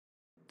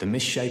The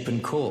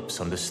misshapen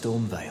corpse under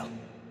Stormvale.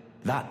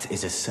 That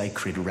is a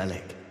sacred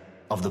relic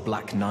of the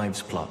Black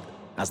Knives plot,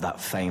 as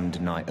that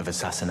famed night of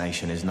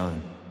assassination is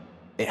known.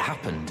 It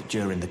happened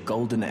during the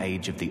golden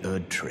age of the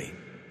Erd Tree,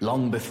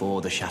 long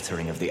before the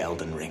shattering of the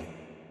Elden Ring.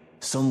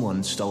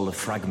 Someone stole a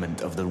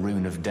fragment of the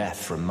Rune of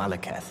Death from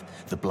Malekith,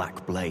 the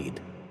Black Blade,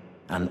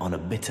 and on a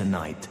bitter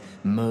night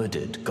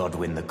murdered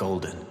Godwyn the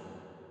Golden.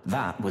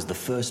 That was the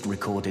first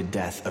recorded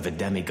death of a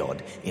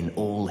demigod in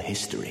all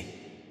history,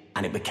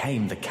 and it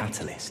became the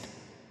catalyst.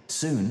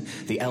 Soon,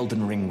 the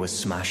Elden Ring was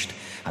smashed,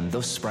 and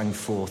thus sprang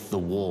forth the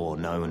war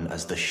known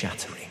as the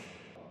Shattering.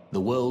 The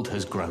world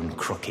has grown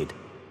crooked,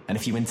 and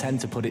if you intend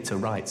to put it to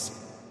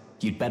rights,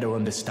 you'd better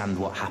understand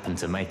what happened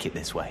to make it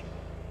this way.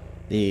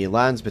 The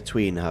lands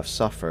between have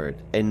suffered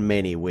in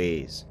many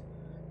ways.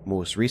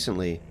 Most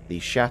recently, the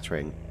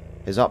Shattering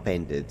has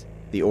upended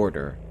the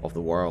order of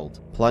the world,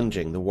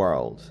 plunging the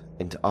world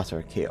into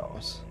utter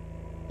chaos.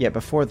 Yet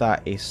before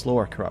that, a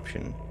slower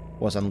corruption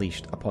was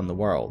unleashed upon the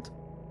world.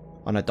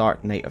 On a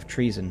dark night of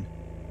treason,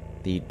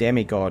 the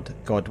demigod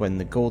Godwyn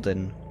the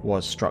Golden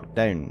was struck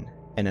down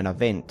in an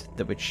event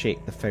that would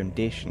shake the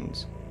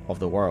foundations of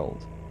the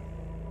world.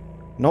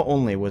 Not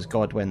only was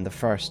Godwyn the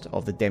first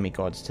of the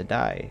demigods to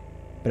die,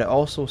 but it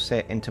also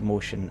set into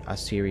motion a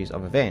series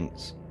of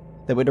events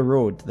that would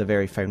erode the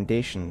very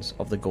foundations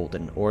of the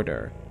Golden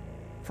Order.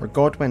 For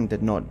Godwyn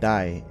did not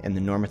die in the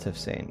normative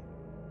sense.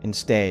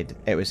 Instead,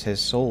 it was his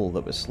soul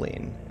that was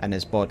slain, and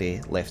his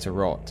body left to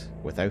rot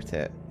without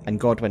it,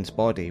 and Godwyn's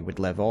body would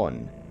live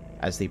on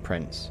as the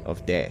Prince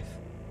of Death.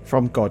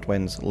 From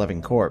Godwyn's living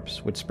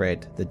corpse would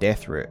spread the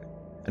Death Root,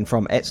 and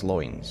from its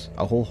loins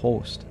a whole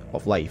host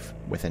of life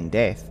within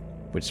death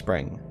would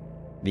spring.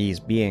 These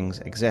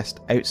beings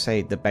exist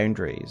outside the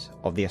boundaries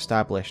of the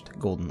established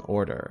Golden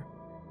Order,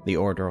 the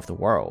order of the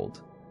world.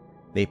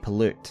 They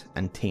pollute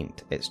and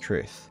taint its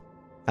truth,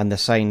 and the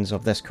signs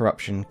of this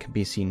corruption can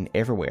be seen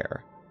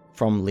everywhere,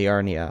 from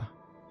Liurnia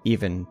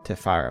even to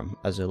Farum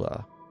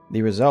Azula.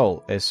 The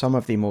result is some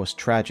of the most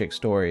tragic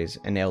stories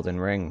in Elden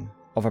Ring,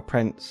 of a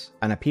prince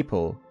and a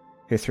people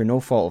who through no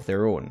fault of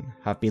their own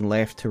have been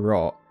left to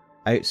rot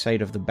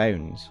outside of the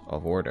bounds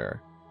of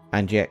order.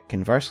 And yet,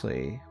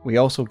 conversely, we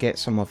also get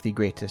some of the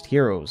greatest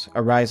heroes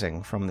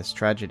arising from this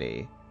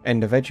tragedy,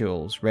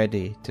 individuals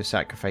ready to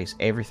sacrifice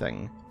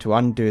everything to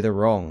undo the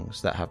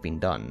wrongs that have been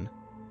done.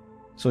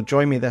 So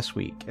join me this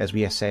week as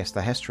we assess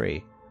the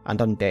history and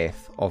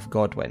undeath of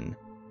Godwyn,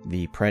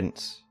 the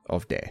Prince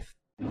of Death.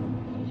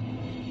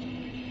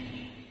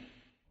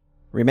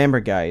 Remember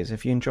guys,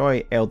 if you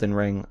enjoy Elden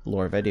Ring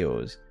lore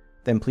videos,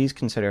 then please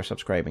consider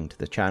subscribing to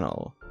the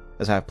channel,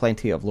 as I have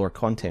plenty of lore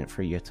content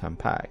for you to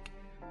unpack.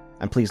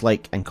 And please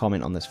like and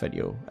comment on this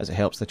video, as it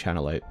helps the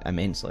channel out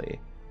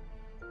immensely.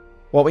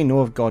 What we know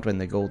of Godwyn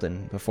the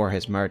Golden before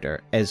his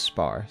murder is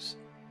sparse,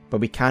 but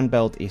we can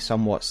build a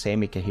somewhat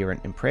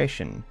semi-coherent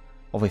impression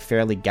of a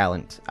fairly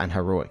gallant and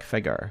heroic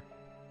figure.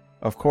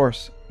 Of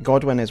course,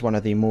 Godwyn is one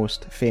of the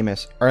most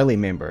famous early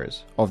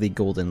members of the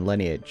Golden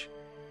lineage,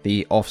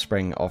 the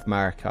offspring of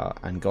Marika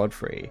and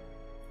Godfrey.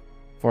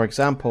 For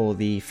example,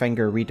 the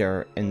finger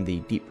reader in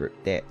the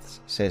Deep-Root Depths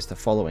says the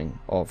following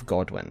of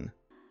Godwyn.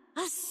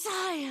 A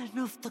scion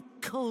of the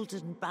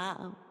Golden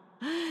Bough,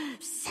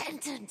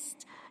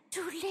 sentenced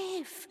to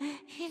live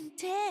in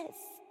death.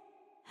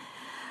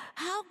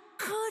 How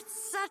could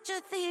such a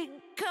thing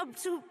come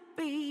to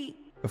be?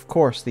 Of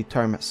course, the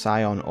term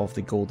Scion of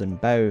the Golden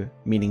Bough,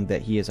 meaning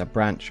that he is a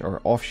branch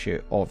or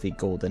offshoot of the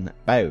Golden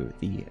Bough,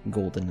 the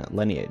Golden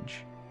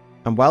lineage.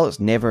 And while it's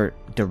never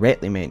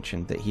directly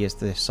mentioned that he is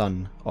the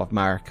son of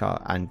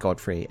Marika and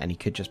Godfrey and he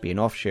could just be an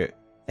offshoot,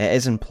 it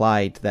is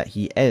implied that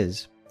he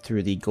is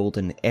through the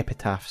Golden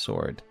Epitaph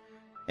Sword,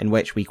 in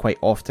which we quite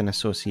often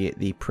associate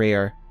the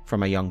prayer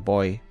from a young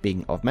boy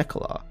being of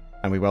Miquella,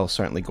 and we will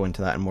certainly go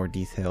into that in more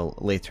detail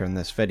later in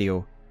this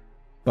video.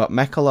 But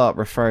Miquella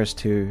refers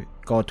to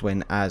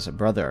Godwyn as a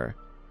brother,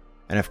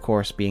 and of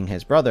course being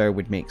his brother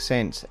would make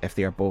sense if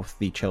they are both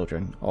the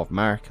children of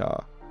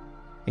Marika.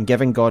 And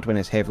given Godwyn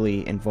is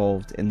heavily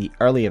involved in the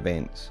early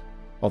events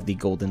of the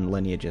Golden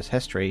lineage's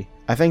history,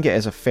 I think it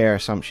is a fair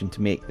assumption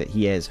to make that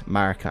he is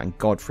Marika and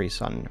Godfrey's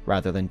son,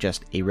 rather than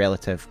just a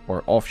relative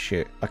or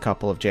offshoot a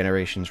couple of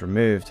generations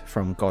removed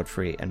from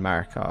Godfrey and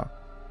Marika.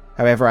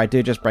 However, I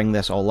do just bring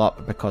this all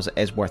up because it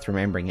is worth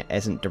remembering it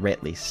isn't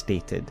directly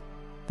stated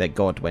that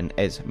Godwyn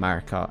is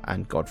Marika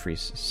and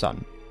Godfrey's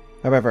son.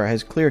 However,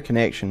 his clear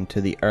connection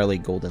to the early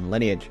Golden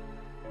lineage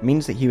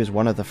means that he was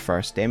one of the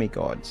first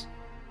demigods.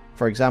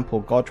 For example,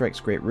 Godric's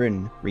Great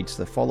Rune reads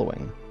the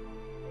following.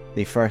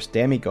 The first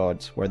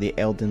demigods were the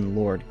Elden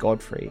Lord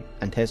Godfrey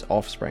and his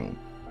offspring,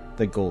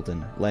 the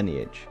Golden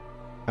lineage.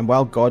 And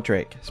while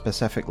Godric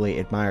specifically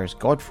admires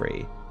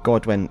Godfrey,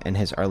 Godwyn in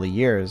his early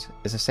years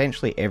is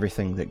essentially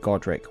everything that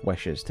Godric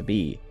wishes to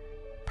be: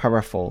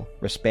 powerful,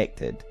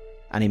 respected,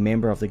 and a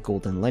member of the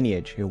Golden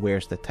lineage who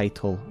wears the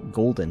title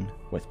Golden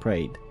with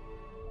pride.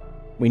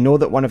 We know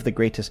that one of the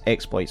greatest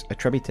exploits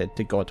attributed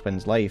to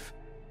Godwyn's life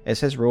is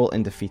his role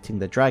in defeating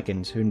the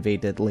dragons who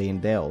invaded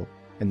Leyndell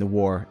in the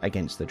war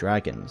against the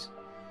dragons.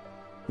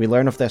 We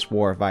learn of this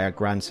war via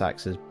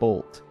Gransax's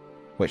bolt,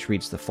 which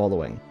reads the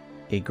following: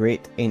 "A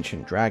great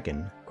ancient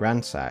dragon,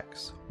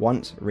 Gransax,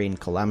 once rained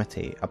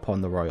calamity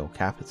upon the royal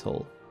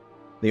capital,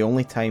 the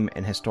only time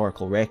in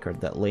historical record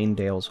that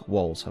Lanedale's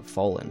walls have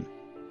fallen.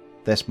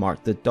 This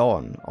marked the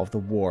dawn of the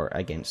war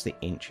against the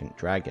ancient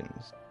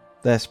dragons."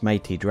 This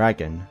mighty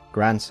dragon,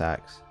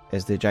 Gransax,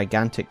 is the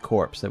gigantic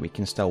corpse that we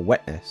can still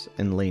witness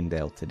in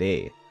Lanedale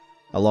today,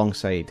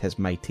 alongside his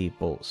mighty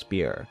bolt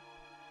spear.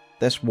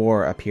 This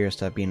war appears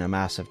to have been a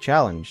massive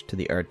challenge to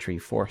the Erdtree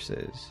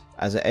forces,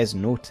 as it is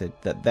noted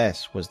that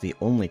this was the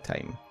only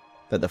time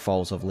that the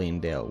Falls of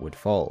Lanedale would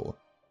fall.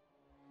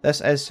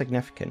 This is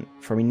significant,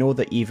 for we know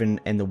that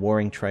even in the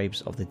warring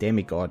tribes of the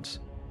demigods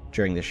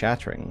during the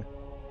Shattering,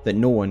 that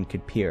no one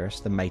could pierce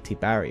the mighty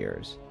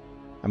barriers,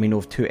 and we know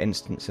of 2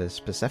 instances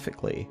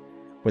specifically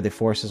where the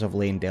forces of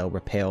Lanedale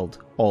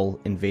repelled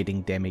all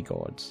invading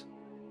demigods,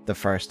 the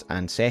first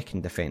and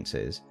second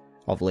defences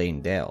of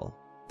Lanedale.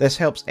 This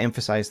helps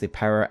emphasise the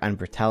power and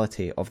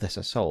brutality of this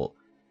assault,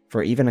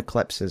 for it even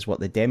eclipses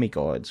what the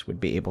demigods would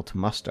be able to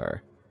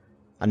muster.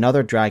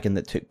 Another dragon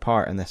that took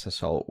part in this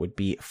assault would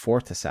be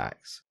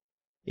Fortisax,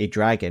 a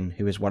dragon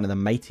who is one of the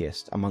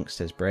mightiest amongst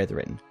his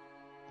brethren,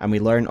 and we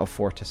learn of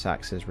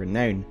Fortisax's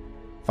renown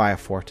via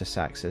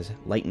Fortisax's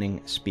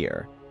lightning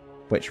spear,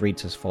 which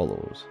reads as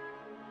follows: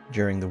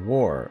 "During the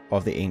War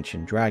of the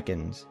Ancient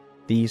Dragons,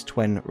 these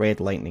twin red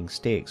lightning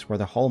stakes were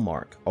the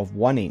hallmark of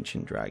one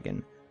ancient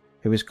dragon,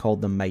 who is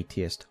called the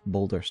mightiest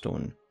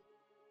Boulderstone."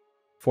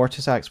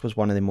 Fortisax was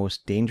one of the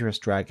most dangerous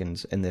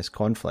dragons in this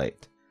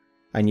conflict,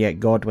 and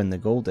yet Godwyn the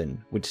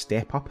Golden would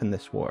step up in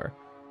this war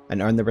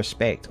and earn the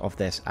respect of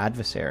this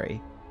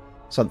adversary,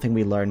 something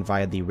we learn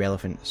via the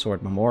relevant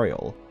sword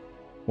memorial,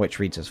 which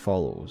reads as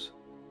follows: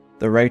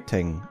 "The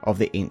routing of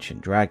the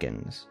ancient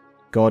dragons,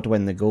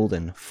 Godwyn the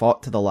Golden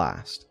fought to the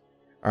last,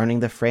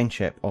 earning the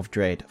friendship of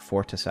dread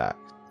Fortisax."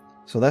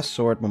 So this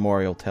sword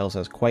memorial tells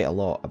us quite a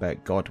lot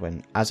about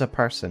Godwyn as a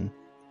person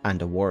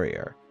and a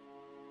warrior.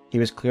 He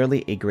was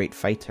clearly a great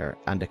fighter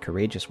and a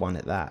courageous one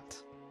at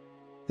that.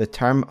 The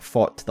term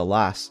 "fought to the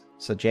last"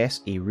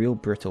 suggests a real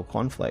brutal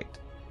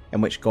conflict,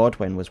 in which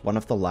Godwyn was one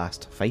of the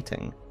last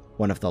fighting,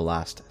 one of the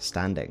last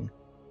standing.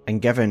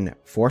 And given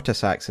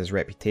Fortisax's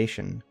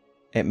reputation,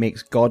 it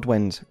makes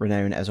Godwyn's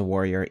renown as a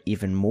warrior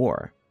even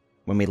more,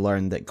 when we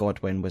learn that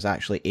Godwyn was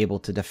actually able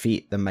to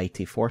defeat the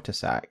mighty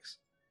Fortisax,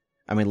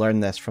 and we learn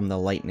this from the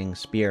lightning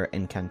spear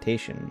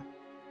incantation,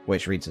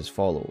 which reads as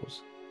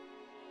follows: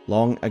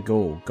 "Long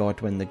ago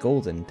Godwyn the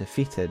Golden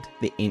defeated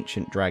the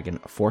ancient dragon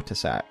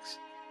Fortisax,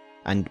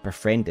 and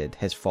befriended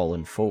his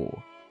fallen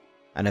foe,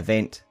 an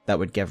event that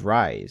would give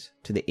rise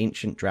to the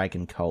ancient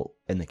dragon cult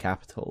in the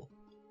capital."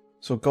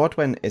 So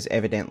Godwyn is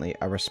evidently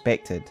a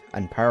respected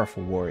and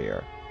powerful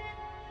warrior,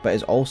 but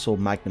is also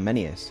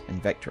magnanimous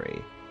in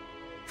victory,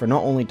 for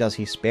not only does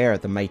he spare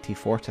the mighty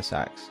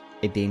Fortisax,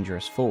 a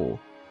dangerous foe,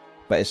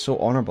 but is so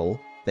honourable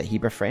that he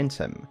befriends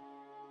him,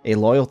 a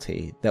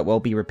loyalty that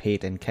will be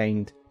repaid in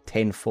kind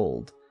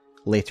tenfold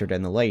later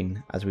down the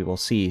line, as we will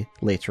see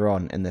later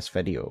on in this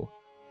video.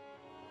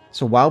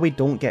 So while we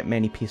don't get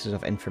many pieces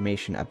of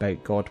information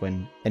about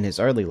Godwyn in his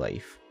early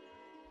life,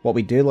 what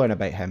we do learn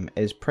about him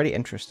is pretty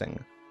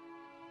interesting.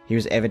 He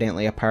was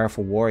evidently a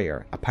powerful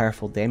warrior, a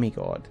powerful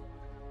demigod,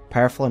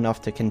 powerful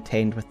enough to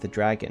contend with the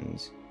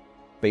dragons,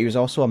 but he was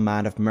also a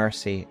man of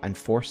mercy and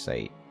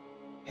foresight.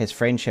 His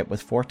friendship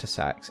with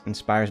Fortisax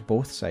inspires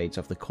both sides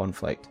of the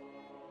conflict,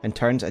 and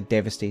turns a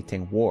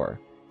devastating war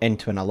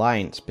into an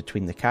alliance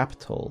between the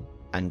capital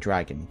and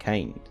dragon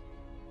kind.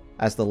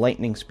 As the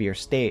lightning spear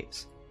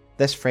states,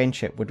 this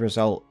friendship would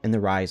result in the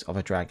rise of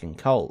a dragon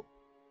cult,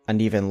 and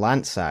even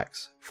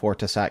Lansax,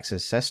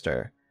 Fortisax's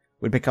sister,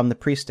 would become the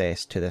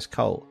priestess to this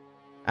cult,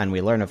 and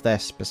we learn of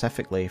this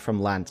specifically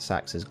from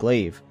Lansax's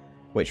glaive,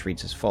 which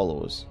reads as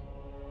follows: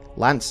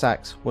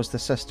 "Lansax was the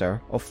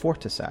sister of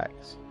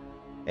Fortisax.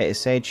 It is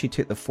said she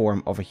took the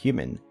form of a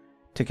human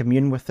to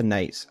commune with the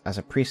knights as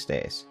a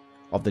priestess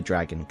of the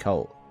dragon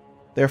cult.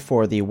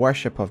 Therefore the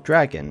worship of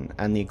dragon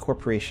and the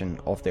incorporation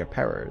of their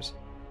powers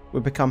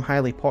would become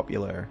highly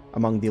popular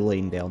among the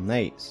Lanedale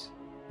knights.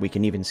 We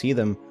can even see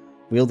them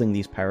wielding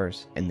these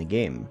powers in the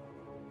game.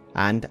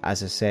 And,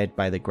 as is said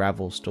by the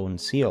Gravelstone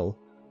seal,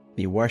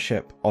 the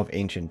worship of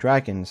ancient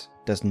dragons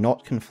does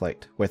not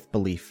conflict with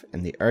belief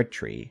in the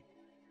Erdtree.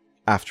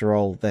 After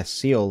all, this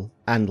seal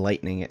and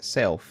lightning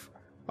itself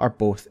are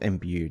both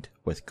imbued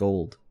with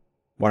gold."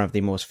 One of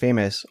the most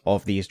famous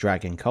of these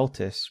dragon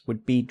cultists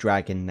would be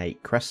Dragon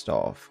Knight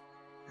Kristoff,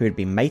 who would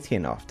be mighty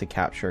enough to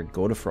capture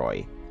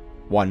Godfroy,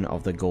 one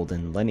of the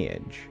Golden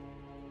lineage.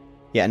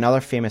 Yet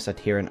another famous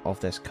adherent of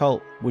this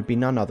cult would be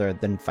none other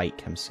than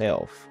Vike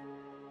himself,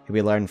 who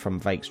we learn from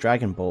Vike's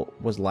Dragon Bolt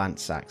was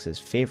Lansax's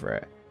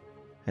favourite,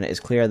 and it is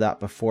clear that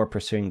before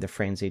pursuing the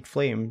Frenzied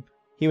Flame,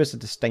 he was a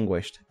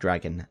distinguished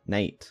Dragon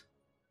Knight.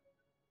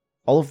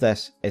 All of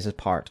this is a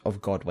part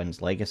of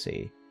Godwyn's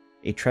legacy,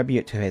 a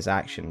tribute to his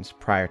actions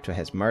prior to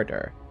his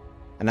murder,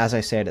 and as I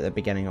said at the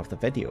beginning of the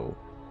video,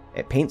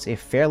 it paints a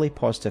fairly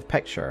positive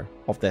picture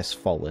of this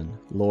fallen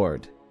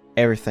lord.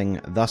 Everything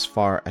thus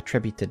far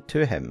attributed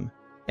to him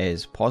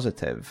is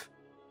positive,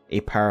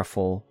 a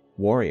powerful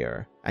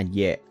warrior, and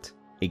yet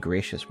a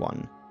gracious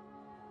one.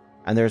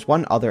 And there's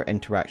one other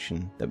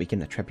interaction that we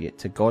can attribute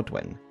to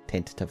Godwyn,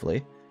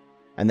 tentatively,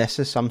 and this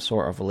is some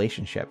sort of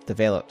relationship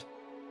developed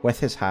with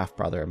his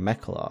half-brother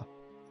Miquella,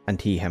 and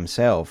he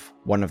himself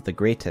one of the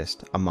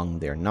greatest among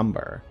their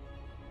number.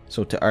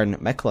 So to earn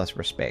Miquella's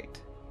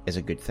respect is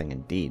a good thing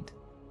indeed.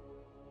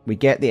 We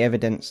get the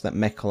evidence that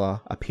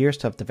Miquella appears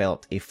to have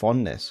developed a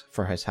fondness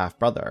for his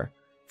half-brother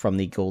from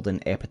the golden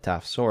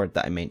epitaph sword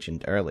that I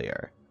mentioned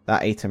earlier.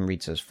 That item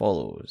reads as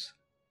follows: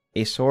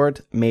 a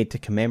sword made to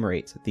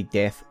commemorate the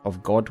death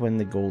of Godwyn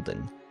the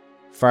Golden,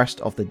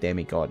 first of the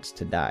demigods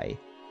to die,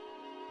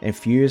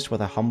 infused with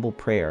a humble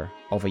prayer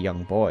of a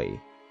young boy.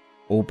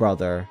 O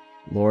brother,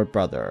 Lord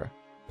brother,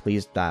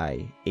 please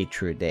die a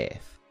true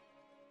death.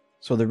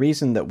 So the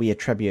reason that we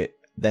attribute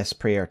this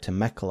prayer to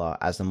Miquella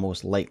as the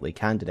most likely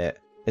candidate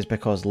is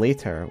because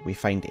later we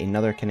find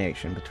another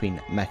connection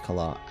between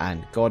Miquella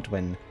and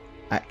Godwyn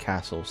at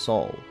Castle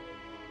Sol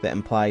that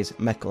implies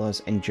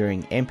Miquella's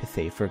enduring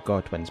empathy for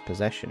Godwyn's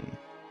position,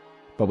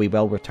 but we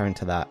will return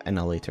to that in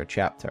a later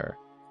chapter.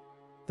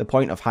 The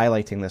point of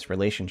highlighting this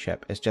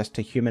relationship is just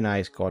to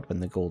humanise Godwyn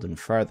the Golden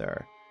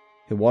further,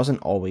 who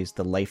wasn't always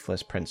the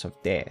lifeless Prince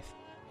of Death.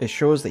 It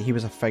shows that he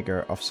was a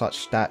figure of such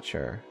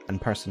stature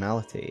and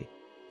personality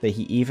that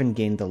he even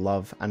gained the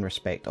love and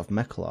respect of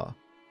Miquella,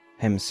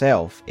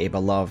 himself a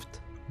beloved,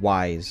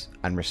 wise,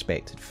 and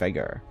respected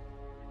figure.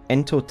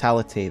 In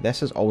totality,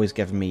 this has always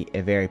given me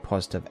a very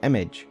positive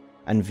image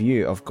and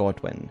view of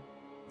Godwyn,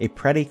 a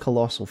pretty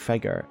colossal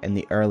figure in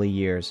the early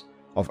years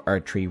of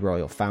Erdtree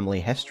royal family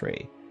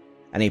history,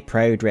 and a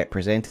proud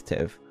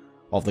representative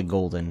of the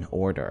Golden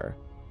Order.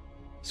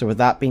 So with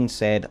that being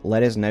said,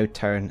 let us now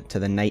turn to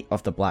the Night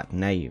of the Black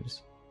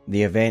Knives,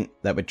 the event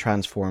that would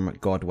transform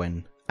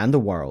Godwyn and the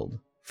world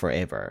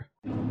forever.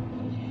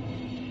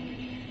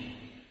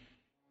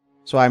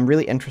 So I'm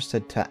really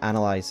interested to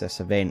analyse this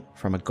event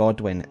from a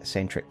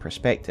Godwyn-centric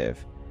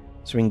perspective,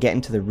 so we can get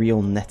into the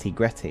real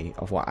nitty-gritty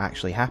of what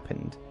actually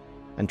happened,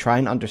 and try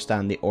and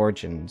understand the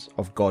origins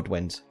of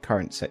Godwyn's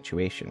current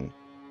situation.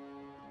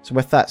 So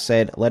with that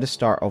said, let us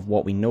start off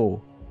what we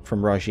know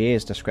from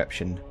Roger's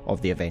description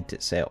of the event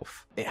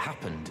itself. It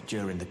happened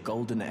during the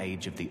golden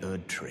age of the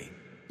Erdtree,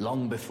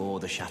 long before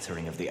the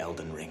shattering of the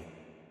Elden Ring.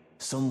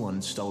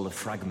 Someone stole a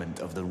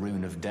fragment of the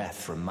Rune of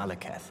Death from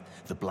Malekith,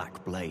 the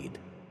Black Blade,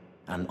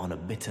 and on a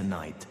bitter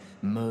night,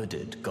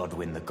 murdered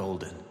Godwyn the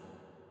Golden.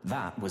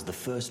 That was the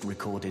first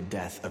recorded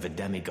death of a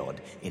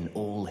demigod in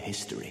all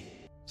history.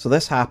 So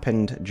this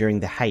happened during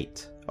the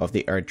height of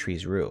the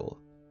Erdtree's rule.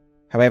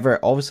 However, it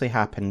obviously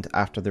happened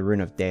after the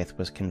Rune of Death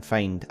was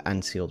confined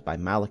and sealed by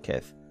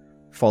Malekith,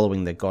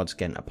 following the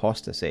Godskin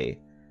apostasy,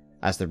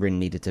 as the rune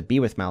needed to be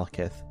with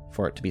Malekith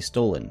for it to be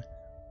stolen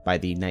by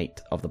the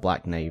Knight of the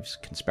Black Knives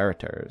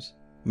conspirators.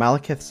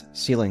 Malekith's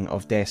sealing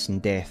of Death's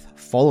Death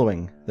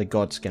following the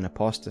Godskin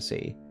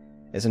apostasy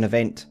is an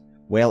event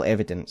well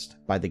evidenced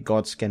by the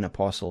Godskin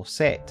Apostle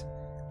Set,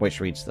 which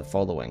reads the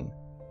following: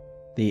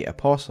 the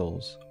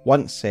Apostles,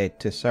 once said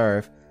to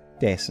serve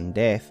Death's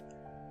Death,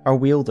 are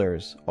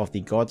wielders of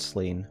the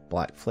god-slain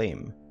Black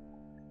Flame,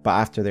 but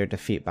after their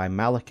defeat by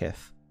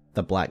Malekith,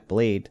 the Black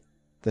Blade,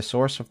 the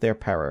source of their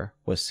power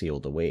was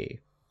sealed away.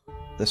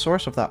 The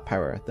source of that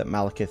power that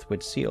Malekith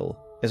would seal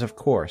is of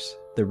course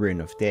the Rune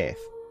of Death,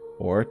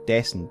 or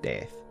Death's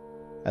Death,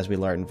 as we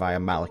learn via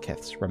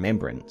Malekith's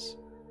remembrance.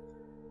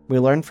 We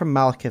learn from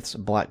Malekith's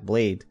Black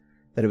Blade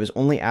that it was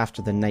only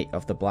after the Night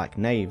of the Black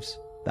Knives,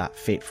 that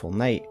fateful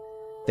night,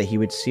 that he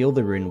would seal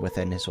the rune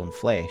within his own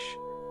flesh,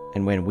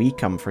 and when we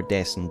come for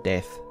Death's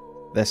Death,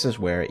 this is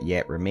where it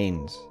yet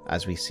remains,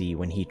 as we see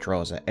when he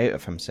draws it out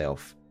of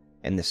himself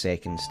in the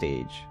second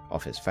stage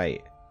of his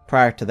fight.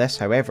 Prior to this,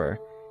 however,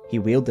 he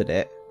wielded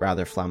it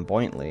rather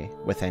flamboyantly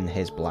within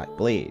his Black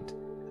Blade,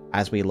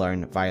 as we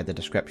learn via the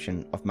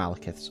description of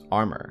Malekith's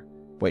armour,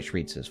 which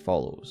reads as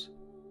follows: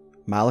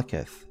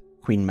 Malekith,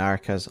 Queen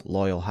Marika's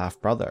loyal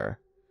half-brother,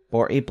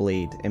 bore a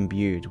blade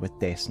imbued with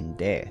Death's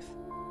Death,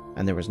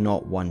 and there was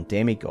not one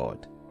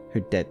demigod who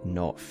did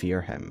not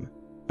fear him.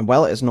 And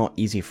while it is not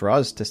easy for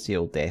us to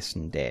seal Death's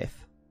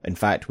Death, in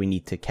fact we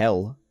need to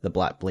kill the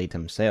Black Blade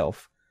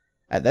himself,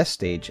 at this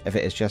stage, if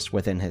it is just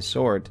within his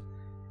sword,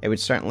 it would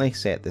certainly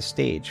set the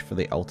stage for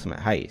the ultimate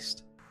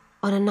heist.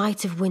 On a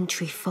night of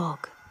wintry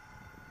fog,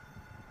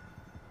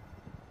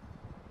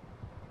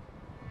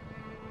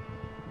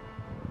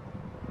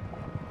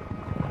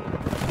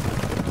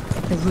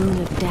 the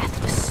Rune of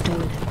Death was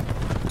stolen.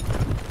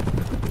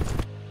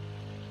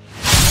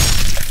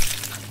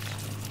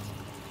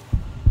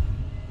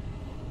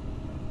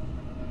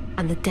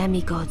 And the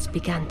demigods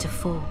began to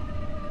fall.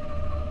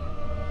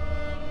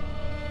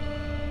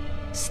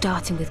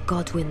 Starting with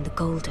Godwyn the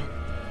Golden.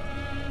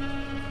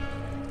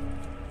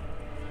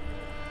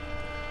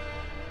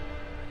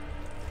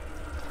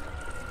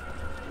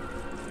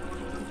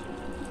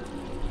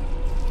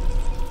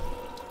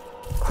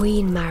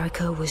 Queen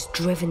Marika was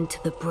driven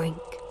to the brink.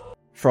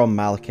 From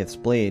Malekith's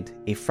blade,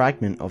 a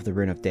fragment of the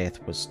Rune of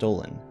Death was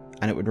stolen,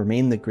 and it would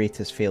remain the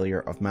greatest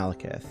failure of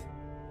Malekith,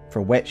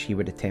 for which he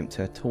would attempt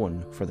to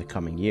atone for the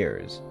coming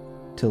years,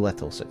 to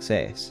little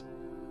success.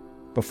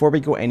 Before we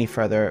go any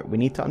further, we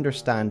need to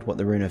understand what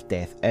the Rune of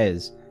Death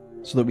is,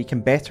 so that we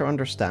can better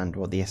understand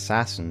what the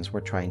assassins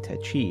were trying to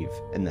achieve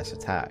in this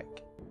attack.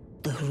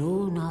 The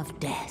Rune of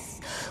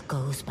Death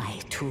goes by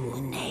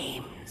two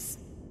names.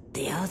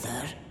 The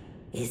other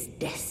is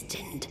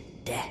Destined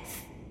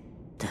Death,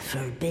 the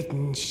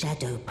forbidden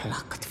shadow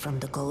plucked from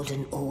the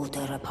Golden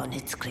Order upon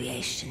its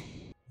creation.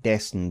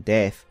 Destined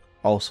Death,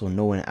 also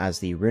known as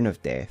the Rune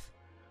of Death,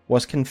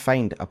 was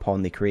confined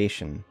upon the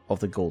creation of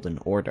the Golden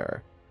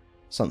Order,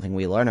 something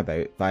we learn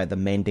about via the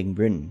mending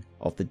rune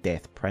of the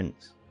Death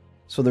Prince.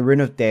 So the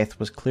Rune of Death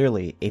was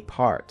clearly a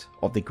part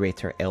of the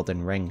greater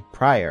Elden Ring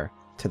prior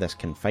to this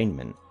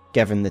confinement,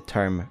 given the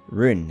term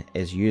rune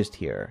is used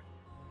here,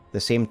 the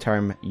same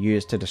term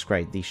used to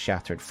describe these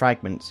shattered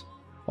fragments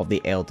of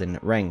the Elden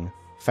Ring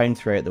found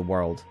throughout the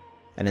world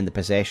and in the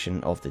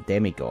possession of the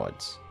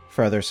demigods.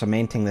 Further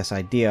cementing this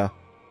idea,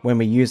 when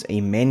we use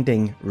a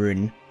mending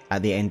rune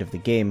at the end of the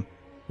game,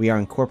 we are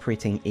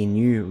incorporating a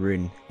new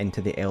rune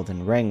into the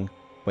Elden Ring,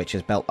 which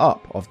is built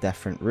up of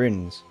different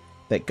runes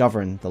that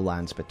govern the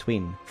lands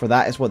between. For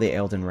that is what the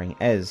Elden Ring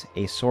is,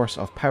 a source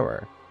of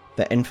power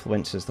that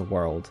influences the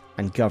world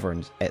and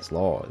governs its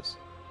laws.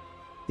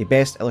 The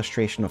best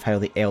illustration of how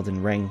the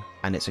Elden Ring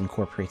and its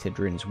incorporated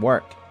runes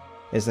work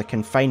is the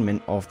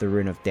confinement of the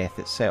Rune of Death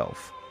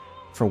itself,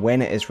 for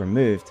when it is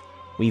removed,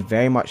 we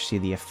very much see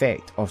the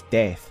effect of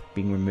death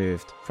being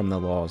removed from the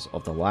laws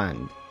of the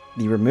land.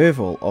 The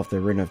removal of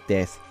the Rune of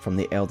Death from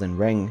the Elden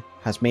Ring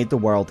has made the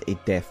world a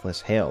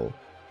deathless hell,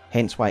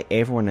 hence why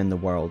everyone in the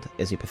world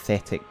is a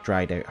pathetic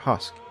dried out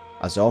husk,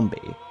 a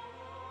zombie,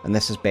 and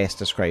this is best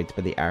described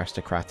by the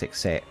aristocratic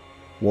set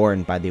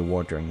worn by the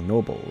wandering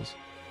nobles,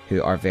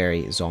 who are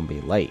very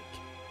zombie-like.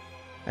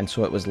 And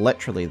so it was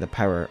literally the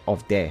power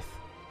of death,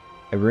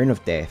 a Rune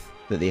of Death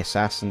that the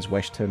assassins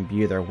wished to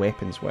imbue their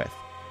weapons with,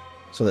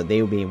 so that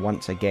they may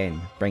once again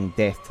bring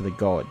death to the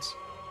gods,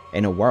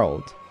 in a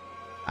world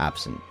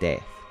absent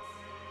death.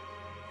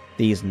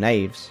 These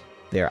knives,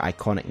 their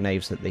iconic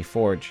knives that they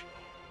forge,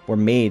 were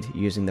made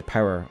using the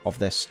power of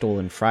this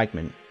stolen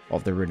fragment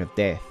of the Rune of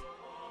Death,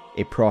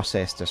 a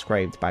process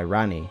described by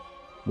Ranni,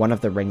 one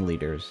of the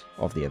ringleaders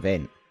of the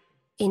event.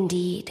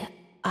 Indeed,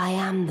 I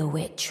am the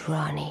witch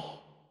Ranni.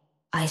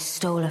 I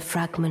stole a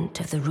fragment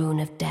of the Rune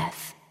of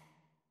Death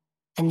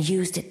and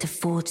used it to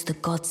forge the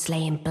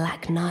god-slaying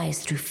black knives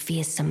through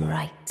fearsome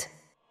rite.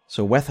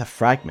 So with a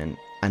fragment,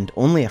 and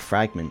only a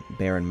fragment,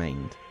 bear in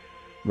mind,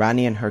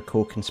 Ranni and her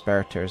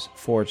co-conspirators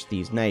forged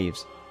these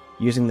knives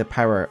using the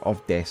power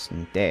of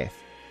Destined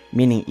Death,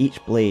 meaning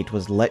each blade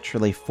was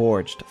literally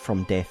forged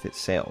from death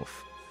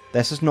itself.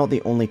 This is not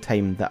the only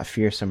time that a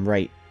fearsome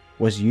rite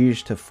was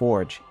used to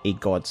forge a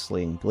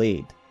god-slaying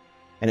blade,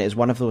 and it is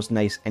one of those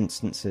nice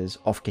instances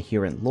of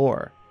coherent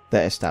lore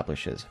that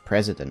establishes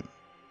precedent.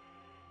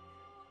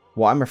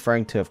 What I'm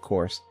referring to, of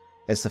course,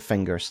 is the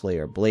Finger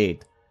Slayer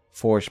blade,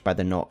 forged by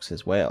the Nox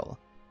as well.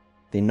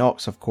 The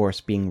Nox, of course,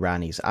 being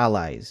Ranni's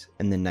allies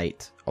in the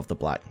Night of the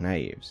Black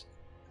Knives.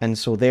 And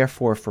so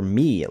therefore, for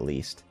me at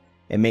least,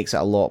 it makes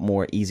it a lot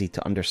more easy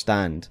to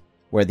understand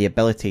where the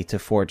ability to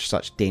forge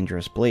such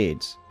dangerous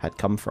blades had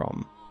come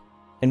from.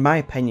 In my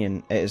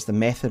opinion, it is the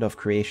method of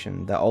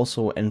creation that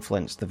also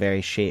influenced the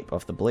very shape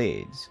of the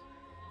blades,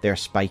 their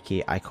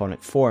spiky,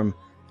 iconic form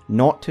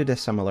not too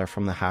dissimilar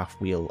from the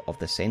half-wheel of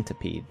the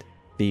centipede,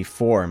 the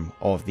form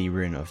of the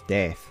Rune of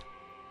Death.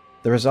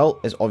 The result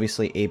is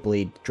obviously a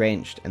blade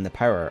drenched in the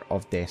power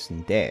of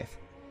Destined Death,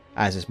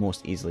 as is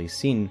most easily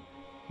seen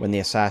when the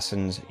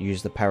assassins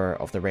use the power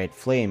of the Red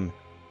Flame,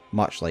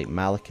 much like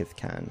Malekith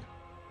can.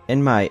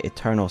 In my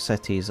Eternal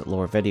Cities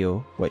lore video,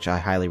 which I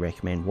highly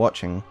recommend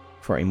watching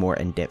for a more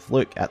in-depth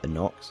look at the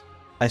Nox,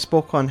 I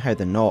spoke on how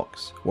the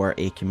Nox were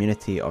a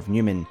community of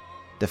Numen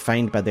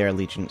defined by their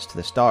allegiance to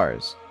the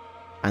stars,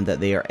 and that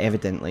they are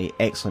evidently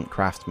excellent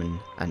craftsmen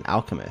and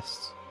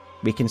alchemists.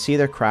 We can see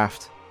their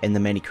craft in the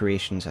many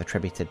creations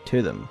attributed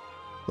to them,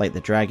 like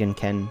the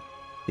Dragonkin,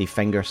 the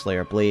Finger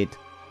Slayer blade,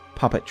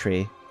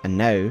 puppetry, and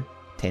now,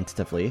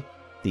 tentatively,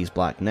 these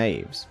black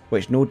knives,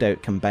 which no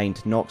doubt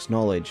combined Nox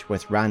knowledge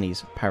with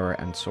Ranni's power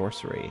and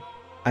sorcery.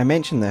 I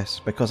mention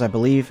this because I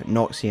believe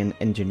Noxian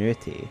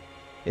ingenuity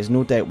is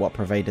no doubt what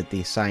provided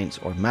the science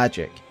or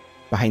magic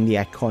behind the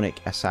iconic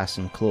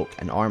assassin cloak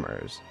and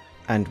armours,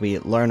 and we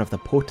learn of the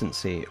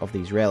potency of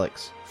these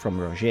relics from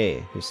Roger,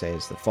 who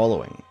says the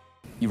following.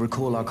 You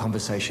recall our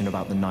conversation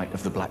about the Night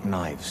of the Black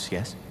Knives,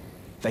 yes?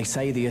 They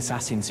say the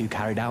assassins who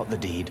carried out the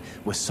deed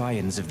were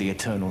scions of the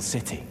Eternal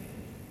City,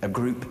 a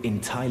group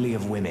entirely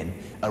of women,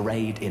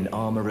 arrayed in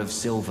armour of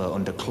silver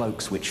under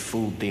cloaks which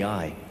fooled the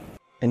eye.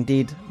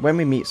 Indeed, when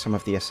we meet some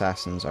of the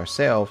assassins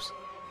ourselves,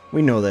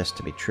 we know this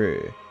to be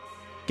true,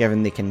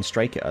 given they can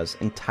strike at us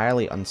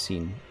entirely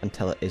unseen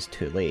until it is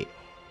too late.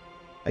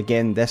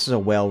 Again, this is a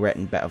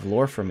well-written bit of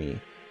lore for me,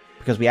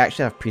 because we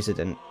actually have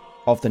precedent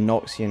of the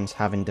Noxians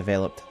having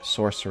developed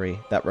sorcery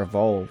that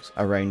revolves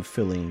around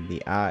fooling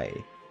the eye.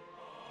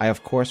 I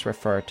of course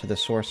refer to the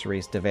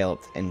sorceries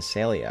developed in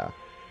Celia,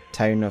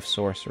 Town of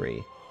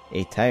Sorcery,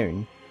 a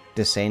town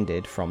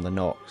descended from the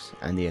Nox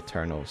and the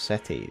Eternal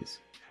Cities.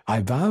 I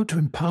vow to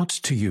impart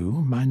to you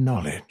my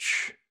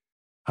knowledge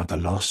of the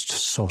lost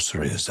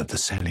sorceries of the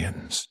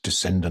Celians,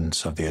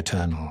 descendants of the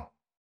Eternal.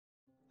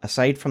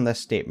 Aside from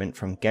this statement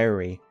from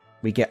Gowry,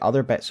 we get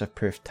other bits of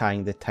proof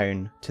tying the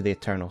town to the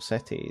Eternal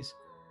Cities.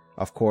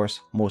 Of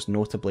course, most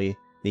notably,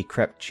 the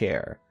Crypt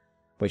Chair,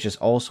 which is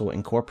also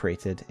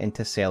incorporated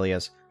into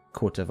Celia's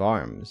coat of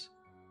arms,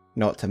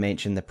 not to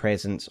mention the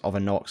presence of a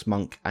Nox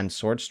monk and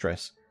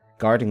swordstress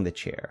guarding the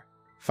chair.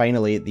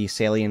 Finally, the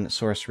Celian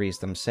sorceries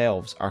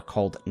themselves are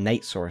called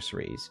night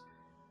sorceries,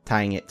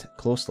 tying it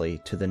closely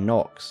to the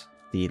Nox,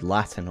 the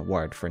Latin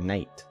word for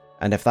night.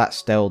 And if that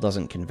still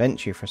doesn't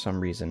convince you for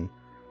some reason,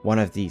 one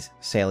of these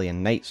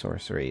Celian night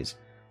sorceries,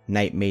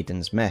 Night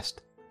Maiden's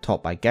Mist,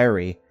 taught by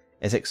Gowry,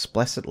 is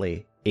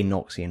explicitly a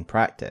Noxian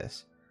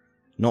practice.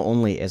 Not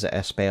only is it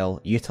a spell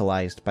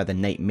utilised by the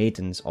Night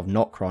Maidens of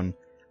Nokron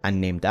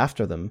and named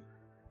after them,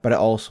 but it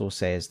also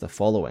says the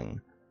following.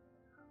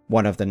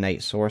 One of the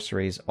night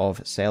sorceries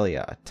of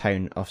Celia,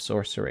 Town of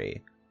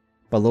Sorcery.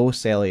 Below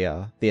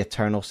Celia, the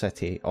eternal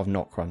city of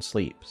Nokron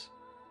sleeps.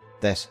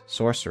 This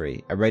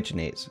sorcery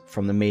originates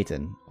from the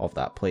maiden of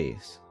that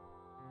place.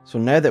 So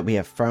now that we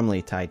have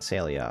firmly tied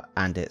Celia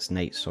and its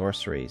night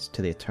sorceries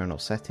to the eternal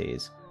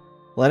cities,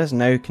 let us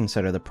now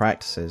consider the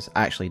practices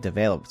actually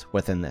developed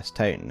within this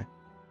town.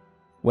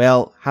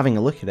 Well, having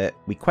a look at it,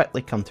 we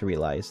quickly come to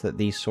realise that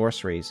these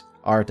sorceries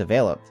are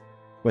developed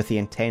with the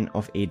intent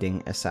of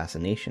aiding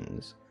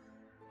assassinations.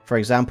 For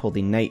example,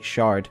 the Night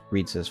Shard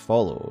reads as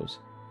follows.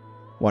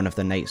 One of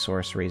the night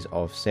sorceries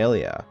of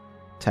Celia,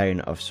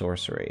 Town of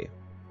Sorcery.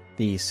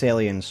 The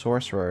Celian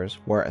sorcerers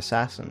were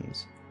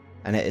assassins,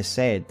 and it is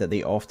said that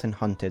they often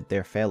hunted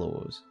their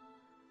fellows.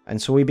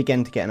 And so we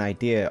begin to get an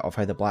idea of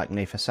how the Black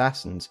Knife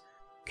assassins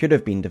could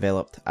have been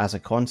developed as a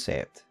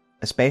concept,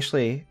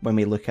 especially when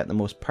we look at the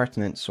most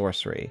pertinent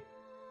sorcery,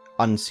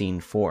 Unseen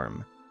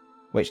Form,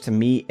 which to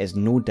me is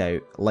no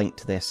doubt linked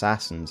to the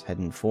assassin's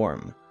hidden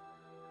form.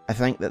 I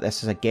think that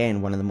this is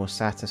again one of the most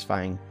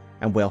satisfying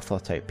and well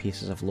thought out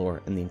pieces of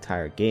lore in the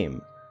entire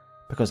game,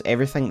 because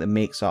everything that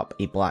makes up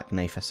a Black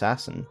Knife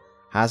assassin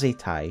has a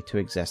tie to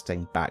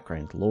existing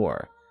background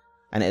lore,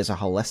 and it is a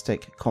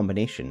holistic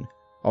combination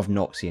of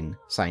Noxian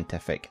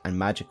scientific and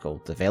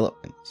magical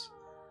developments.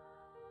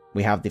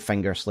 We have the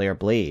Finger Slayer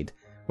blade,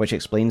 which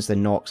explains the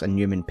Nox and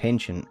Newman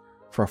penchant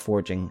for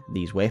forging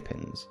these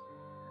weapons.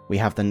 We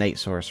have the night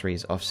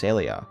sorceries of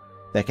Celia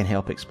that can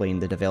help explain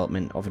the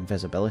development of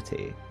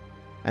invisibility.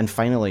 And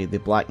finally, the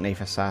Black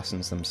Knife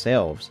assassins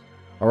themselves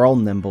are all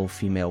nimble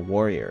female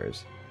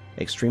warriors,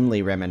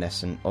 extremely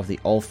reminiscent of the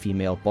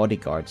all-female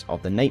bodyguards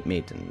of the Night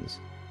Maidens,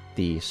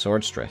 the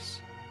Swordstress.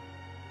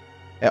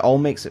 It all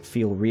makes it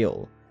feel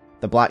real.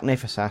 The Black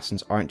Knife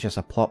assassins aren't just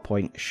a plot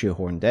point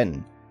shoehorned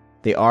in,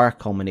 they are a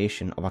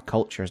culmination of a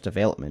culture's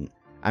development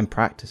and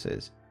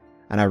practices,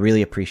 and I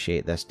really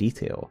appreciate this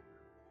detail.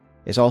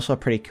 It's also a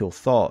pretty cool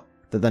thought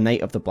that the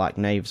Night of the Black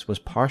Knives was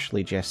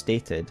partially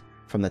gestated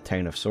from the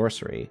Town of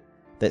Sorcery,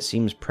 that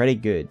seems pretty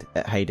good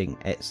at hiding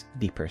its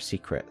deeper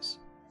secrets.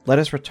 Let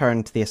us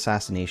return to the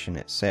assassination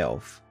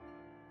itself.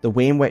 The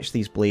way in which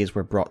these blades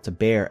were brought to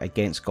bear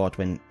against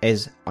Godwyn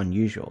is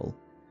unusual.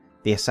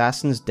 The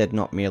assassins did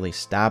not merely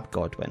stab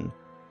Godwyn,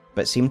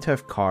 but seem to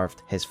have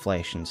carved his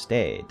flesh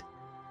instead.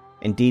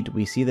 Indeed,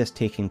 we see this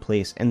taking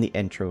place in the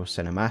intro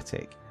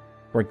cinematic,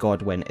 where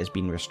Godwyn is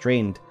being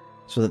restrained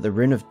so that the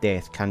rune of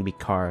death can be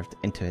carved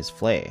into his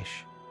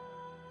flesh.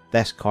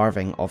 This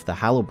carving of the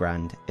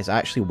Hallowbrand is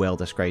actually well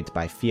described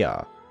by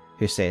Fia,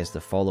 who says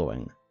the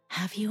following.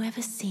 Have you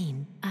ever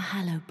seen a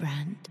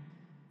Hallowbrand?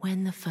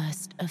 When the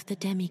first of the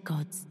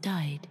demigods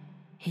died,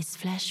 his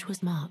flesh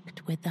was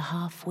marked with the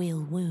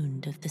half-wheel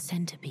wound of the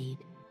centipede.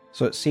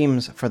 So it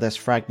seems for this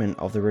fragment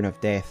of the rune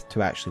of death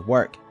to actually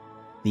work,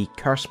 the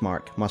curse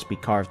mark must be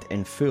carved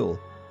in full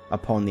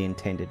upon the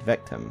intended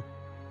victim,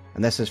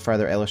 and this is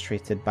further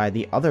illustrated by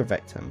the other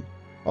victim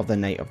of the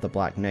Night of the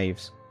Black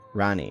Knives,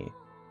 Rani.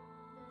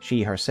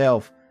 She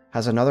herself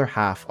has another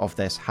half of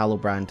this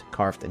Hallowbrand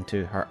carved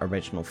into her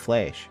original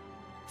flesh,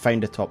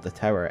 found atop the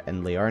tower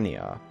in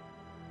Liurnia.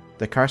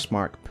 The curse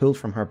mark pulled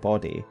from her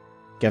body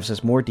gives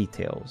us more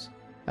details,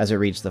 as it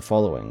reads the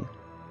following.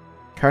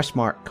 Curse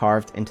mark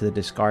carved into the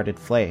discarded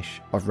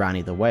flesh of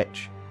Rani the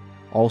Witch,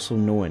 also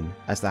known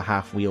as the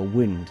half-wheel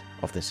wound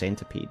of the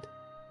centipede.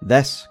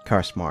 This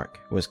curse mark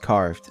was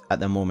carved at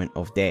the moment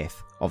of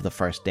death of the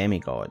first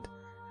demigod,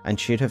 and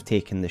should have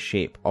taken the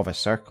shape of a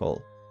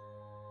circle.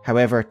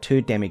 However,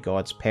 2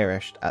 demigods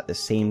perished at the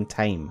same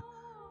time,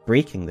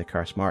 breaking the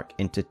curse mark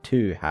into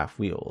 2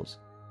 half-wheels.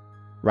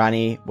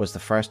 Rani was the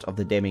first of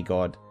the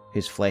demigod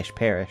whose flesh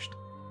perished,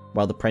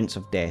 while the Prince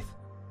of Death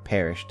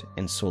perished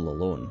in soul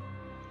alone.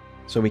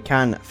 So we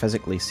can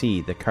physically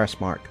see the curse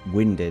mark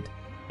wounded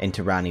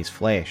into Rani's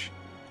flesh,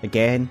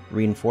 again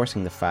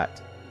reinforcing the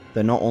fact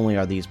that not only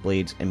are these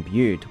blades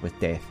imbued with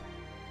death,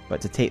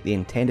 but to take the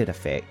intended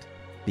effect,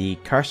 the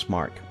curse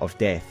mark of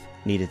death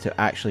needed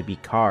to actually be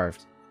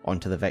carved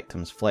onto the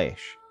victim's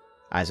flesh,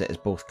 as it is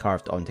both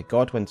carved onto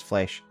Godwyn's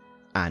flesh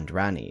and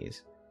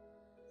Ranni's.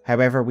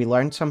 However, we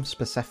learn some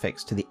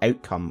specifics to the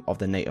outcome of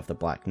the Night of the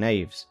Black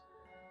Knives.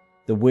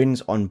 The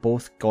wounds on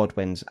both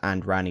Godwyn's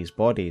and Ranni's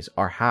bodies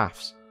are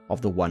halves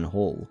of the one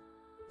whole,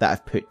 that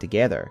if put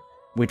together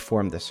would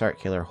form the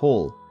circular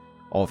whole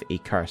of a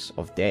curse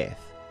of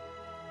death.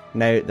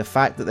 Now, the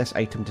fact that this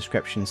item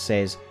description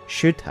says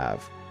should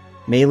have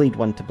may lead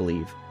one to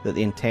believe that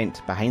the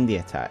intent behind the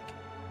attack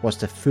was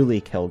to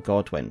fully kill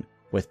Godwyn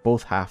with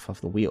both half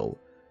of the wheel,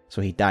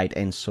 so he died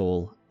in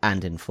soul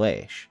and in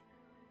flesh.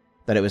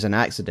 That it was an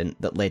accident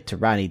that led to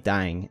Ranni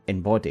dying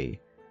in body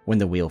when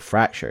the wheel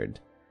fractured.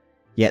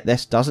 Yet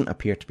this doesn't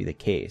appear to be the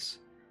case,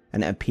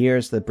 and it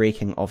appears the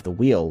breaking of the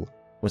wheel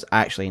was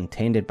actually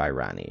intended by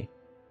Ranni,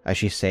 as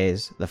she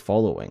says the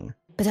following: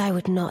 But I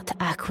would not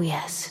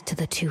acquiesce to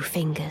the 2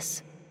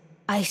 fingers.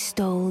 I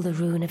stole the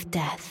rune of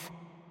death,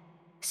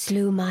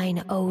 slew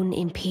mine own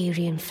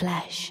Empyrean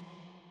flesh,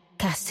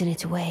 casting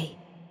it away.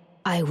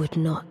 I would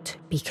not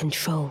be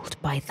controlled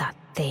by that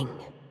thing.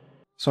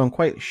 So I'm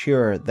quite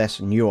sure this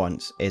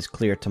nuance is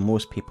clear to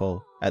most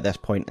people at this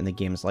point in the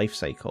game's life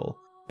cycle.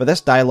 But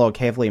this dialogue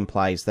heavily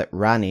implies that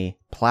Ranni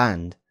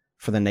planned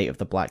for the Night of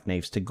the Black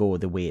Knives to go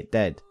the way it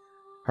did.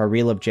 Her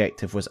real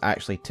objective was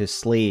actually to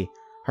slay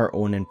her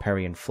own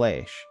Empyrean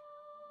flesh.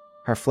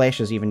 Her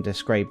flesh is even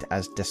described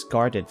as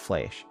discarded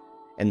flesh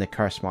in the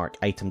curse mark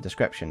item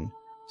description,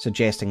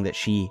 suggesting that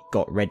she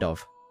got rid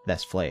of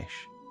this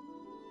flesh.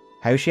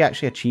 How she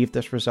actually achieved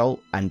this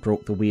result and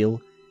broke the wheel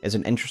is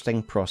an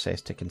interesting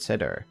process to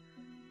consider,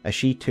 as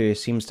she too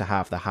seems to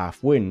have the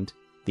half wound,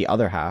 the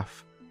other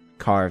half,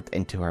 carved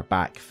into her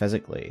back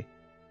physically.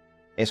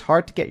 It's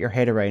hard to get your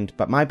head around,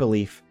 but my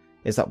belief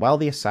is that while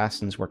the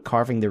assassins were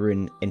carving the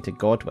rune into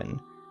Godwyn,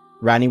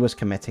 Ranni was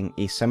committing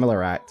a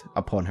similar act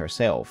upon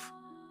herself,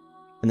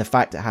 and the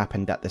fact it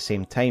happened at the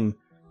same time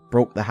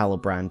broke the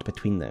Hallowbrand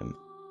between them,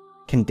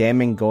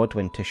 condemning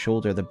Godwyn to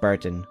shoulder the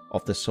burden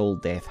of the soul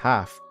death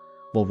half,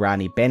 while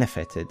Ranni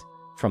benefited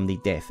from the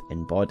death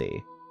in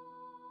body.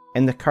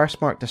 In the curse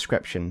mark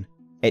description,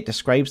 it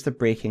describes the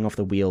breaking of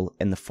the wheel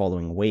in the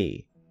following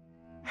way: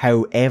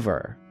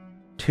 however,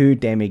 2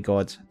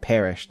 demigods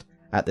perished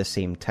at the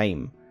same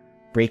time,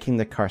 breaking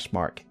the curse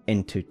mark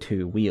into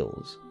 2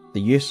 wheels.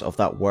 The use of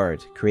that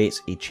word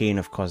creates a chain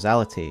of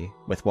causality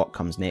with what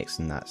comes next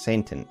in that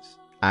sentence,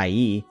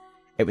 i.e.,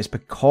 it was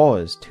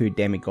because 2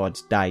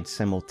 demigods died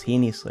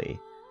simultaneously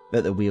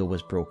that the wheel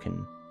was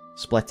broken,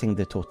 splitting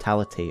the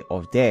totality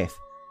of death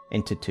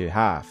into 2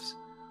 halves,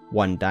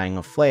 one dying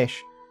of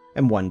flesh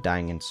and one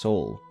dying in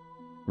soul.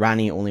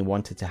 Ranni only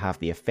wanted to have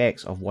the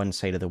effects of one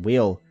side of the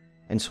wheel,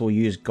 and so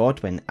used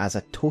Godwyn as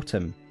a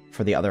totem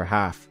for the other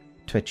half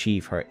to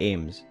achieve her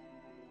aims.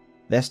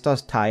 This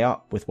does tie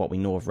up with what we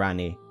know of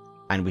Ranni,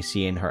 and we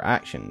see in her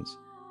actions.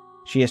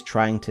 She is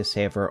trying to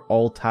sever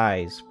all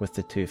ties with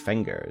the 2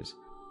 fingers,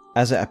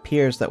 as it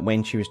appears that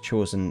when she was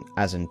chosen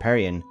as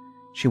Empyrean,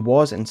 she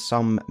was in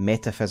some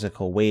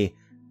metaphysical way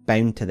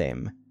bound to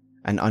them,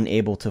 and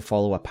unable to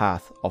follow a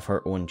path of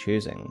her own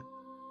choosing.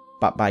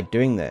 But by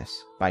doing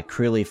this, by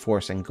cruelly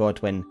forcing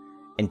Godwyn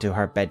into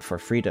her bid for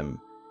freedom,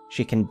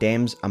 she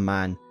condemns a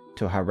man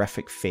to a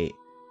horrific fate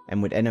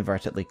and would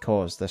inadvertently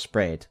cause the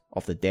spread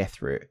of the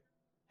death root.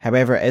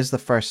 However, it is the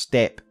first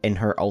step in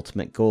her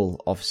ultimate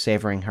goal of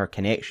severing her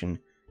connection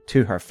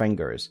to her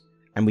fingers,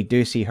 and we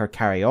do see her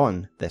carry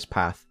on this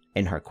path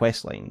in her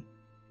questline.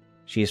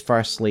 She has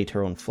first slayed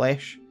her own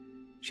flesh,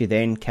 she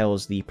then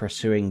kills the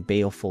pursuing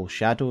baleful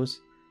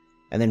shadows,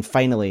 and then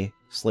finally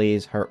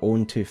slays her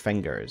own 2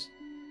 fingers,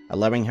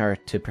 allowing her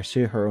to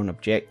pursue her own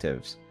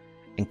objectives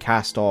and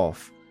cast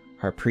off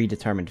her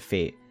predetermined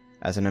fate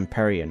as an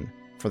Empyrean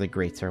for the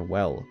greater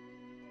will.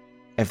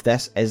 If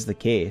this is the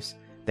case,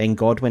 then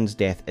Godwyn's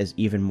death is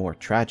even more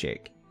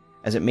tragic,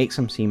 as it makes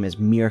him seem as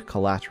mere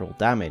collateral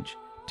damage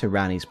to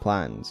Ranni's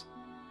plans,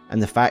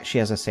 and the fact she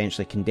has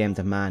essentially condemned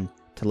a man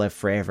to live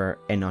forever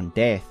in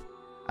undeath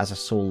as a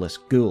soulless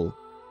ghoul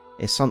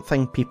is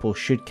something people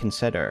should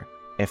consider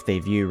if they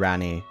view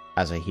Ranni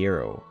as a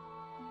hero.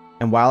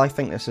 And while I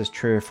think this is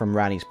true from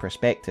Ranni's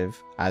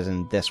perspective, as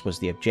in this was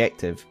the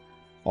objective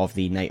of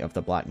the Night of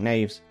the Black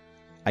Knives,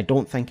 I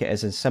don't think it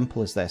is as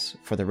simple as this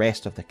for the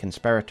rest of the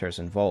conspirators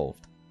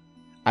involved.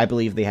 I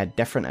believe they had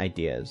different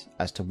ideas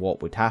as to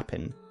what would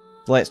happen,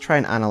 so let's try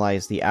and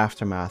analyse the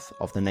aftermath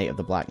of the Night of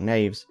the Black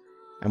Knives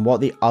and what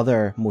the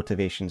other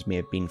motivations may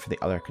have been for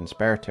the other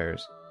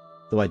conspirators,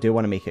 though I do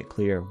want to make it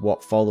clear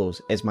what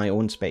follows is my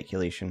own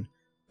speculation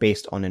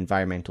based on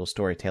environmental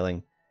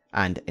storytelling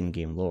and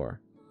in-game lore.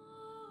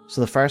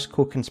 So the first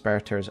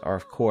co-conspirators are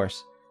of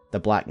course the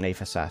Black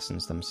Knife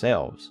assassins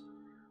themselves.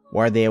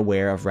 Were they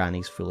aware of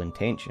Ranni's full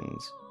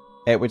intentions?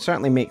 It would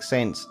certainly make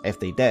sense if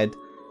they did,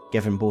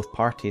 given both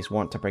parties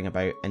want to bring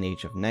about an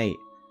Age of Night,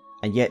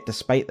 and yet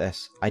despite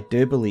this, I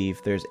do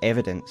believe there's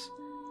evidence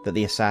that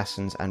the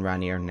assassins and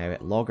Ranni are now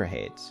at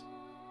loggerheads.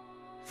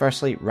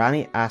 Firstly,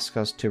 Ranni asks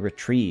us to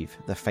retrieve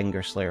the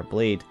Fingerslayer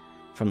blade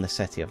from the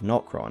city of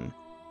Nokron.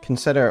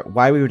 Consider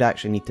why we would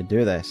actually need to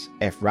do this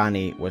if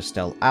Ranni was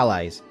still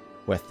allies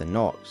with the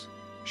Nox.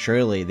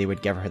 Surely they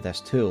would give her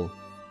this tool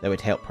that would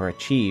help her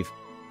achieve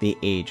the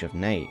Age of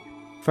Night.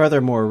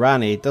 Furthermore,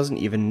 Ranni doesn't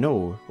even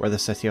know where the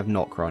city of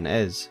Nokron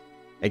is.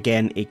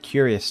 Again, a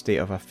curious state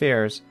of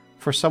affairs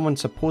for someone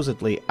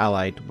supposedly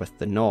allied with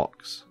the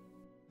Nox.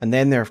 And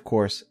then there, of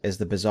course, is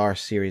the bizarre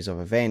series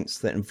of events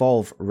that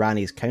involve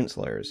Ranni's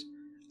counsellors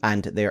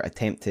and their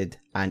attempted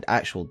and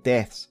actual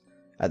deaths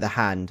at the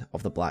hand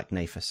of the Black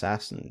Knife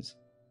assassins.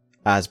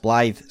 As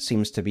Blythe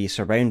seems to be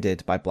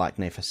surrounded by Black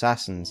Knife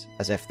assassins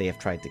as if they have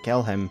tried to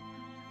kill him,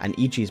 and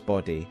Iji's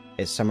body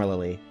is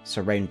similarly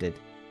surrounded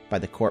by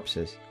the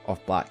corpses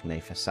of Black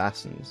Knife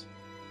assassins.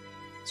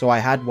 So I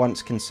had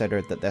once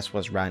considered that this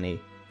was Ranni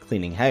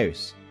cleaning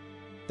house,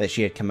 that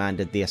she had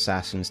commanded the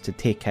assassins to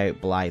take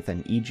out Blythe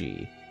and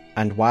Iji,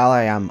 and while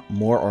I am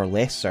more or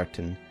less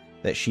certain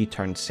that she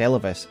turned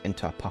Seluvis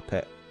into a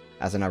puppet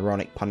as an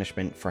ironic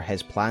punishment for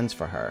his plans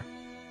for her,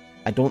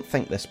 I don't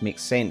think this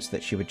makes sense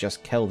that she would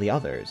just kill the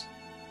others,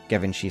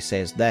 given she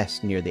says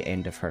this near the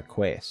end of her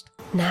quest.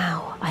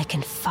 Now I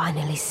can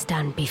finally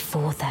stand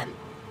before them.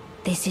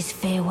 This is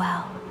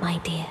farewell, my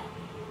dear.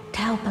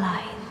 Tell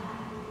Blythe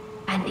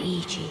and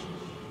Iji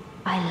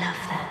I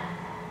love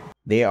them.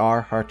 They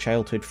are her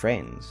childhood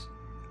friends,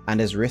 and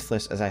as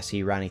ruthless as I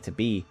see Ranni to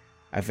be,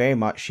 I very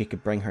much she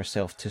could bring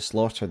herself to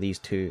slaughter these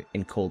two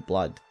in cold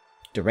blood,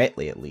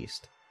 directly at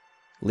least.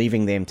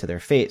 Leaving them to their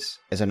fates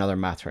is another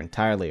matter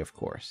entirely, of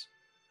course.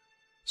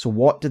 So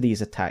what do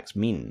these attacks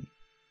mean?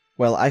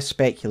 Well, I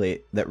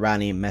speculate that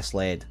Ranni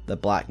misled the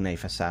Black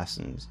Knife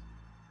assassins,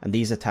 and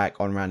these attack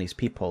on Ranni's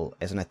people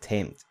is an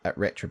attempt at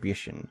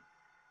retribution.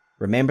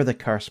 Remember the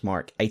curse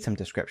mark item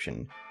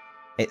description.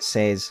 It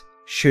says,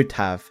 should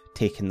have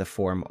taken the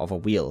form of a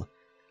wheel,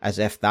 as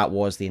if that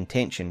was the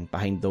intention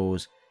behind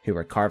those who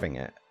were carving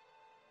it.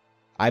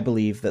 I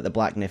believe that the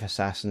Black Knife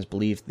assassins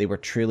believed they were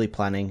truly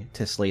planning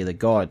to slay the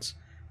gods,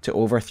 to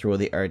overthrow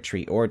the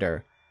Erdtree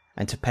Order,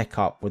 and to pick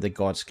up where the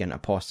Godskin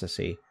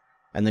apostasy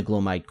and the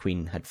Glomide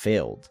Queen had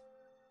failed.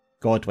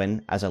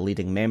 Godwyn, as a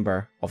leading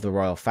member of the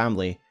royal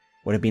family,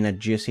 would have been a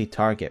juicy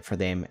target for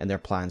them in their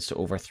plans to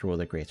overthrow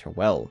the Greater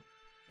Will.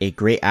 A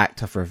great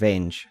act of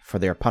revenge for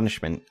their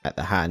punishment at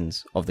the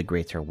hands of the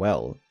Greater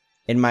Will.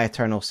 In my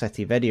Eternal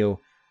City video,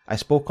 I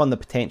spoke on the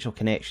potential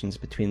connections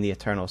between the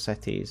Eternal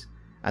Cities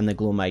and the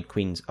Glomide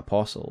Queen's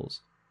apostles,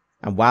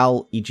 and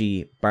while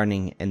Iji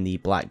burning in the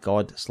Black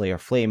God Slayer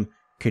flame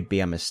could be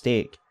a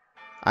mistake,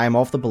 I am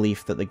of the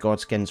belief that the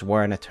Godskins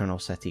were an Eternal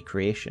City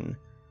creation.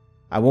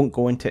 I won't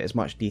go into as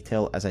much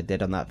detail as I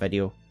did on that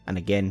video, and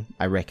again,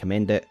 I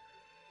recommend it,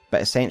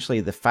 but essentially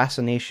the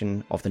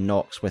fascination of the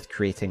Nox with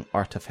creating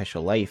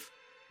artificial life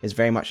is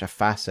very much a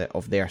facet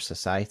of their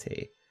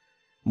society,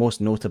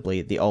 most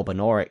notably the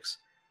Albinaurics,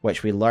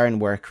 which we learn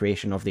were a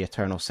creation of the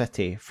Eternal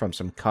City from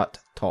some cut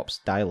Topps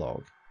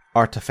dialogue.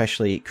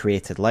 Artificially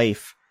created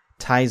life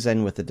ties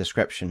in with the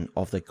description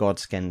of the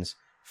Godskins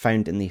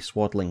found in the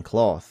Swaddling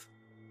Cloth,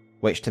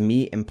 which to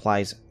me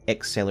implies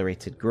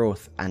accelerated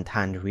growth and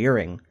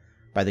hand-rearing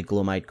by the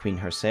Glomide Queen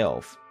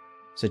herself,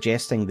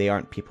 suggesting they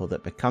aren't people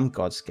that become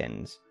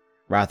Godskins,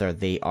 rather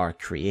they are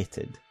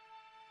created.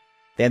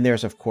 Then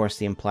there's of course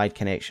the implied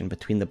connection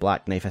between the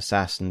Black Knife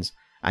assassins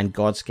and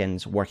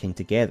Godskins working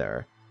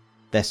together.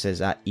 This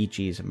is at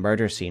Iji's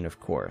murder scene,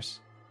 of course.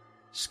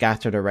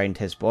 Scattered around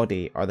his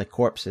body are the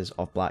corpses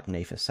of Black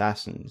Knife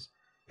assassins,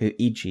 who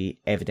Iji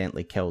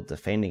evidently killed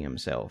defending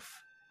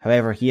himself.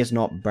 However, he is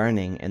not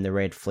burning in the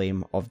red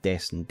flame of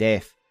Destined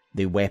Death,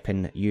 the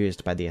weapon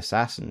used by the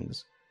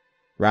assassins.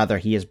 Rather,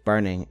 he is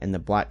burning in the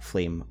black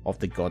flame of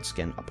the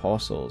Godskin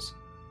Apostles,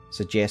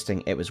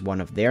 suggesting it was one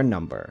of their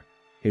number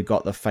who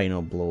got the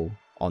final blow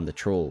on the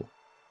troll.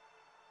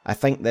 I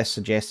think this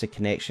suggested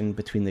connection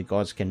between the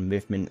Godskin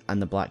movement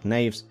and the Black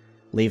Knives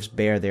lays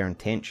bare their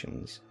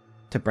intentions,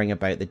 to bring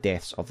about the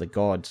deaths of the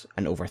gods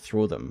and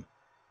overthrow them,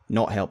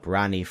 not help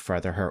Ranni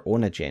further her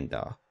own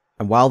agenda.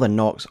 And while the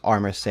Nox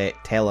armor set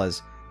tell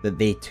us that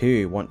they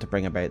too want to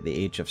bring about the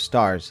Age of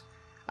Stars,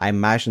 I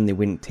imagine they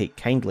wouldn't take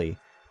kindly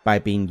by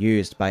being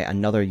used by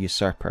another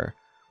usurper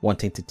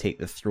wanting to take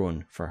the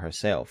throne for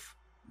herself.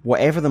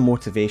 Whatever the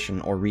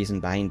motivation or reason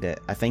behind it,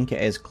 I think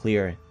it is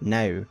clear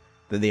now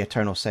that the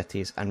Eternal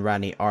Cities and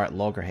Ranni are at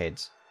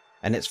loggerheads,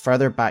 and it's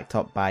further backed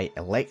up by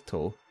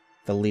Electo,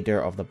 the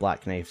leader of the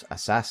Black Knife's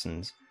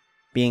assassins,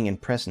 being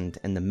imprisoned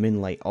in the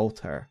Moonlight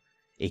Altar,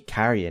 a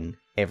Carrion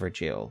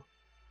Everjail.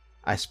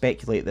 I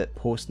speculate that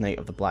post Night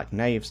of the Black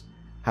Knives,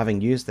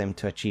 having used them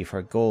to achieve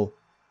her goal,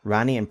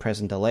 Ranni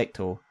imprisoned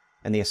Electo,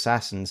 and the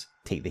assassins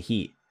take the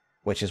heat,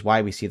 which is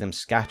why we see them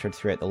scattered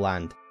throughout the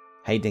land,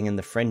 hiding in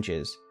the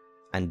fringes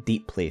and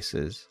deep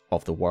places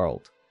of the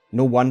world.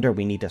 No wonder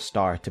we need a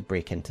star to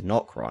break into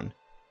Nokron.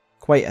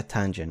 Quite a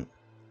tangent.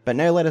 But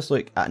now let us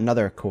look at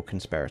another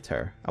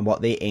co-conspirator and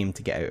what they aim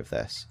to get out of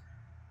this.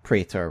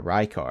 Praetor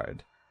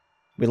Rykard.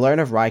 We learn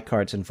of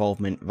Rykard's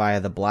involvement via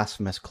the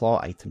Blasphemous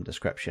Claw item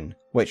description,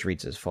 which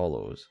reads as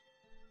follows.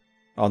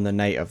 On the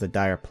night of the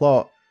dire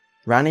plot,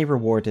 Ranni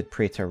rewarded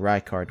Praetor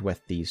Rykard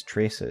with these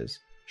traces.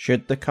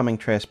 Should the coming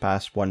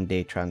trespass one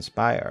day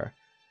transpire,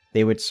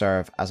 they would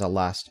serve as a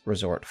last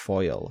resort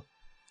foil,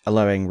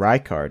 allowing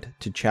Rykard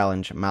to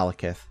challenge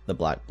Malekith the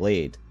Black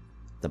Blade,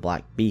 the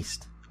Black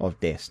Beast of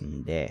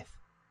Destined Death.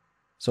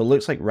 So it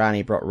looks like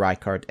Ranni brought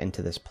Rykard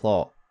into this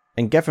plot,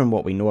 and given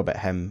what we know about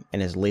him in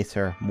his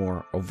later,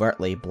 more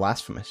overtly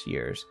blasphemous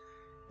years,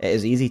 it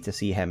is easy to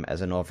see him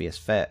as an obvious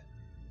fit.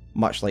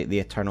 Much like the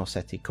Eternal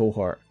City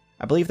cohort,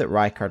 I believe that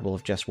Rykard will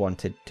have just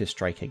wanted to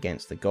strike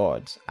against the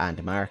gods and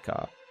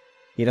America.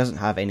 He doesn't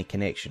have any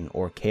connection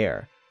or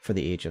care for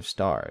the Age of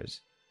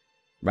Stars.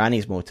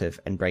 Ranni's motive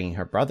in bringing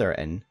her brother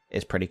in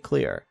is pretty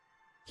clear.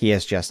 He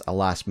is just a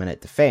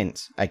last-minute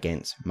defense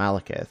against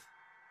Malekith.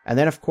 And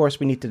then of course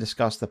we need to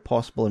discuss the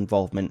possible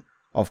involvement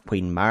of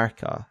Queen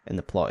Marika in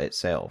the plot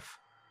itself.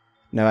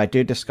 Now I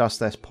do discuss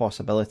this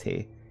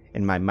possibility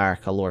in my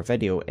Marika lore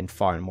video in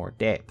far more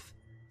depth,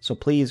 so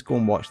please go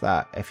and watch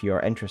that if you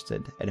are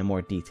interested in a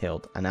more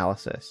detailed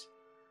analysis.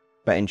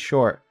 But in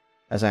short,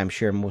 as I am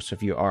sure most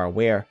of you are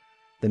aware,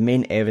 the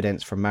main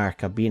evidence for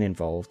Marika being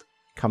involved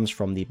comes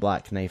from the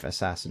Black Knife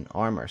Assassin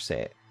armour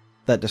set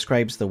that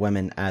describes the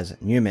women as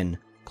Newman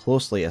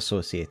closely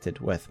associated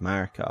with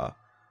Marika,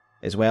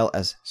 as well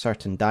as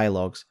certain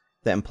dialogues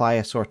that imply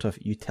a sort of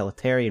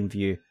utilitarian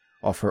view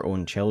of her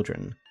own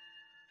children.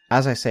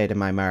 As I said in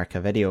my Marika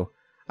video,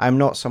 I am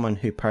not someone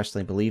who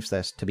personally believes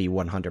this to be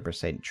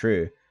 100%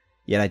 true,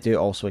 yet I do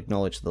also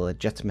acknowledge the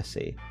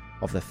legitimacy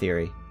of the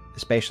theory,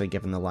 especially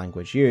given the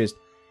language used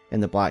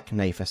in the Black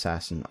Knife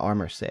Assassin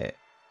armour set.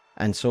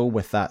 And so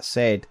with that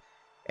said,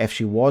 if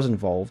she was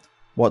involved,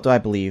 what do I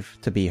believe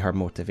to be her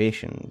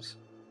motivations?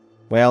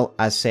 Well,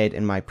 as said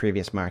in my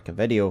previous Marika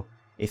video,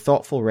 a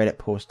thoughtful Reddit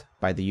post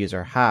by the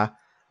user Ha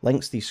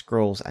links the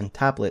scrolls and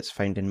tablets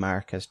found in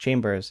Marika's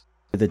chambers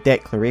to the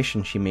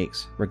declaration she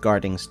makes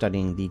regarding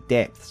studying the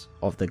depths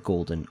of the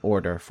Golden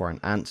Order for an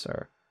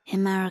answer.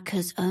 In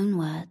Marika's own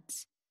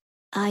words,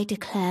 I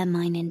declare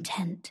mine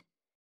intent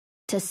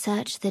to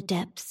search the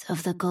depths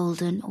of the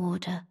Golden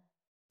Order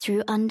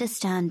through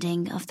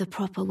understanding of the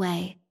proper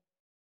way.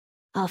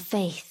 Our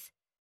faith,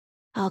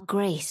 our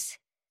grace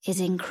is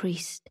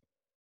increased.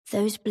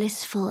 Those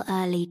blissful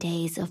early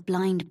days of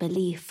blind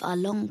belief are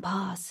long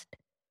past.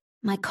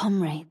 My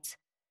comrades,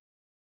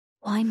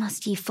 why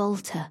must ye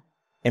falter?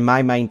 In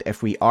my mind,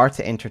 if we are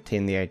to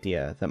entertain the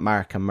idea that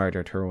Marika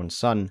murdered her own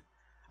son,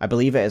 I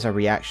believe it is a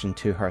reaction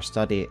to her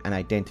study and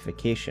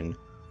identification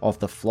of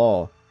the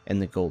flaw in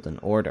the Golden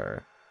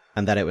Order,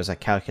 and that it was a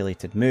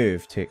calculated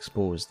move to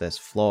expose this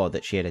flaw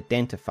that she had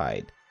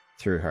identified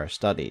through her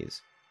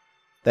studies.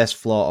 This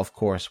flaw, of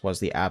course, was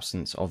the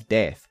absence of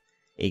death,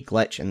 a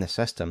glitch in the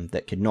system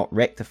that could not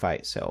rectify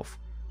itself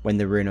when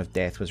the Rune of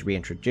Death was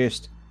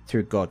reintroduced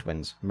through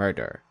Godwyn's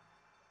murder.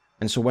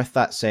 And so with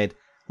that said,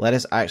 let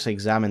us actually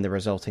examine the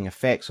resulting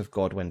effects of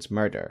Godwyn's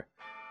murder,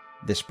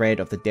 the spread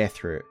of the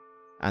Death Root,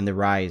 and the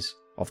rise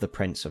of the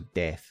Prince of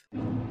Death.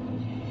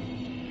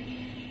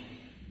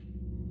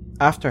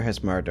 After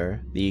his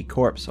murder, the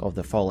corpse of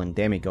the fallen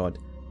demigod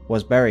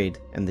was buried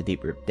in the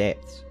Deep-Root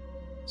Depths,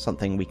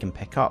 something we can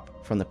pick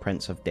up from the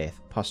Prince of Death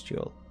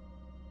pustule.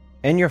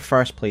 In your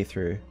first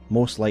playthrough,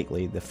 most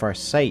likely the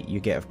first sight you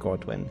get of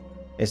Godwyn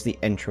is the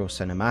intro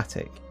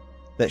cinematic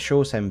that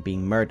shows him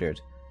being murdered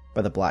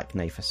by the Black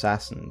Knife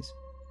Assassins.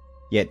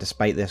 Yet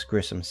despite this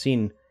gruesome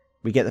scene,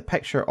 we get the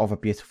picture of a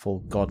beautiful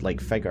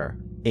godlike figure,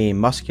 a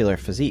muscular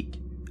physique,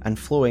 and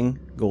flowing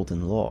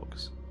golden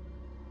locks.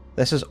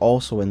 This is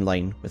also in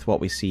line with what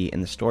we see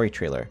in the story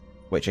trailer,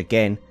 which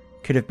again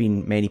could have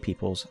been many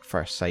people's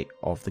first sight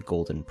of the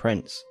Golden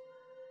Prince.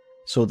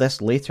 So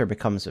this later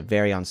becomes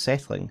very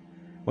unsettling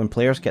when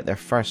players get their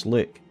first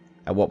look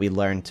at what we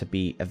learn to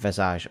be a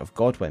visage of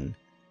Godwyn,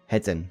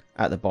 hidden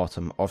at the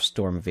bottom of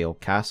Stormveil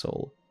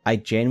Castle. I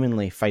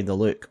genuinely find the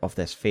look of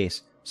this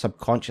face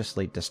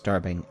subconsciously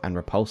disturbing and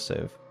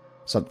repulsive.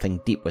 Something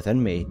deep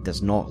within me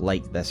does not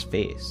like this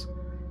face.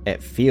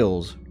 It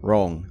feels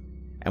wrong,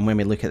 and when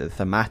we look at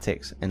the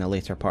thematics in a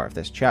later part of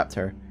this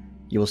chapter,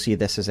 you will see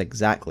this is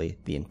exactly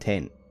the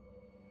intent.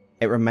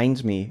 It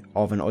reminds me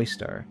of an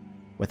oyster,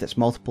 with its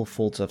multiple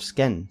folds of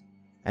skin,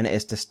 and it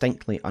is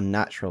distinctly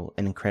unnatural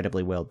and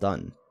incredibly well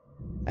done.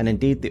 And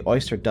indeed the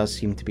oyster does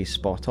seem to be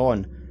spot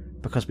on,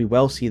 because we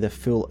will see the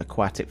full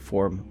aquatic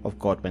form of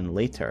Godwyn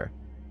later,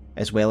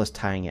 as well as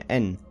tying it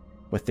in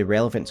with the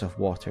relevance of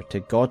water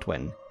to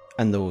Godwyn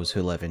and those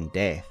who live in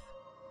death.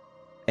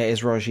 It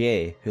is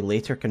Rogier who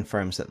later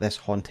confirms that this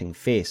haunting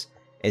face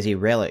is a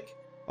relic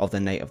of the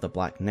Knight of the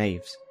Black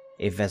Knives,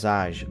 a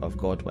visage of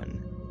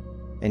Godwyn.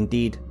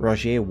 Indeed,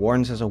 Rogier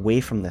warns us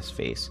away from this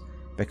face,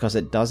 because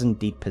it does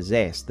indeed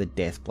possess the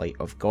deathblight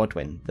of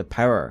Godwyn, the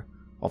power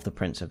of the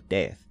Prince of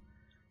Death,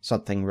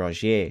 something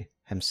Rogier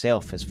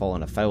himself has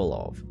fallen afoul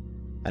of,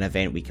 an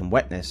event we can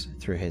witness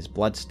through his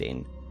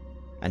bloodstain.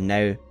 And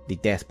now the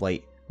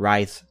deathblight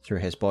writhes through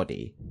his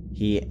body.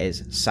 He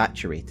is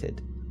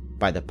saturated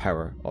by the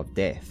power of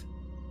death.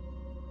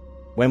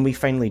 When we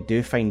finally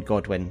do find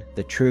Godwyn,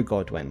 the true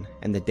Godwyn,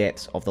 in the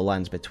depths of the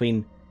Lands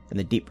Between, in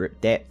the Deep-Root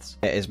Depths,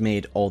 it is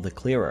made all the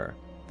clearer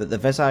that the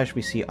visage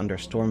we see under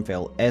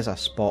Stormveil is a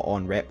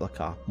spot-on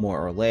replica, more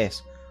or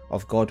less,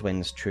 of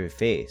Godwyn's true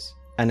face.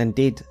 And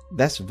indeed,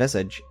 this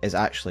visage is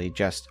actually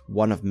just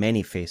one of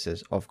many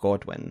faces of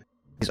Godwyn.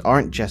 These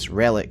aren't just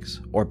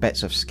relics or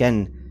bits of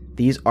skin,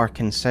 these are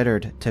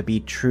considered to be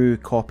true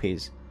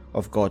copies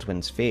of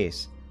Godwyn's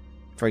face.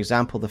 For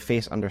example, the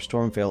face under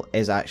Stormveil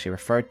is actually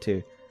referred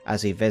to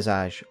as a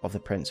visage of the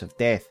Prince of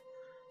Death,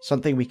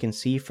 something we can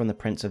see from the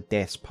Prince of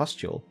Death's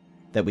pustule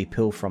that we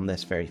pull from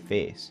this very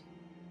face.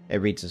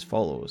 It reads as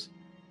follows: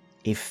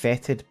 a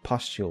fetid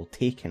pustule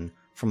taken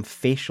from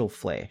facial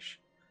flesh.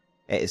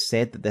 It is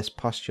said that this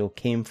pustule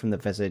came from the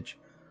visage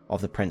of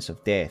the Prince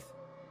of Death,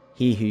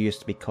 he who used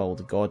to be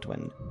called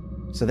Godwyn.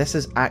 So this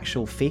is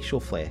actual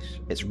facial flesh.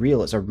 It's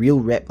real, it's a real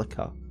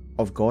replica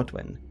of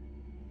Godwyn.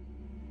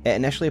 It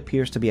initially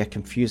appears to be a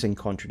confusing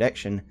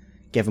contradiction,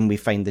 given we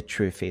find the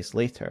true face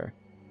later,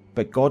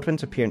 but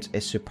Godwyn's appearance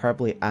is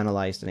superbly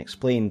analysed and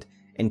explained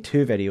in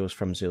 2 videos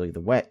from Zully the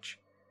Witch.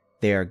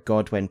 They are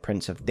Godwyn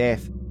Prince of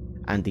Death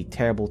and the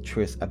Terrible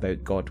Truth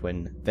About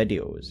Godwyn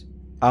videos.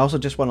 I also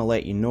just want to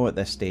let you know at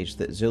this stage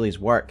that Zully's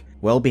work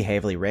will be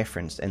heavily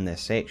referenced in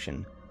this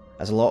section,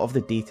 as a lot of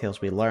the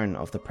details we learn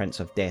of the Prince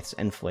of Death's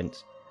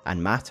influence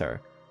and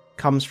matter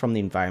comes from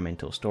the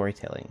environmental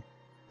storytelling,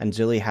 and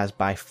Zully has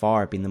by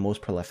far been the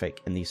most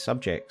prolific in these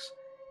subjects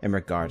in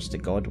regards to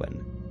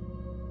Godwyn.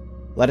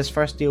 Let us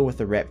first deal with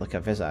the replica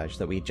visage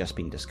that we had just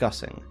been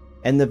discussing.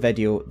 In the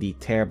video, The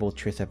Terrible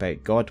Truth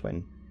About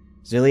Godwyn,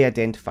 Zully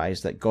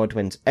identifies that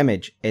Godwyn's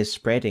image is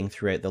spreading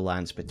throughout the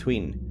lands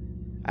between,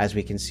 as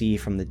we can see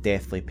from the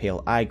deathly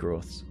pale eye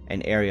growths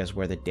in areas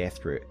where the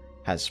death root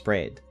has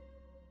spread,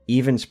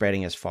 even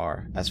spreading as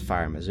far as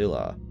Fire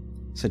Missoula,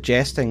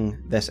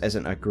 suggesting this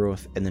isn't a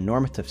growth in the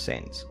normative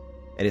sense,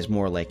 it is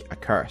more like a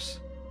curse,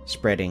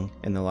 spreading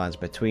in the lands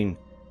between,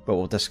 but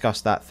we'll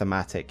discuss that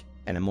thematic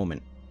in a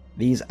moment.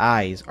 These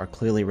eyes are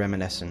clearly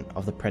reminiscent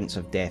of the Prince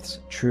of Death's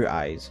true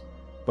eyes,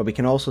 but we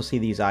can also see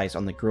these eyes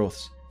on the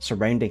growths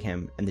surrounding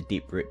him in the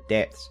deep root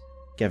depths,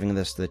 giving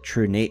us the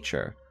true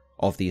nature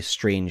of these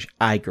strange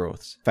eye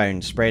growths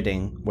found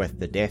spreading with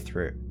the death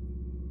root.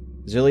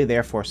 Zully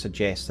therefore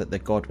suggests that the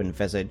Godwyn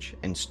visage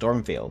in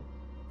Stormveil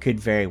could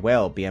very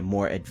well be a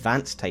more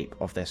advanced type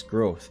of this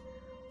growth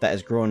that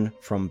has grown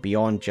from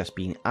beyond just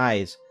being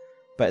eyes,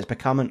 but has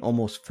become an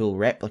almost full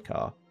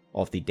replica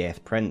of the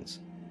Death Prince,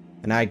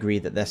 and I agree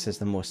that this is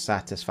the most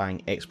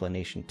satisfying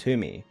explanation to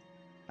me,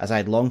 as I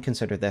had long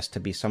considered this to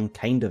be some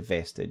kind of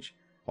vestige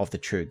of the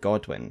true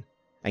Godwyn,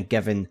 and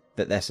given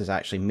that this is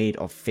actually made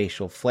of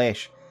facial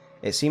flesh,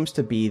 it seems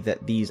to be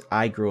that these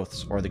eye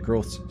growths, or the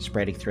growths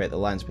spreading throughout the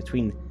lands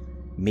between,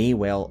 may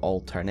well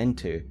all turn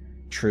into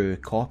true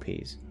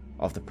copies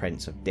of the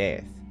Prince of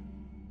Death.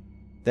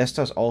 This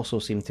does also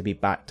seem to be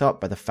backed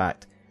up by the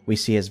fact we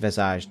see his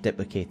visage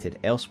duplicated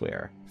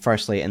elsewhere.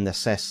 Firstly, in the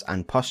cysts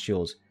and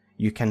pustules,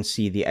 you can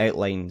see the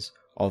outlines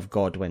of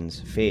Godwyn's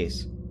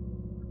face.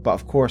 But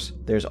of course,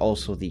 there's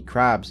also the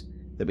crabs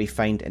that we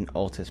find in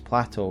Altus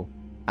Plateau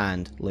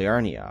and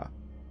Liurnia,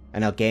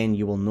 and again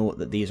you will note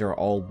that these are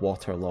all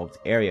waterlogged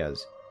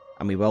areas,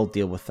 and we will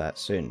deal with that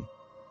soon.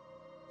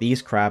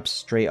 These crabs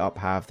straight up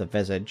have the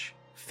visage,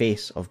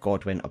 face of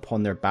Godwyn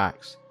upon their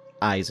backs,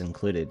 eyes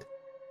included,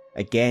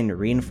 again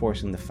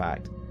reinforcing the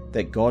fact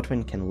that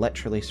Godwyn can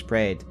literally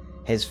spread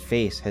his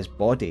face, his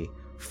body,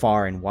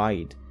 far and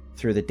wide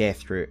through the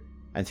death root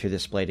and through the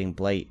spreading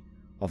blight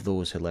of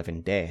those who live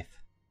in death.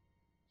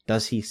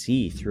 Does he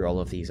see through all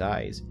of these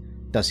eyes?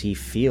 Does he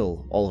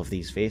feel all of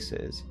these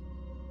faces?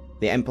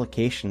 The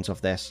implications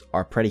of this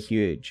are pretty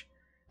huge,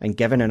 and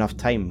given enough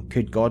time,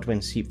 could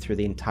Godwyn seep through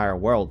the entire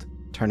world,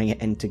 turning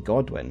it into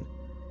Godwyn?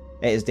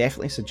 It is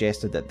definitely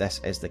suggested that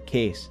this is the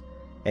case.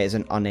 It is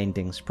an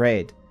unending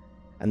spread,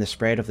 and the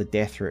spread of the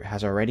death root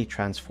has already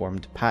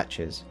transformed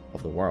patches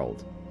of the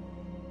world.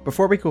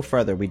 Before we go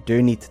further, we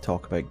do need to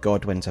talk about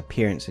Godwyn's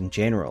appearance in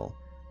general,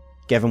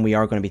 given we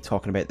are going to be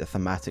talking about the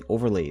thematic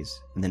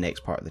overlays in the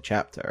next part of the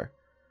chapter.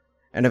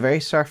 In a very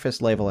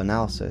surface level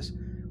analysis,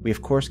 we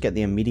of course get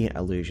the immediate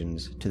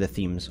allusions to the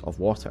themes of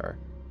water,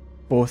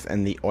 both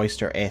in the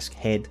oyster-esque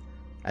head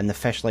and the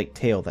fish-like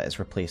tail that has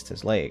replaced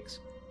his legs.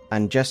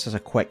 And just as a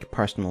quick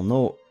personal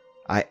note,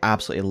 I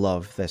absolutely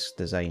love this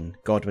design.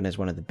 Godwyn is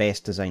one of the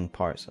best designed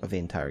parts of the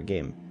entire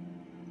game.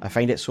 I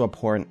find it so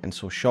abhorrent and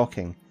so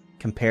shocking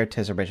compared to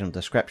his original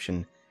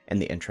description in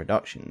the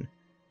introduction.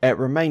 It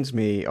reminds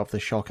me of the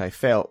shock I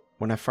felt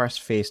when I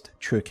first faced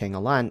True King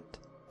Allant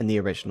in the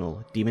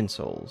original Demon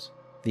Souls.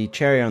 The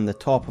cherry on the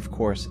top, of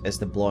course, is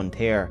the blonde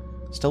hair,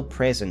 still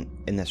present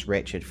in this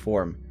wretched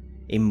form,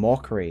 a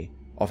mockery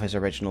of his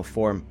original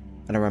form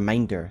and a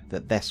reminder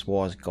that this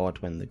was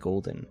Godwyn the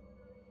Golden.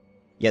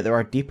 Yet there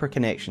are deeper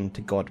connections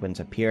to Godwyn's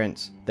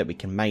appearance that we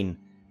can mine,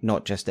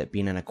 not just it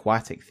being an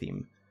aquatic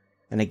theme,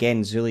 and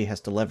again Zully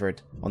has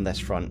delivered on this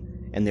front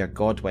in their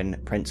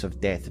Godwyn Prince of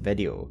Death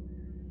video.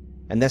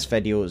 In this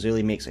video,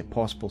 Zully makes a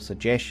possible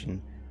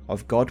suggestion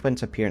of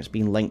Godwyn's appearance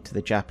being linked to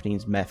the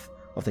Japanese myth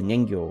of the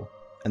Ningyo,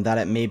 and that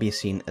it may be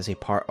seen as a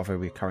part of a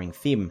recurring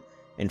theme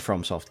in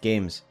FromSoft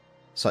games,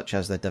 such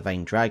as the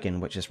Divine Dragon,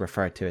 which is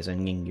referred to as a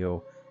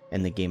Ningyo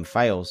in the game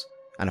files,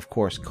 and of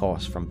course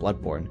Kos from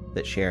Bloodborne,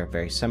 that share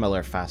very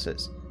similar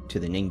facets to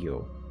the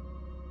Ningyo.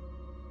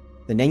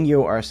 The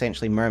Ningyo are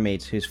essentially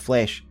mermaids whose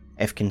flesh,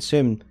 if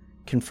consumed,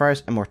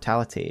 confers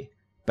immortality,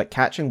 but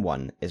catching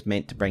one is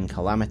meant to bring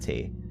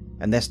calamity,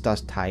 and this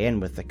does tie in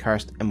with the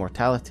cursed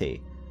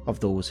immortality of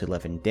those who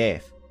live in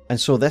death, and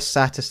so this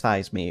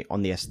satisfies me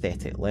on the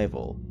aesthetic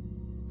level.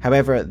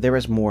 However, there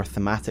is more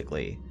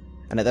thematically,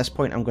 and at this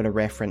point I'm going to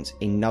reference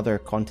another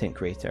content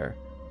creator,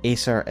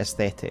 Acer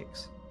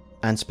Aesthetics,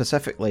 and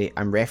specifically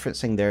I'm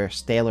referencing their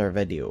stellar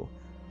video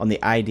on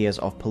the ideas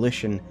of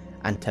pollution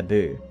and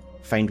taboo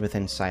found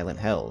within Silent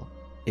Hill,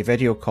 a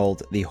video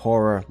called The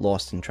Horror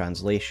Lost in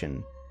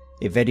Translation,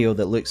 a video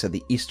that looks at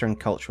the Eastern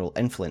cultural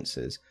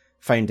influences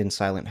found in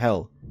Silent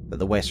Hill that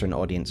the Western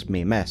audience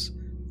may miss.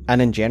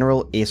 And in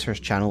general, Acer's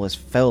channel is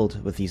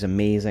filled with these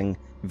amazing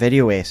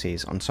video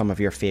essays on some of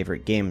your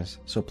favourite games,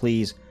 so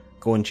please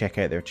go and check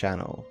out their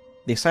channel.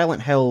 The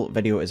Silent Hill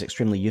video is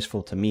extremely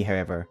useful to me,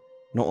 however,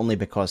 not only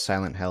because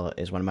Silent Hill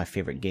is one of my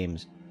favourite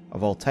games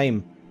of all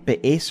time, but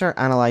Acer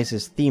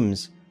analyses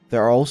themes that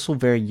are also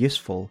very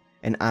useful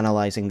in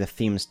analysing the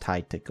themes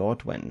tied to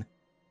Godwyn.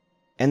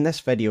 In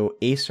this video,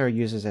 Acer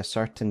uses a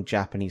certain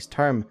Japanese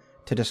term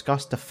to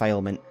discuss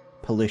defilement,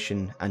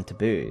 pollution and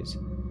taboos: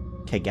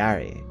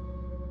 kegare.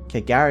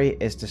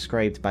 Kegare is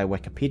described by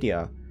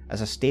Wikipedia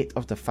as a state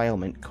of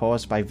defilement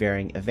caused by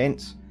varying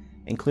events,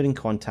 including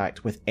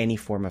contact with any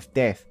form of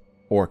death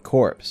or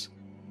corpse.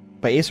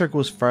 But Acer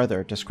goes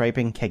further,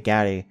 describing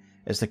kegare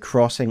as the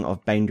crossing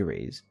of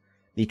boundaries,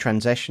 the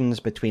transitions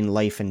between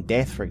life and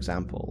death, for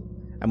example,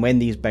 and when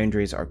these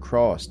boundaries are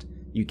crossed,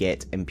 you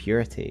get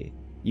impurity,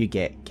 you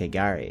get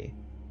kegare.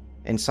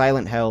 In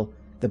Silent Hill,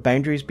 the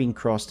boundaries being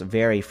crossed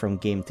vary from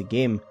game to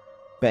game,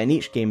 but in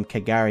each game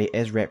kegare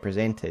is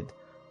represented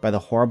by the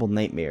horrible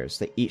nightmares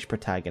that each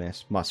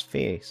protagonist must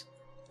face.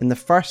 In the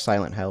first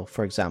Silent Hill,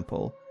 for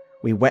example,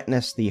 we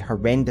witness the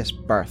horrendous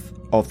birth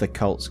of the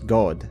cult's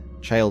god.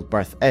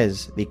 Childbirth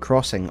is the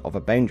crossing of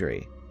a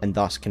boundary, and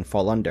thus can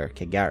fall under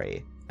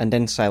kegare. And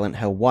in Silent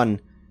Hill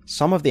 1,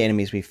 some of the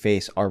enemies we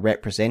face are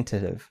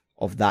representative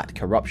of that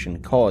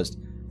corruption caused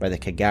by the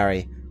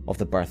kegare of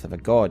the birth of a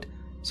god,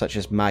 such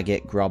as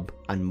maggot, grub,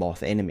 and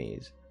moth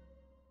enemies.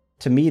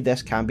 To me,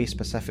 this can be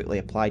specifically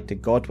applied to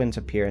Godwyn's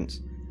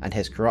appearance and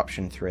his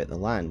corruption throughout the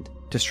land.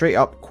 To straight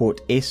up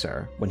quote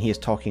Acer when he is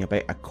talking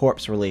about a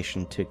corpse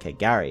relation to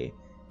kegare,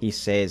 he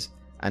says,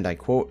 and I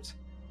quote,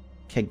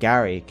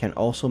 "Kegare can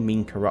also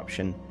mean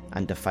corruption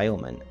and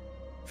defilement.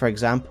 For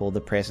example,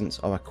 the presence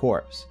of a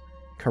corpse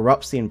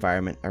corrupts the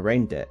environment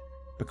around it,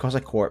 because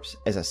a corpse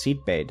is a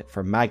seedbed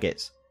for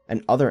maggots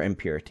and other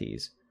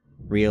impurities,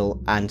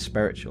 real and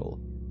spiritual.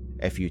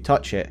 If you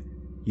touch it,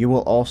 you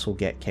will also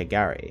get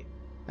kegare,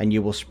 and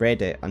you will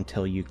spread it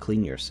until you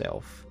clean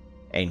yourself."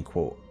 End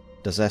quote.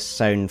 Does this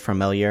sound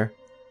familiar?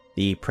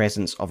 The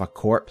presence of a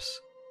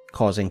corpse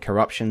causing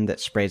corruption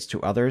that spreads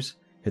to others,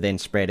 who then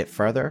spread it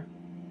further?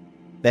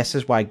 This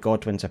is why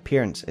Godwyn's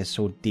appearance is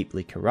so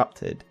deeply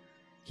corrupted.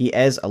 He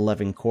is a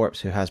living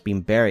corpse who has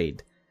been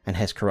buried, and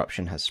his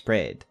corruption has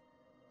spread.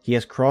 He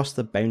has crossed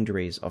the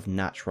boundaries of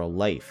natural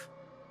life.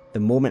 The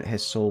moment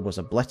his soul was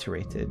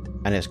obliterated,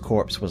 and his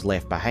corpse was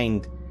left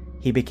behind,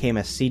 he became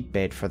a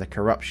seedbed for the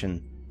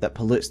corruption that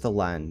pollutes the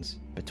lands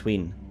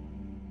between.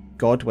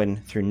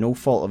 Godwyn, through no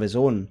fault of his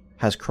own,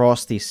 has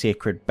crossed these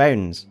sacred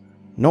bounds,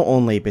 not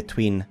only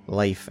between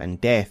life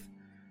and death,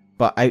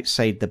 but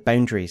outside the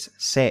boundaries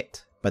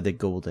set by the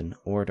Golden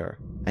Order,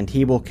 and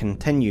he will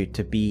continue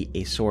to be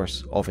a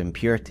source of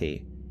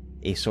impurity,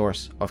 a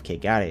source of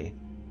kegare,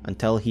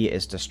 until he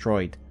is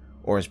destroyed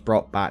or is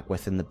brought back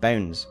within the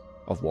bounds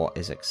of what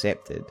is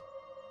accepted.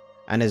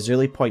 And as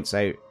Zuli points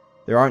out,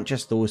 there aren't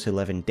just those who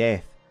live in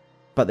death,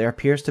 but there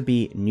appears to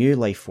be new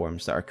life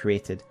forms that are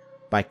created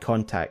by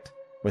contact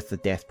with the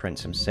Death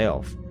Prince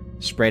himself,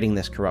 spreading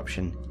this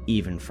corruption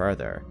even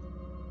further.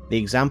 The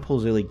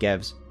examples Zuli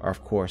gives are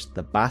of course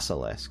the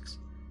basilisks,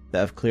 that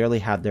have clearly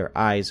had their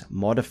eyes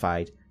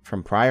modified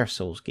from prior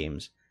Souls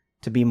games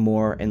to be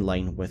more in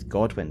line with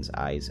Godwyn's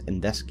eyes in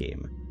this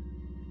game.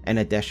 In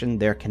addition,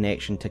 their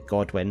connection to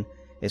Godwyn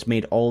is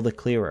made all the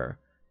clearer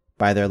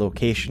by their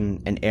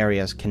location in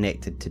areas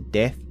connected to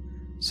death,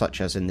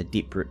 such as in the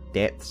Deeproot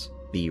Depths,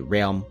 the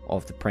realm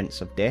of the Prince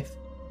of Death.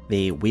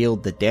 They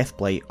wield the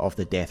Deathblight of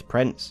the Death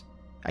Prince,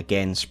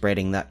 again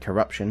spreading that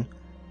corruption,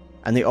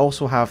 and they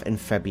also have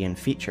amphibian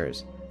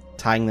features,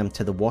 tying them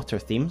to the water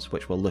themes,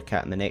 which we'll look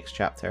at in the next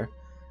chapter,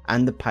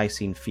 and the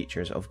Piscine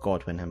features of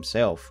Godwyn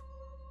himself.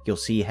 You'll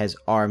see his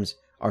arms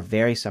are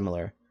very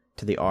similar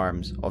to the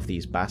arms of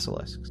these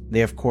basilisks.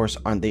 They of course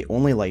aren't the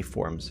only life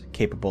forms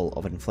capable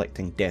of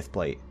inflicting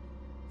Deathblight.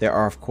 There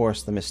are of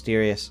course the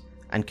mysterious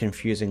and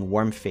confusing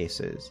worm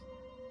faces.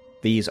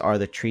 These are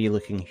the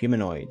tree-looking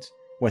humanoids,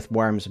 with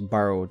worms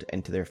burrowed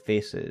into their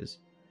faces.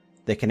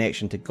 The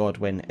connection to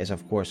Godwyn is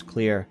of course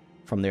clear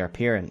from their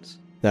appearance.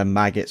 The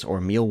maggots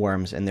or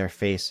mealworms in their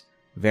face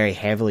very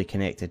heavily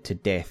connected to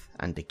death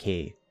and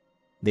decay.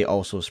 They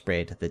also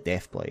spread the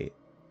Deathblight.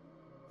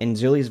 In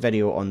Zulie's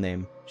video on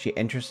them, she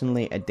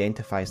interestingly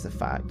identifies the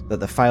fact that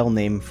the file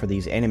name for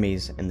these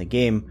enemies in the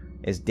game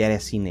is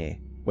Déraciner,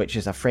 which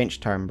is a French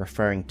term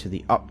referring to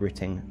the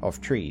uprooting of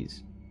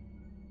trees.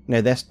 Now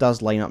this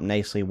does line up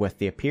nicely with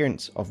the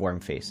appearance of worm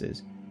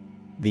faces.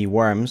 The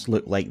worms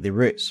look like the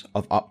roots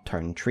of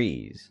upturned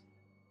trees.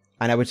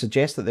 And I would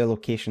suggest that their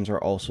locations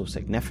are also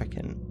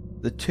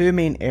significant. The two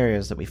main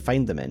areas that we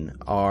find them in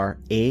are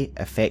A,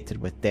 affected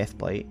with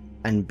deathblight,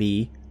 and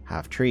B,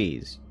 have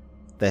trees.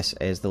 This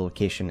is the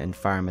location in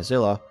Farum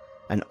Azula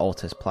and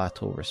Altus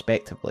Plateau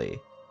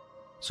respectively.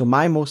 So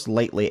my most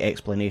likely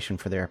explanation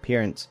for their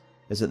appearance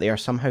is that they are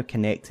somehow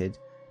connected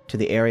to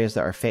the areas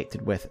that are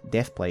affected with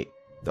deathblight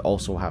that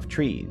also have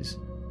trees.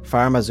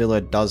 Farum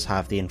Azula does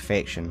have the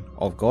infection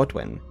of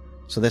Godwyn,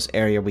 so this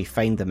area we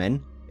find them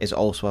in is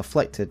also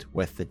afflicted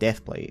with the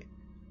deathblight.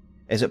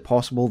 Is it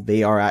possible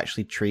they are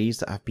actually trees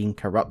that have been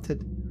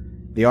corrupted?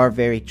 They are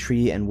very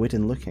tree and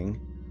wooden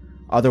looking.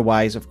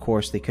 Otherwise, of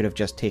course, they could have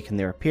just taken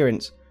their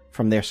appearance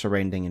from their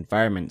surrounding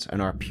environments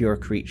and are pure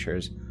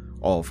creatures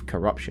of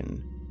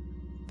corruption.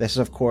 This is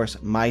of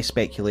course my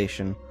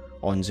speculation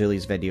on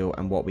Zulie's video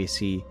and what we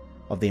see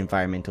of the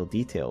environmental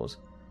details,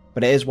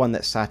 but it is one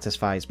that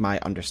satisfies my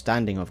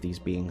understanding of these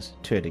beings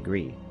to a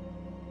degree.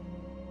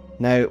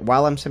 Now,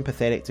 while I'm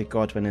sympathetic to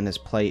Godwyn and his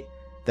plight,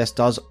 this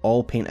does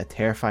all paint a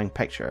terrifying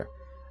picture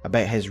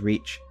about his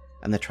reach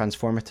and the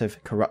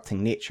transformative,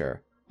 corrupting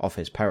nature of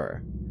his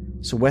power.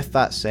 So with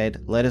that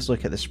said, let us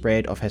look at the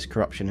spread of his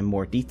corruption in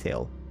more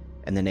detail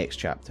in the next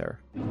chapter.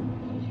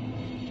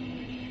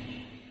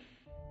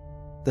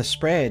 The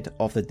spread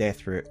of the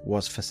Deathroot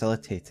was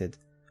facilitated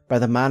by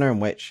the manner in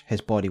which his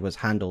body was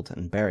handled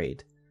and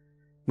buried.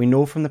 We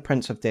know from the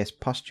Prince of Death's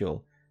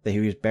pustule that he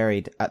was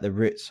buried at the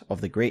roots of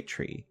the great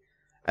tree,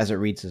 as it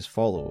reads as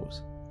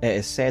follows. It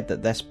is said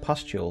that this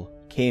pustule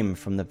came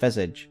from the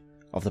visage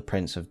of the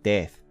Prince of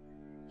Death,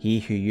 he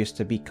who used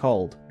to be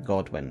called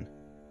Godwyn.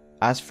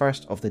 As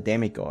first of the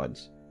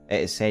demigods,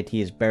 it is said he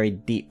is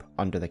buried deep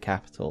under the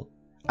capital,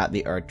 at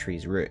the Erd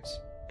Tree's roots.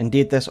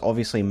 Indeed, this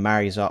obviously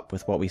marries up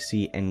with what we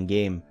see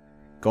in-game,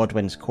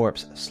 Godwyn's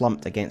corpse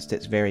slumped against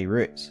its very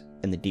roots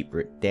in the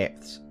deep-root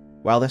depths.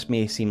 While this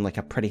may seem like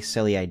a pretty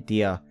silly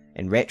idea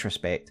in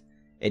retrospect,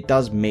 it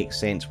does make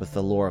sense with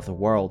the lore of the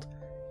world,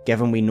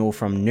 given we know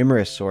from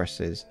numerous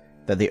sources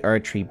that the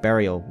Erd Tree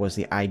burial was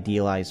the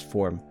idealized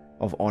form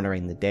of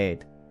honouring the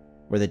dead,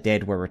 where the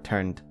dead were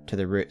returned to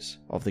the roots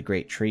of the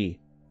great tree.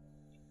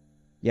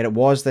 Yet it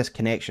was this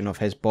connection of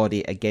his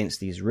body against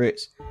these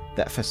roots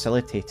that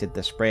facilitated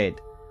the spread,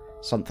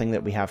 something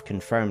that we have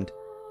confirmed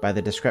by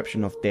the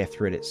description of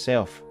Deathroot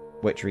itself,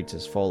 which reads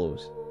as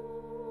follows.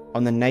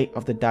 On the night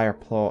of the dire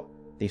plot,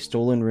 the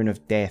stolen rune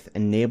of death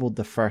enabled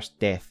the first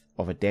death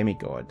of a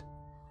demigod.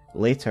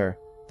 Later,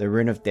 the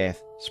rune of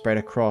death spread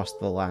across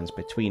the lands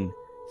between,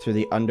 through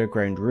the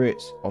underground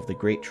roots of the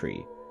great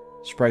tree,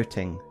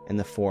 sprouting in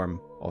the form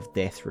of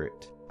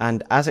Deathroot.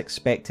 And as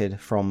expected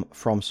from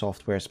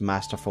Software's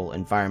masterful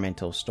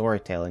environmental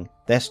storytelling,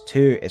 this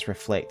too is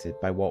reflected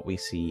by what we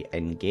see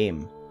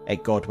in-game.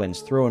 At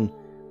Godwyn's throne,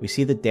 we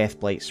see the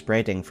deathblight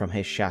spreading from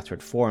his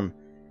shattered form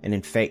and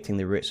infecting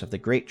the roots of the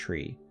great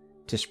tree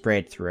to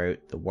spread throughout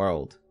the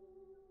world.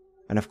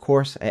 And of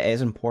course, it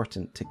is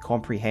important to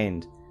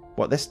comprehend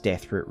what this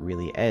Deathroot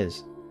really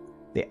is.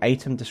 The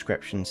item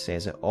description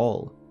says it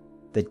all.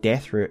 The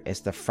Deathroot is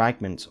the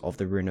fragments of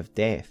the Rune of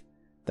Death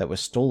that was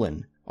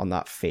stolen on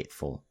that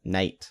fateful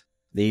night.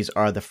 These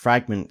are the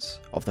fragments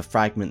of the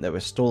fragment that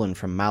was stolen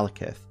from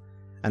Malekith,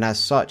 and as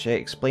such it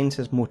explains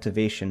his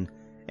motivation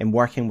in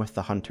working with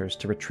the hunters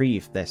to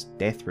retrieve this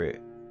Deathroot.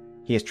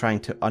 He is trying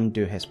to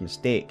undo his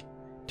mistake,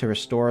 to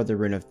restore the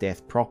Rune of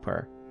Death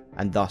proper,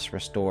 and thus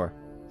restore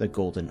the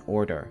Golden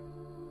Order.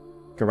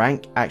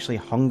 Geraint actually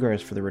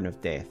hungers for the Rune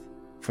of Death,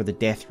 for the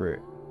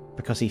Deathroot,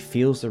 because he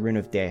feels the Rune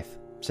of Death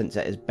since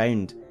it is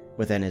bound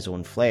within his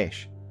own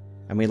flesh,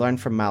 and we learn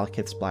from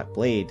Malekith's Black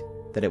Blade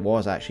that it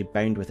was actually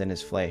bound within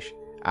his flesh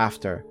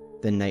after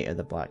the Night of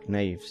the Black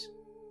Knives.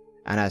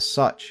 And as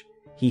such,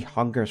 he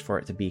hungers for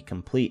it to be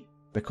complete,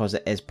 because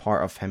it is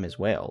part of him as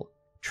well.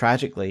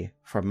 Tragically,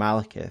 for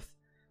Malekith,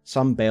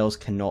 some bells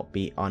cannot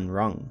be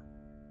unrung,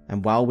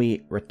 and while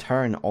we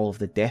return all of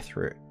the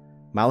Deathroot,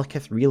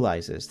 Malekith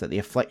realises that the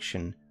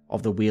affliction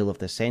of the Wheel of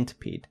the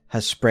Centipede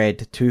has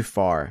spread too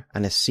far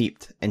and has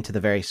seeped into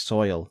the very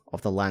soil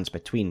of the lands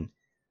between.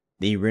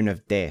 The Rune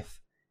of Death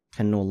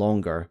can no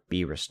longer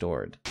be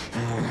restored.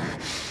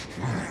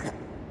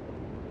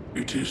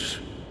 It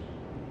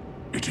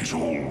is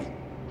all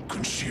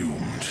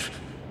consumed.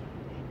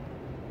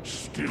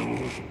 Still,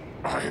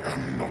 I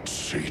am not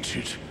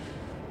sated.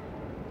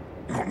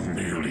 Not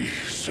nearly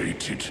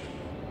sated.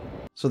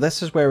 So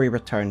this is where we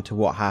return to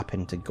what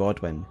happened to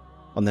Godwyn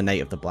on the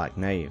Night of the Black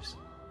Knives.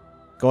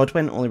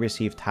 Godwyn only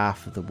received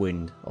half of the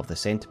wound of the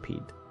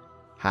centipede,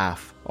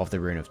 half of the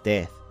Rune of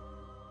Death.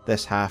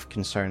 This half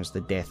concerns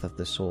the death of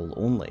the soul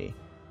only,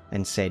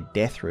 and said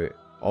Deathroot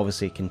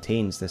obviously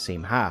contains the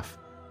same half,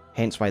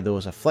 hence why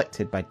those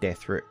afflicted by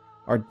Deathroot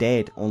are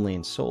dead only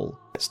in soul,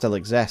 but still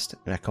exist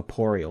in a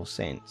corporeal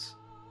sense.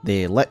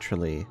 They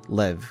literally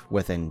live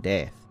within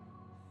death.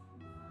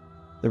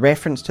 The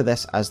reference to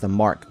this as the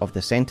mark of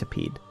the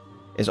centipede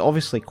is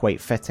obviously quite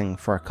fitting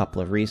for a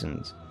couple of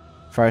reasons.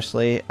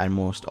 Firstly, and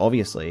most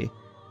obviously,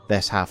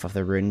 this half of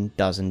the rune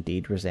does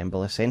indeed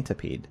resemble a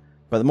centipede,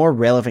 but the more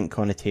relevant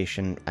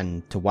connotation,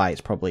 and to why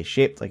it's probably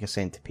shaped like a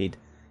centipede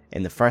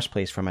in the first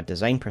place from a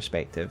design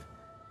perspective,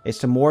 is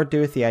to more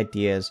do with the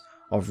ideas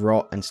of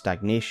rot and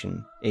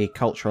stagnation, a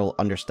cultural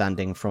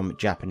understanding from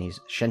Japanese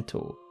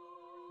Shinto,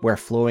 where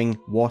flowing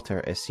water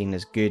is seen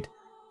as good,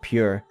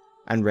 pure,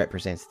 and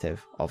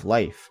representative of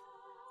life,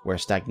 where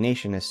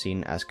stagnation is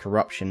seen as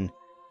corruption,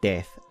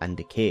 death, and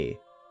decay.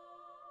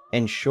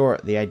 In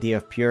short, the idea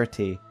of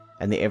purity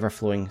and the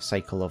ever-flowing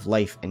cycle of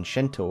life in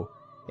Shinto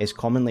is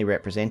commonly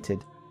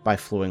represented by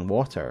flowing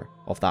water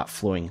of that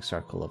flowing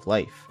circle of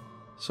life.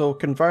 So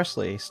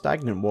conversely,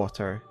 stagnant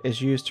water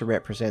is used to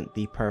represent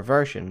the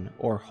perversion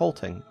or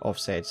halting of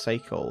said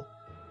cycle.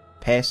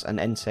 Pests and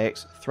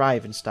insects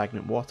thrive in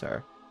stagnant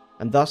water,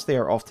 and thus they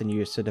are often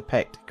used to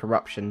depict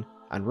corruption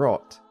and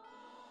rot.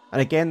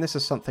 And again, this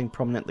is something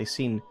prominently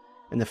seen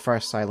in the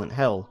first Silent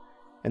Hill,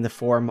 in the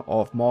form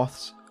of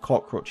moths,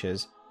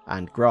 cockroaches,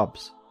 and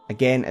grubs.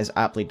 Again, as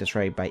aptly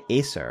described by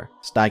Acer,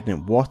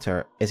 stagnant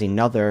water is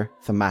another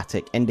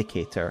thematic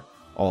indicator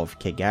of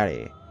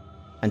Kegare.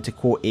 And to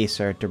quote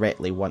Acer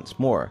directly once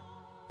more,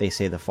 they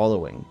say the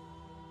following: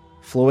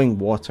 "Flowing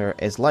water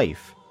is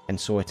life, and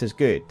so it is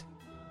good.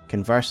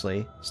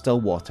 Conversely,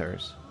 still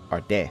waters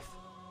are death."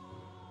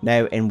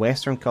 Now, in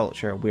Western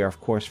culture, we are of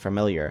course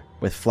familiar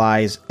with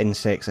flies,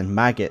 insects, and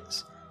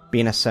maggots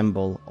being a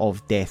symbol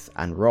of death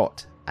and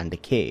rot and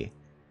decay,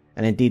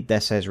 and indeed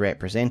this is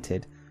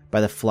represented by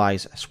the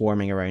flies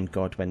swarming around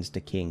Godwyn's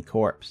decaying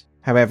corpse.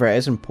 However, it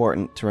is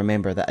important to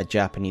remember that a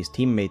Japanese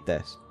team made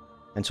this,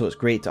 and so it's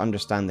great to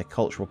understand the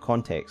cultural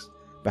context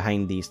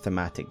behind these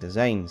thematic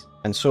designs.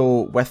 And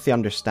so, with the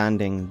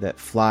understanding that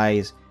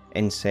flies,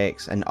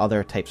 insects, and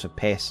other types of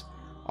pests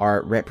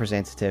are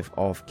representative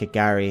of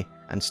Kegare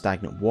and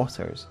stagnant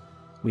waters,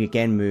 we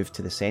again move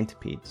to the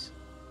centipedes.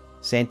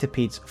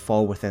 Centipedes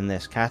fall within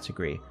this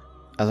category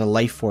as a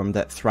life form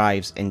that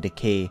thrives in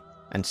decay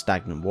and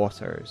stagnant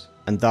waters,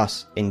 and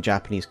thus, in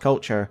Japanese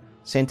culture,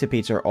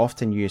 centipedes are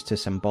often used to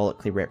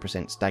symbolically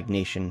represent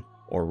stagnation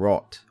or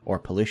rot or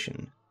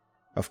pollution.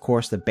 Of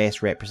course, the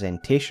best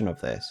representation of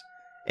this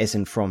is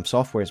in From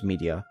Software's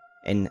media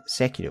in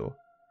Sekiro,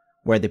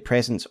 where the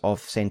presence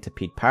of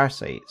centipede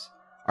parasites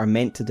are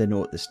meant to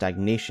denote the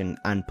stagnation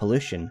and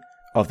pollution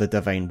of the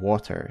divine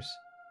waters,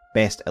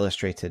 best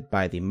illustrated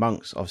by the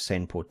monks of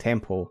Senpo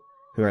Temple,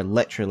 who are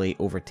literally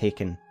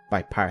overtaken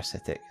by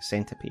parasitic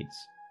centipedes.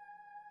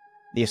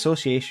 The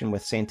association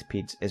with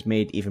centipedes is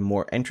made even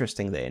more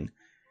interesting then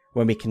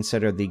when we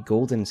consider the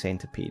golden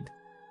centipede,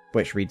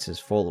 which reads as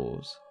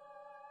follows: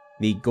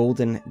 "The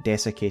golden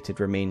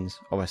desiccated remains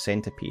of a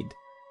centipede,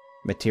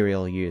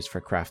 material used for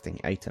crafting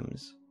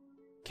items,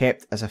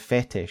 kept as a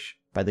fetish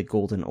by the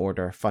Golden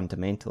Order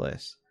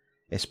fundamentalists,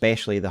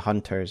 especially the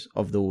hunters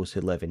of those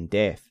who live in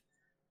death.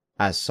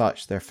 As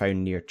such, they're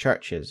found near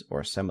churches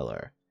or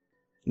similar."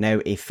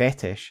 Now, a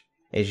fetish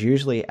is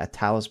usually a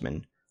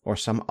talisman or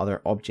some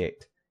other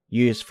object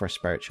used for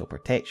spiritual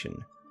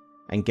protection,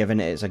 and given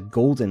it is a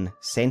golden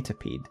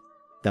centipede,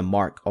 the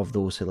mark of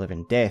those who live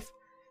in death,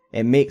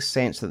 it makes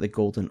sense that the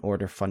Golden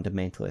Order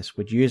fundamentalists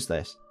would use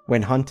this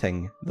when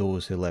hunting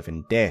those who live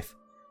in death,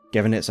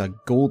 given it's a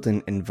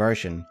golden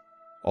inversion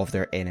of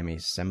their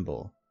enemy's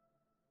symbol.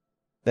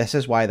 This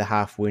is why the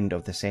half wound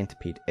of the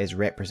centipede is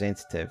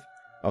representative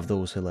of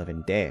those who live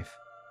in death,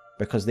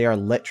 because they are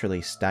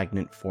literally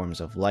stagnant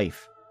forms of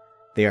life.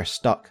 They are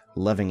stuck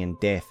living in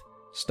death,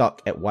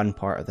 stuck at one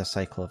part of the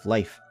cycle of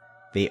life.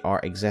 They are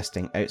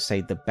existing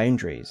outside the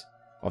boundaries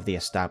of the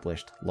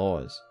established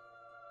laws.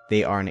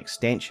 They are an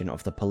extension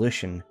of the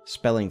pollution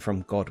spilling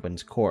from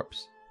Godwyn's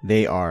corpse.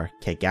 They are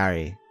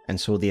Kegare, and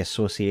so the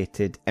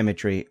associated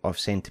imagery of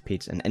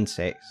centipedes and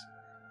insects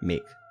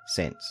make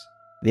sense.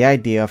 The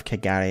idea of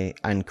Kegare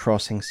and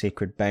crossing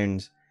sacred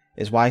bounds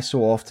is why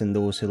so often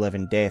those who live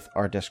in death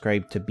are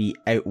described to be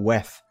out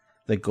with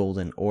the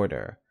Golden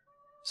Order,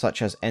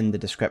 such as in the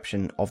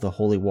description of the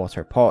holy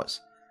water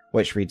pots,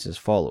 which reads as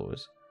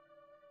follows: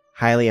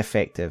 "Highly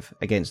effective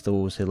against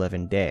those who live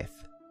in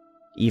death,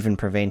 even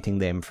preventing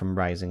them from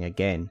rising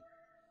again.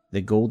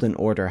 The Golden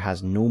Order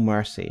has no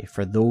mercy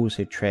for those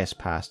who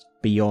trespass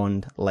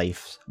beyond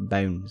life's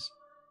bounds."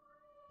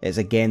 It's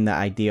again the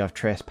idea of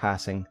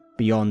trespassing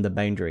beyond the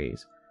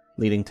boundaries,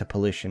 leading to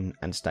pollution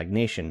and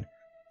stagnation,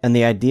 and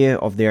the idea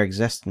of their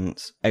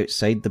existence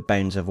outside the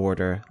bounds of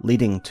order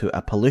leading to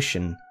a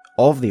pollution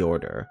of the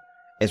order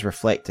is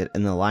reflected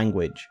in the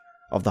language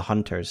of the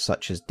hunters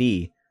such as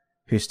D,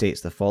 who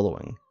states the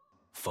following: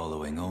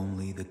 "Following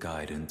only the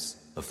guidance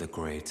of the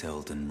great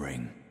Elden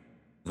Ring,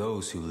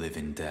 those who live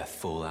in death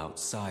fall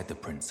outside the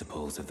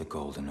principles of the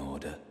Golden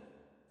Order.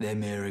 Their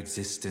mere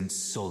existence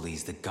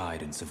sullies the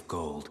guidance of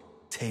gold,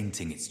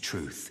 tainting its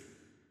truth.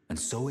 And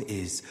so it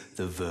is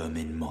the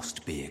vermin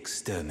must be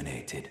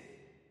exterminated,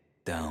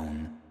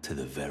 down to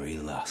the very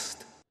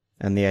last."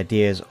 And the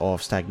ideas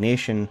of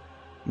stagnation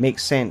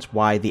makes sense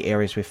why the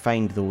areas we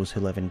find those who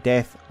live in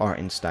death are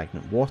in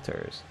stagnant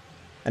waters,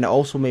 and it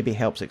also maybe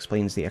helps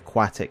explains the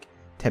aquatic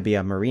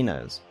tibia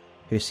marinas,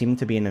 who seem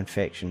to be an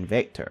infection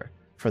vector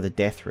for the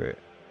death root.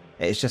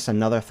 It is just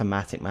another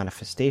thematic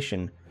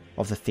manifestation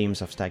of the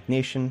themes of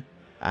stagnation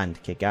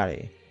and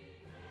Kigare.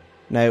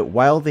 Now,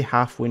 while the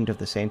half-wound of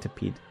the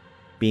centipede,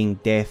 being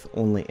death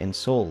only in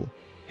soul,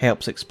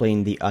 helps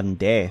explain the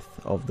undeath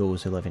of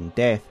those who live in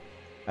death,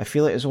 I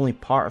feel it is only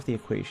part of the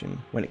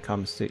equation when it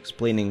comes to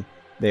explaining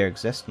their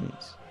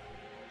existence.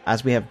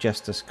 As we have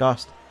just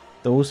discussed,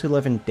 those who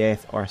live in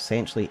death are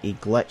essentially a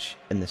glitch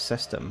in the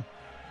system,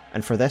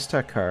 and for this to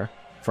occur,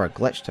 for a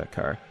glitch to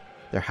occur,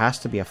 there has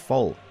to be a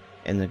fault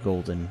in the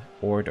Golden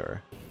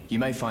Order. You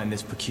may find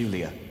this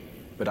peculiar,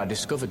 but I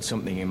discovered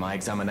something in my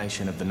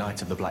examination of the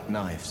Knight of the Black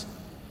Knives.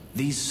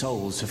 These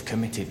souls have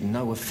committed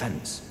no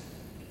offense.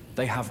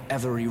 They have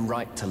every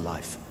right to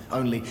life,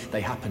 only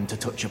they happen to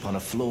touch upon a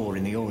flaw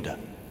in the Order.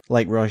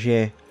 Like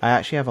Rogier, I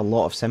actually have a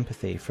lot of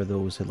sympathy for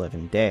those who live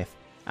in death,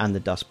 and the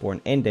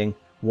Dustborn ending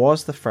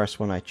was the first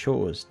one I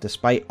chose,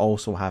 despite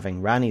also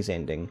having Rani's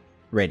ending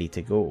ready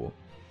to go.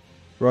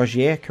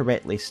 Rogier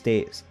correctly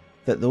states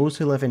that those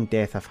who live in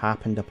death have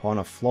happened upon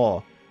a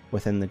flaw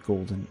within the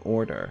Golden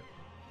Order.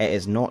 It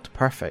is not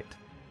perfect,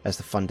 as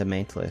the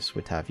fundamentalists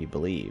would have you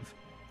believe,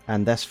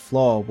 and this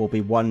flaw will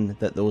be one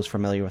that those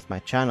familiar with my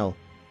channel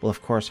will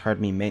of course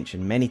heard me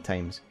mention many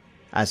times,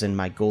 as in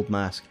my Gold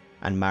Mask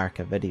and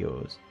Marika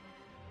videos.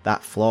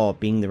 That flaw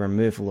being the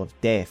removal of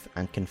death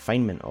and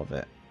confinement of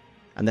it,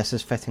 and this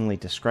is fittingly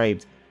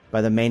described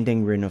by the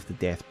mending rune of the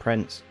Death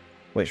Prince,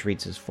 which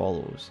reads as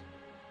follows.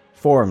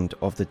 Formed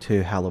of the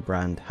two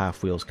Hallowbrand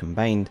half-wheels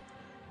combined,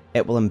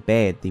 it will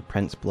embed the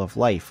principle of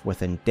life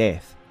within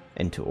death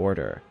into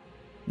order.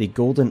 The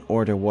Golden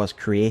Order was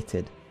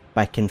created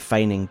by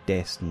confining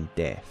destined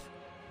death.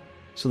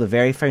 So the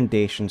very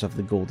foundations of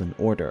the Golden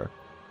Order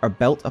are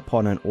built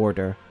upon an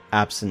order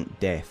absent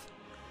death,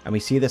 and we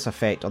see this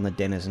effect on the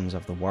denizens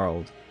of the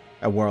world,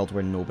 a world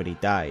where nobody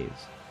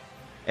dies.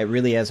 It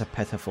really is a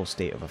pitiful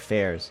state of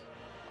affairs.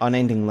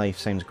 Unending life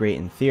sounds great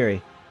in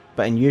theory,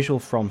 but in usual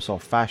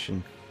FromSoft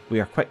fashion, we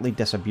are quickly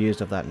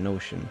disabused of that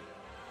notion,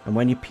 and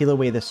when you peel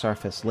away the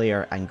surface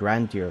layer and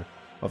grandeur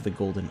of the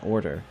Golden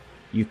Order,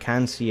 you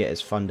can see it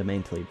is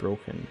fundamentally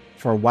broken.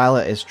 For while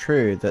it is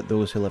true that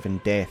those who live in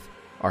death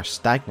are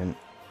stagnant,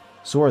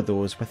 so are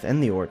those within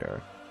the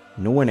Order.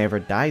 No one ever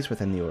dies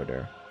within the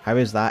Order. How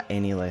is that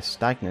any less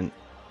stagnant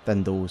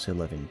than those who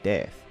live in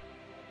death?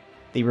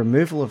 The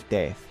removal of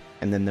death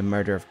and then the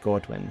murder of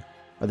Godwyn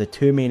are the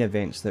two main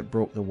events that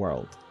broke the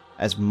world,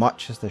 as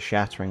much as the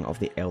shattering of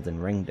the Elden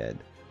Ring did.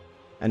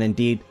 And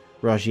indeed,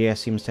 Rogier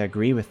seems to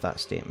agree with that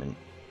statement,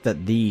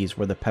 that these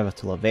were the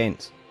pivotal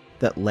events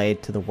that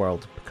led to the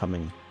world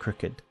becoming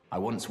crooked. I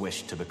once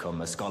wished to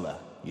become a scholar,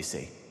 you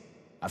see.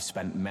 I've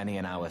spent many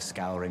an hour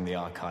scouring the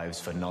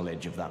archives for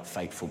knowledge of that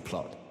fateful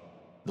plot.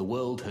 The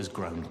world has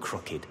grown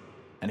crooked,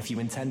 and if you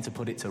intend to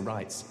put it to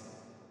rights,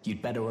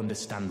 you'd better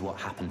understand what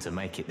happened to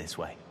make it this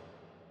way.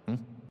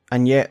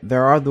 And yet,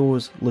 there are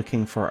those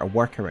looking for a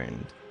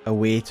workaround, a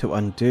way to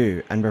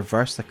undo and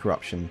reverse the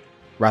corruption,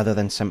 rather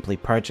than simply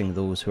purging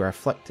those who are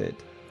afflicted.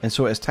 And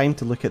so it is time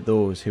to look at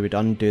those who would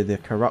undo the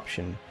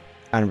corruption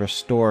and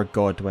restore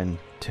Godwyn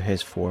to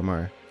his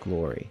former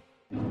glory.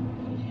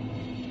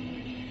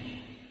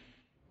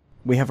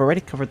 We have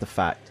already covered the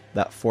fact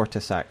that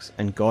Fortisax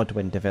and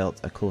Godwyn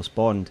developed a close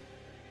bond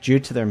due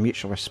to their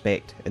mutual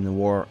respect in the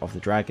War of the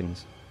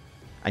Dragons,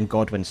 and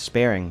Godwyn's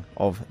sparing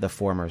of the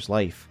former's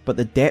life. But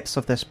the depths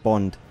of this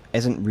bond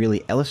isn't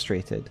really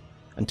illustrated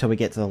until we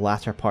get to the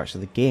latter parts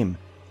of the game,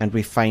 and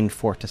we find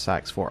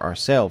Fortisax for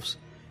ourselves,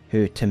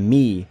 who, to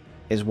me,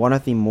 is one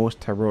of the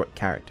most heroic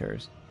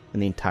characters in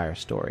the entire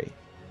story.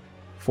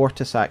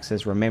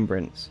 Fortisax's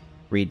remembrance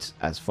reads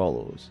as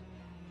follows.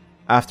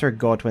 After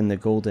Godwyn the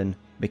Golden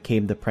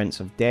became the Prince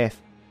of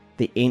Death,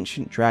 the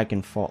ancient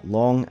dragon fought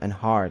long and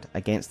hard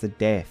against the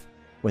death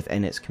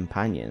within its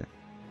companion.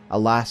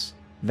 Alas,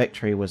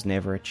 victory was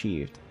never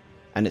achieved,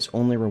 and its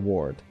only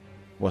reward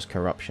was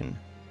corruption.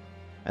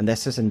 And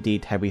this is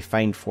indeed how we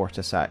find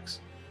Fortisax,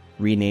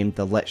 renamed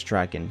the Lich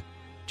Dragon,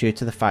 due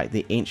to the fact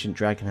the ancient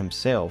dragon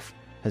himself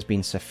has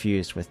been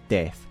suffused with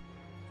death.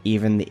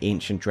 Even the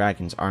ancient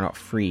dragons are not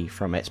free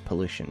from its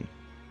pollution.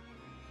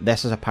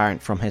 This is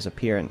apparent from his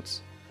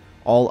appearance.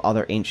 All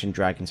other ancient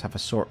dragons have a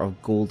sort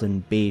of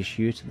golden beige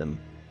hue to them,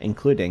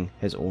 including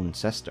his own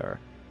sister.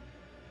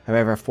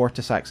 However,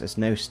 Fortisax is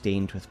now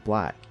stained with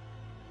black,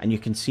 and you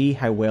can see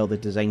how well the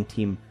design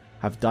team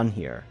have done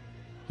here.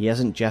 He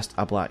isn't just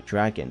a black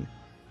dragon,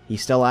 he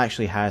still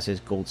actually has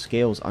his gold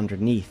scales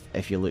underneath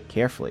if you look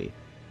carefully,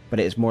 but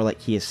it is more like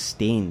he is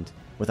stained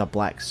with a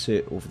black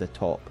soot over the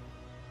top,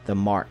 the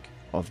mark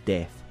of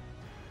death.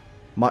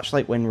 Much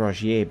like when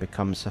Rogier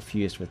becomes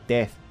suffused with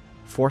death,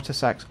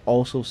 Fortisax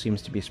also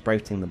seems to be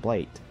sprouting the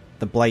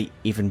blight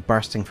even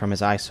bursting from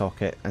his eye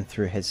socket and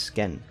through his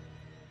skin.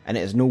 And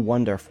it is no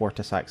wonder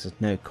Fortisax is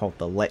now called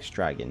the Lich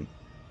Dragon.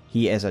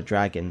 He is a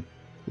dragon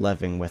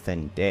living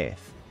within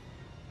death.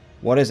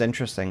 What is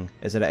interesting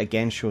is that it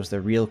again shows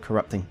the real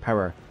corrupting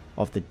power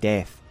of the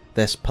death,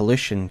 this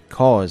pollution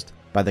caused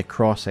by the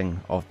crossing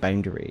of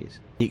boundaries.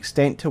 The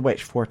extent to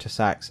which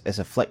Fortisax is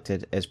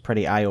afflicted is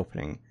pretty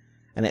eye-opening,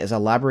 and it is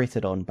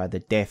elaborated on by the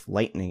Death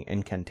Lightning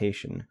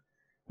incantation,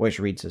 which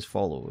reads as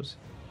follows.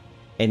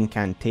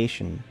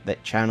 Incantation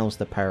that channels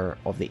the power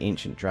of the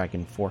ancient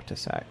dragon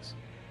Fortisax,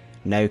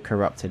 now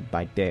corrupted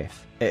by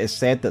death. It is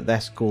said that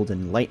this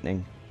golden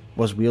lightning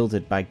was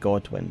wielded by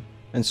Godwyn,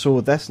 and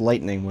so this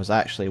lightning was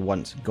actually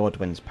once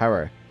Godwyn's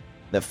power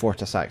that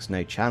Fortisax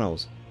now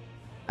channels,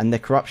 and the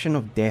corruption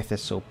of death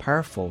is so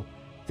powerful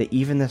that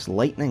even this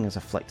lightning is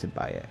afflicted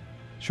by it,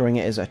 showing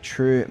it is a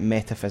true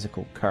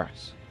metaphysical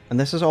curse. And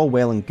this is all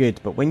well and good,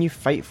 but when you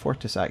fight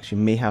Fortisax you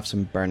may have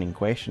some burning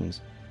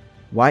questions.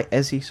 Why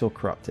is he so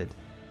corrupted,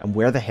 and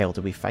where the hell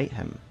do we fight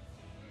him?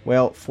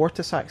 Well,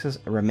 Fortisax's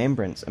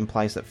remembrance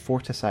implies that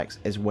Fortisax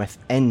is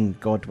within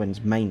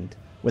Godwyn's mind,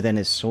 within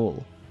his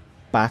soul,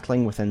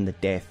 battling within the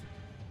death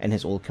in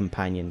his old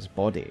companion's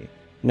body.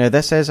 Now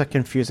this is a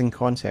confusing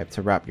concept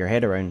to wrap your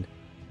head around,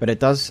 but it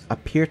does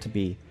appear to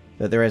be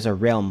that there is a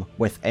realm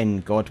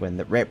within Godwyn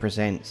that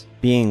represents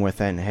being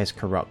within his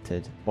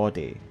corrupted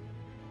body.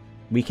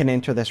 We can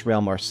enter this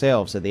realm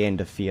ourselves at the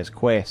end of Fia's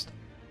quest,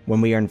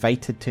 when we are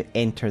invited to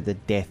enter the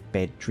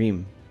Deathbed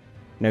Dream.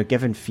 Now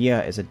given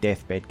Fia is a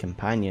Deathbed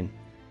Companion,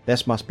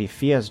 this must be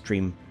Fia's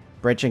dream,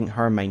 bridging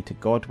her mind to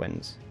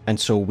Godwyn's, and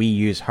so we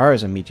use her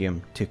as a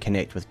medium to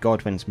connect with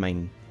Godwyn's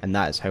mind, and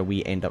that is how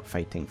we end up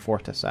fighting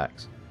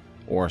Fortisax,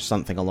 or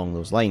something along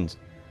those lines.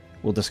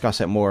 We'll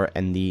discuss it more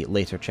in the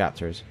later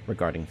chapters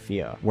regarding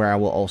Fia, where I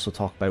will also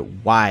talk about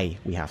why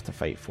we have to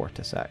fight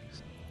Fortisax.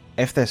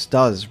 If this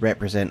does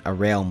represent a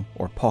realm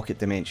or pocket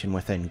dimension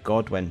within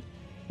Godwyn,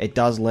 it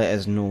does let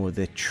us know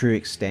the true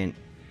extent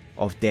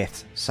of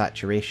death's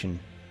saturation.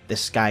 The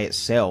sky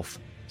itself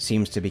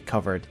seems to be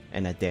covered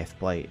in a death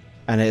blight,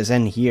 and it is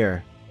in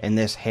here, in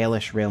this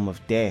hellish realm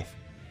of death,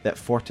 that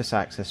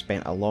Fortisax has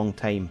spent a long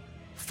time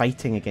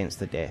fighting against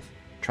the death,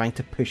 trying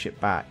to push it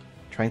back,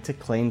 trying to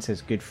cleanse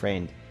his good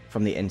friend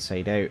from the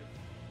inside out.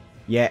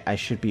 Yet, as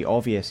should be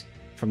obvious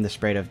from the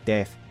spread of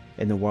death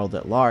in the world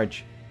at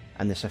large,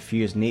 and the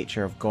suffused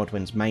nature of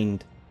Godwyn's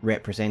mind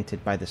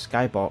represented by the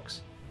skybox,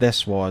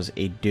 this was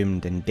a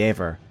doomed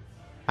endeavour,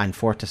 and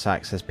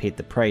Fortisax has paid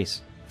the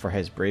price for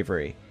his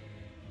bravery.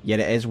 Yet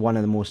it is one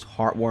of the most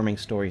heartwarming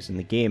stories in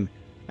the game,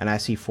 and I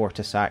see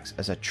Fortisax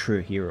as a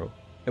true hero.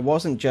 It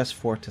wasn't just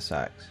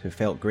Fortisax who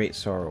felt great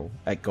sorrow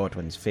at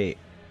Godwyn's fate.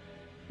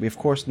 We of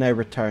course now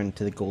return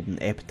to the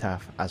Golden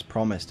Epitaph as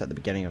promised at the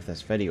beginning of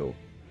this video,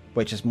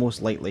 which is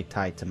most likely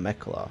tied to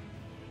Miquella.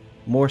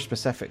 More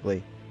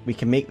specifically, we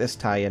can make this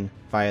tie-in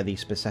via the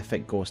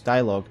specific ghost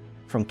dialogue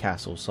from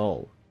Castle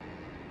Sol.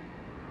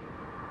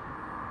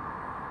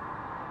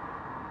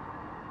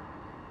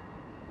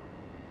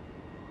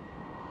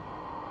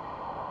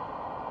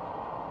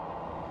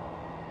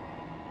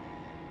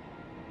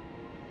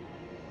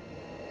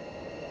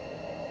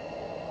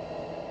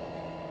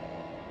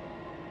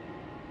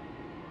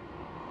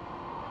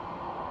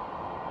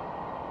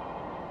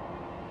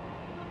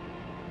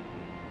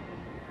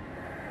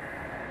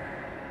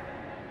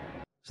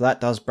 So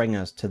that does bring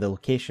us to the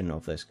location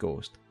of this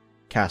ghost,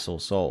 Castle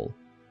Sol,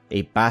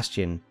 a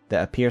bastion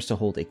that appears to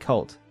hold a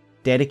cult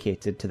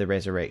dedicated to the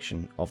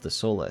resurrection of the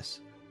soulless.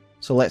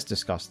 So let's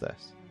discuss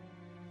this.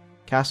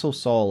 Castle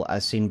Sol,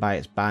 as seen by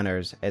its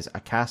banners, is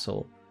a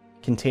castle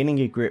containing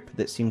a group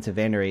that seem to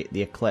venerate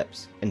the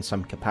Eclipse in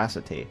some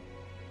capacity,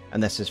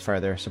 and this is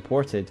further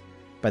supported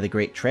by the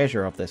great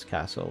treasure of this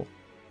castle,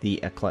 the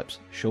Eclipse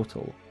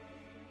Shotel.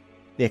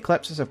 The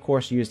Eclipse is of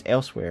course used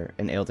elsewhere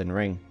in Elden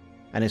Ring,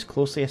 and is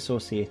closely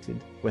associated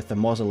with the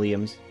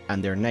mausoleums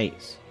and their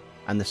knights,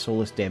 and the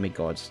soulless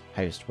demigods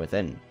housed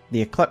within.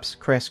 The Eclipse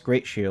Crest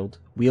Great Shield,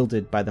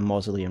 wielded by the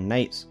mausoleum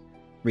knights,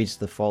 reads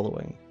the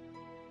following.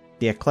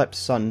 The Eclipse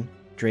Sun,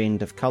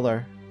 drained of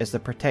colour, is the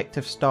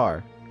protective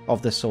star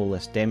of the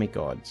soulless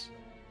demigods.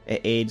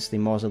 It aids the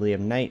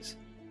mausoleum knights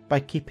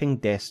by keeping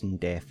death and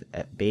death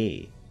at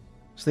bay.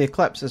 So the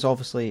Eclipse is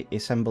obviously a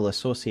symbol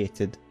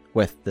associated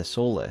with the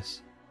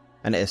soulless,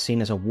 and it is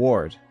seen as a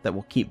ward that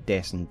will keep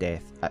death and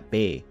death at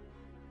bay.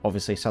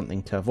 Obviously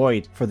something to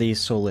avoid for these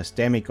soulless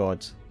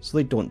demigods so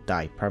they don't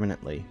die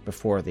permanently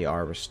before they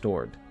are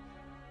restored.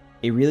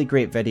 A really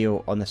great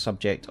video on the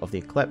subject of the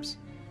Eclipse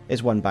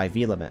is one by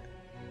vLimit,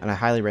 and I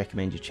highly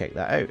recommend you check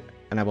that out,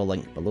 and I will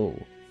link below.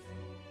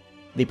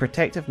 The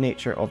protective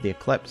nature of the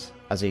Eclipse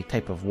as a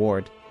type of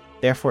ward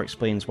therefore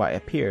explains why it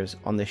appears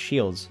on the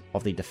shields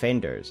of the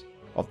defenders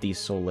of these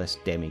soulless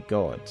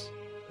demigods.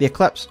 The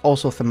Eclipse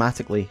also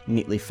thematically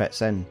neatly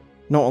fits in.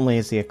 Not only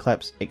is the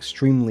Eclipse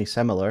extremely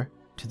similar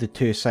to the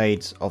two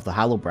sides of the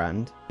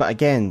Hallowbrand, but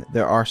again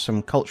there are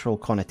some cultural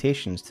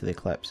connotations to the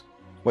Eclipse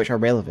which are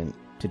relevant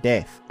to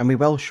death, and we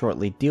will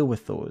shortly deal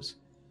with those.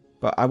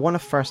 But I want to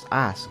first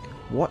ask,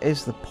 what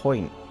is the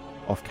point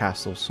of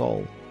Castle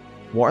Sol?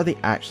 What are they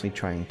actually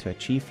trying to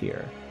achieve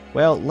here?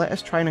 Well, let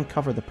us try and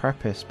uncover the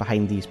purpose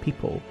behind these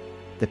people,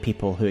 the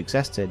people who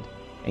existed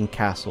in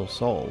Castle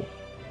Sol.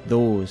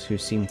 those who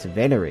seem to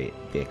venerate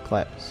the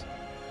eclipse.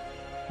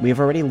 We have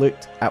already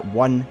looked at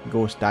one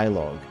ghost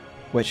dialogue,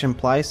 which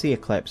implies the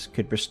eclipse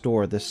could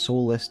restore the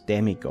soulless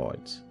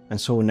demigods, and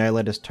so now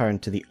let us turn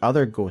to the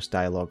other ghost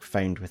dialogue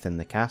found within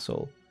the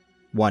castle,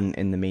 one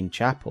in the main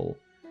chapel,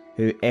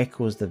 who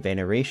echoes the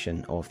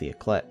veneration of the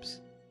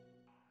eclipse.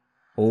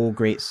 O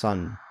great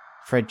sun,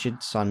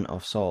 frigid son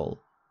of Sol,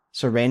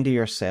 surrender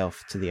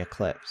yourself to the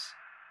eclipse.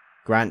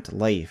 Grant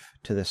life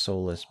to the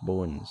soulless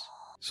bones.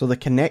 So the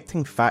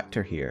connecting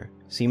factor here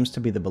seems to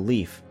be the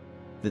belief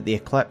that the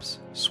eclipse,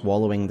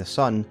 swallowing the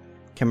sun,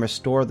 can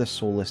restore the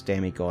soulless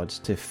demigods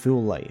to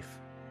full life.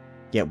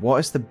 Yet what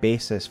is the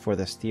basis for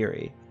this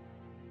theory?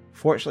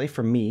 Fortunately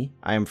for me,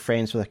 I am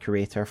friends with a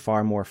curator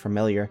far more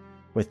familiar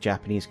with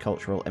Japanese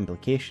cultural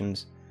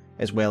implications,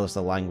 as well as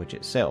the language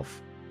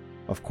itself.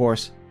 Of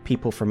course,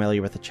 people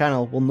familiar with the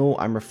channel will know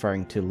I'm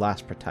referring to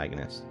Last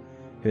Protagonist,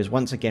 who has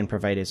once again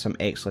provided some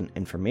excellent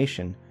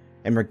information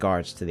in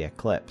regards to the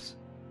eclipse.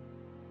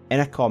 In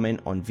a comment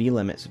on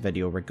V-Limit's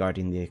video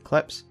regarding the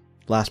eclipse,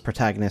 Last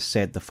Protagonist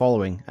said the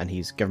following, and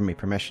he's given me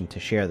permission to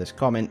share this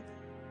comment.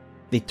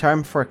 The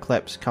term for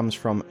eclipse comes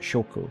from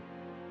shoku,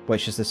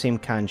 which is the same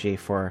kanji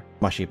for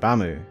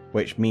mashibamu,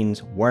 which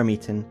means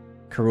worm-eaten,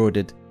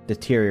 corroded,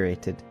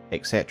 deteriorated,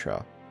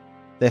 etc.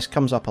 This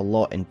comes up a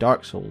lot in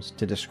Dark Souls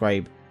to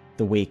describe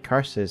the way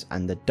curses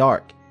and the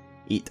dark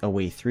eat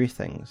away through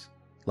things,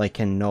 like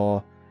in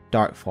Gnaw,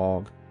 Dark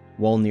Fog,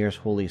 Wolnir's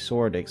Holy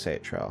Sword,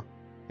 etc.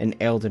 In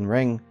Elden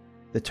Ring,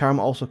 the term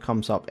also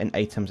comes up in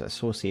items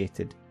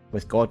associated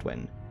with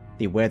Godwyn,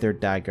 the Weathered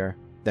Dagger,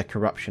 the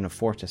corruption of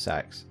Fortis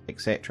Axe,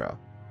 etc.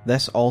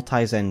 This all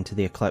ties into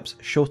the eclipse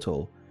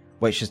Shoto,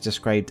 which is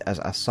described as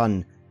a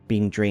sun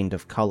being drained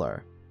of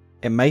colour.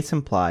 It might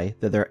imply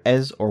that there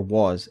is or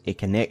was a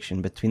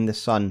connection between the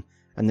sun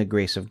and the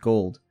Grace of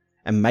Gold,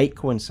 and might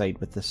coincide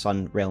with the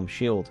Sun Realm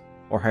Shield,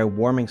 or how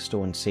Warming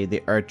Stones say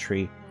the Erd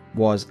Tree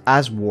was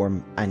as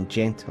warm and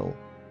gentle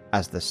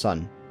as the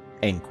sun.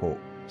 End quote.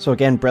 So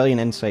again,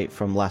 brilliant insight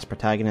from Last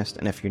Protagonist,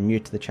 and if you're new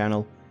to the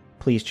channel,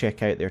 please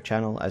check out their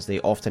channel, as they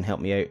often help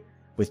me out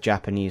with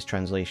Japanese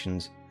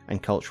translations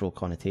and cultural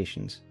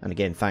connotations. And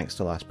again, thanks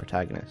to Last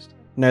Protagonist.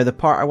 Now, the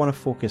part I want to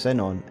focus in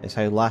on is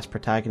how Last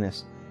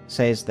Protagonist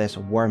says this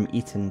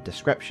worm-eaten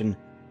description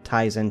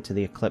ties into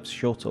the eclipse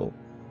Shoto,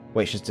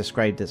 which is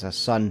described as a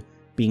sun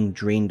being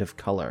drained of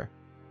colour,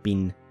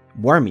 being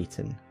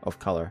worm-eaten of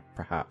colour,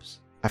 perhaps.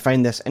 I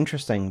find this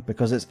interesting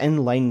because it's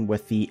in line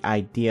with the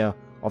idea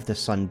of the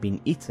sun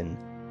being eaten,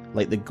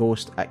 like the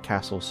ghost at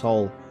Castle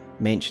Sol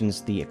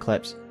mentions the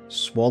eclipse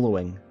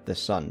swallowing the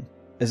sun.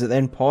 Is it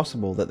then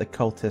possible that the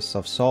cultists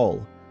of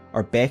Sol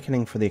are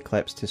beckoning for the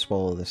eclipse to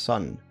swallow the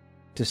sun,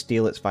 to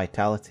steal its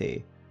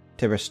vitality,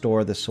 to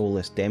restore the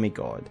soulless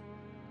demigod?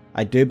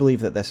 I do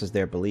believe that this is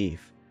their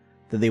belief,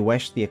 that they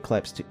wish the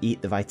eclipse to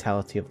eat the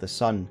vitality of the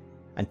sun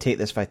and take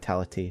this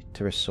vitality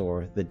to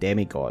restore the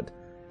demigod.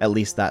 At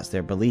least that's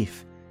their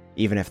belief,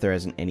 even if there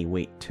isn't any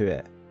weight to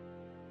it.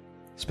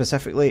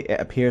 Specifically, it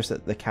appears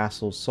that the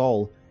Castle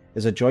Sol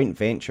is a joint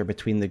venture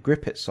between the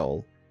group at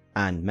Sol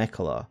and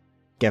Miquella,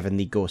 given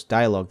the ghost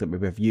dialogue that we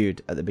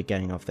reviewed at the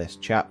beginning of this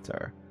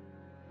chapter.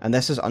 And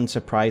this is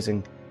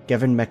unsurprising,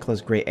 given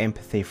Miquella's great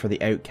empathy for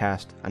the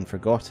outcast and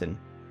forgotten,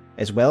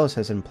 as well as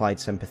his implied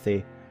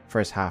sympathy for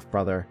his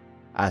half-brother,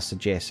 as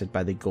suggested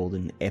by the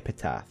Golden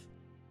Epitaph.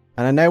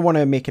 And I now want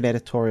to make an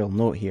editorial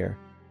note here.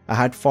 I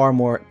had far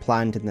more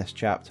planned in this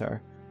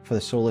chapter, for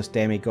the soulless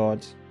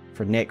demigods,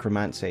 for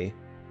necromancy,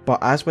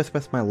 but as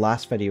with my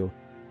last video,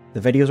 the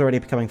video is already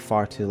becoming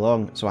far too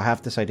long, so I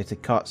have decided to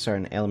cut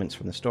certain elements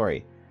from the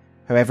story.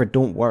 However,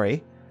 don't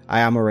worry, I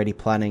am already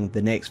planning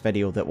the next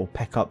video that will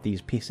pick up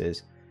these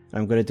pieces,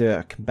 and I'm going to do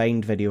a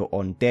combined video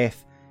on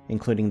death,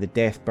 including the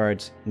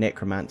Deathbirds,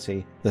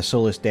 necromancy, the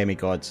soulless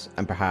demigods,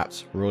 and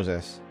perhaps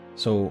Roses.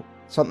 So,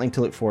 something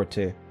to look forward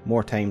to,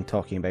 more time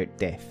talking about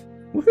death.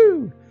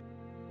 Woohoo!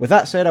 With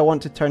that said, I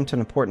want to turn to an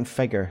important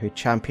figure who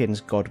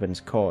champions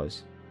Godwyn's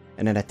cause,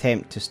 in an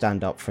attempt to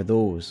stand up for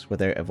those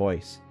without a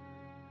voice.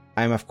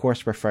 I am of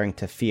course referring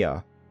to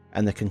Fia,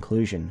 and the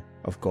conclusion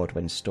of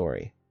Godwyn's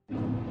story.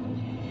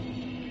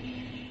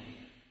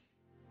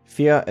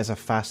 Fia is a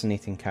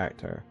fascinating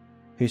character,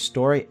 whose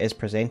story is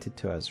presented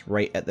to us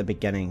right at the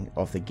beginning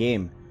of the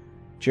game,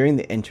 during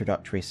the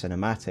introductory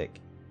cinematic,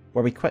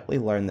 where we quickly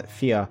learn that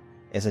Fia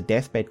is a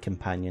Deathbed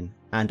Companion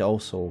and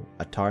also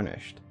a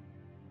Tarnished.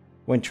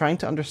 When trying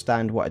to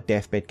understand what a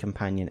Deathbed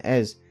Companion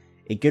is,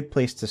 a good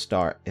place to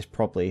start is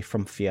probably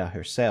from Fia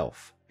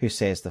herself, who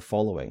says the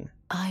following.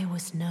 I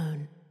was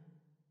known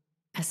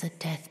as a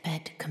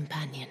Deathbed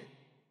Companion,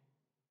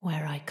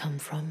 where I come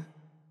from,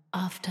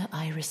 after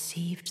I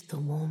received the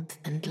warmth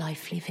and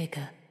lively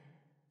vigour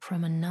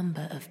from a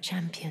number of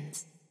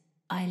champions.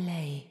 I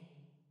lay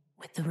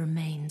with the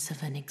remains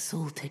of an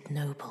exalted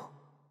noble,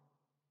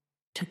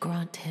 to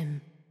grant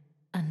him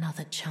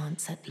another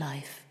chance at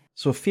life.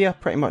 So Fia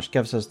pretty much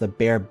gives us the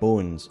bare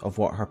bones of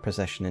what her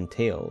position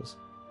entails.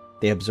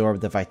 They absorb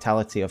the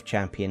vitality of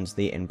champions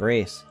they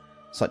embrace,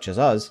 such as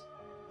us,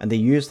 and they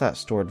use that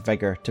stored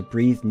vigour to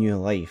breathe new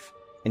life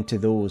into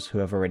those who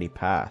have already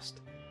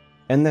passed.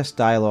 In this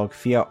dialogue,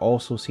 Fia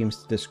also seems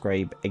to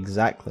describe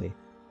exactly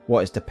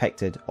what is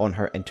depicted on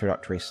her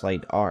introductory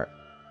slide art.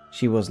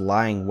 She was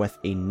lying with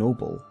a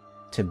noble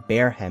to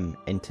bear him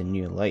into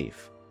new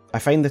life. I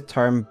find the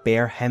term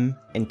bear him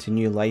into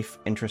new life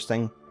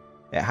interesting.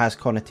 It has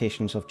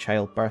connotations of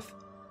childbirth,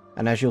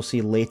 and as you'll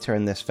see later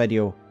in this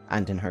video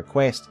and in her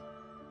quest,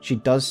 she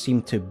does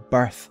seem to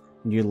birth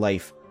new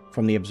life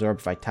from the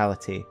absorbed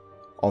vitality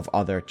of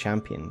other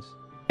champions.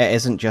 It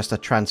isn't just a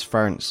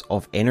transference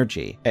of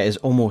energy, it is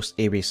almost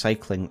a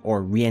recycling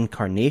or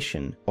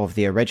reincarnation of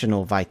the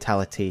original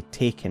vitality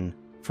taken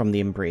from the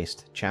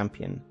embraced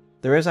champion.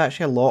 There is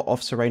actually a lot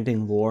of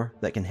surrounding lore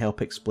that can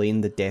help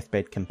explain the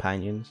Deathbed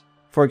Companions.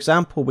 For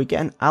example, we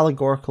get an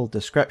allegorical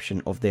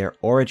description of their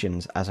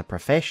origins as a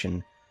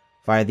profession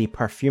via the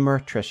perfumer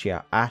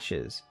Tricia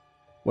Ashes,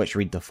 which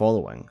read the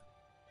following.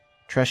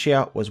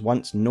 Tricia was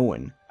once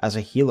known as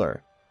a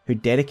healer who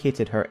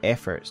dedicated her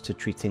efforts to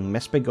treating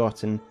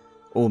misbegotten,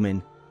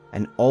 omen,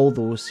 and all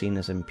those seen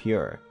as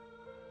impure.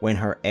 When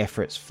her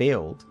efforts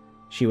failed,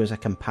 she was a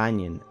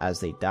companion as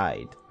they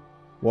died,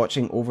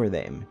 watching over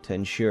them to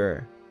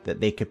ensure that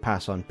they could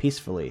pass on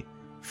peacefully,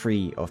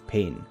 free of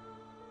pain.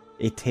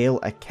 A tale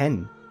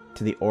akin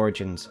to the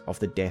origins of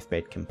the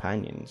Deathbed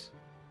Companions.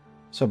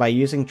 So by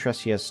using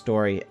Tricia's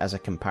story as a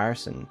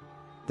comparison,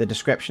 the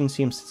description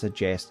seems to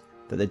suggest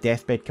that the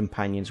Deathbed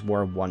Companions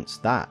were once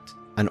that,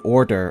 an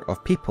order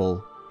of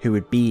people who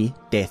would be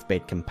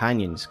Deathbed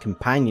Companions,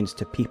 companions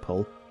to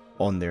people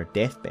on their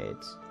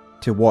deathbeds,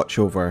 to watch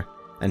over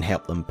and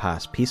help them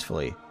pass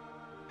peacefully.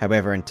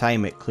 However, in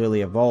time it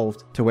clearly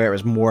evolved to where it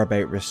was more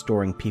about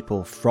restoring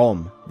people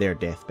from their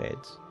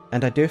deathbeds.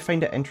 And I do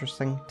find it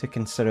interesting to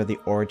consider the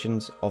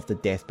origins of the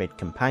Deathbed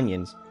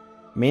Companions,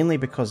 mainly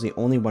because the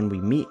only one we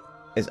meet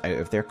is out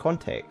of their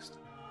context.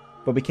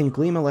 But we can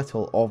glean a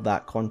little of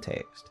that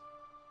context.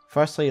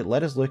 Firstly,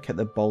 let us look at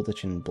the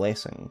Baldachin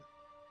Blessing.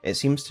 It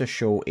seems to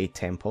show a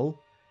temple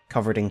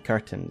covered in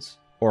curtains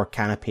or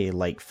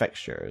canopy-like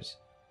fixtures,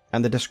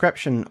 and the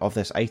description of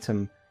this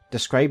item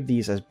described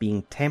these as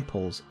being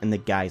temples in the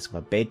guise of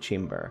a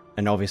bedchamber,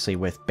 and obviously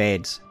with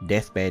beds,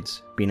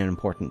 deathbeds, being an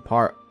important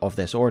part of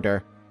this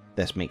order,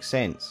 this makes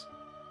sense.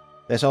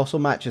 This also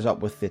matches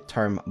up with the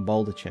term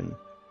baldachin,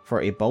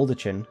 for a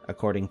baldachin,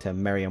 according to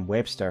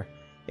Merriam-Webster,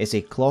 is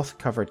a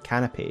cloth-covered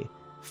canopy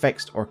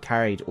fixed or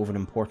carried over an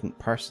important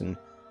person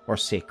or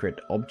sacred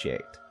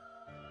object.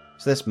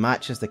 So this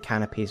matches the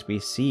canopies we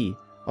see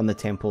on the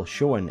temple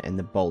shown in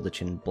the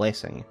Baldachin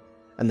Blessing,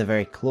 and the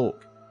very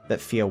cloak that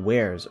Fia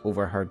wears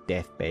over her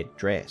deathbed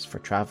dress for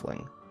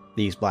travelling.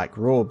 These black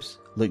robes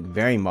look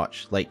very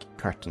much like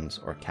curtains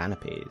or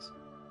canopies.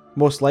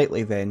 Most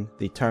likely then,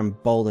 the term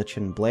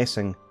Baldachin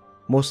Blessing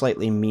most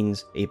likely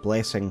means a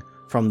blessing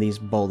from these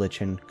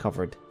baldachin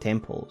covered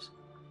temples.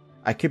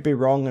 I could be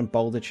wrong, and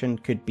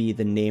baldachin could be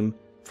the name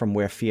from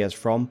where Fia is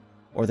from,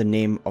 or the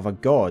name of a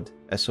god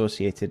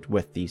associated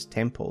with these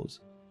temples.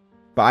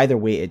 But either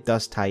way, it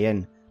does tie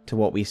in to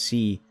what we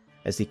see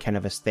as the kind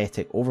of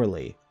aesthetic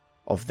overlay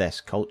of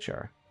this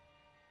culture.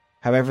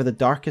 However, the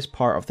darkest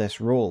part of this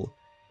role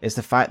is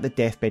the fact that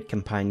Deathbed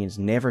Companions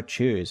never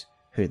choose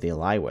who they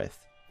lie with.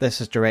 This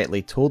is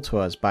directly told to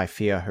us by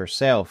Fia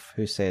herself,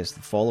 who says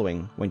the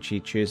following when she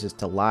chooses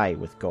to lie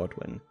with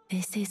Godwyn.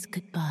 This is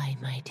goodbye,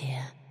 my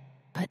dear,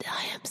 but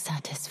I am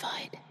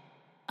satisfied.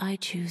 I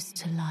choose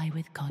to lie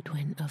with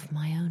Godwyn of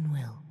my own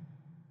will,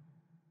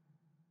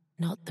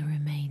 not the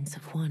remains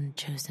of one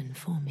chosen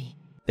for me.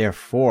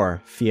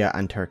 Therefore, Fia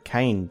and her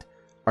kind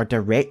are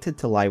directed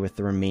to lie with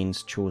the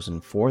remains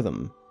chosen for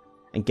them,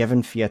 and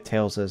given Fia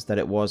tells us that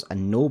it was a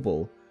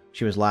noble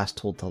she was last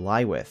told to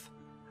lie with,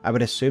 I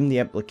would assume the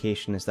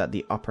implication is that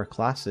the upper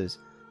classes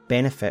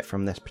benefit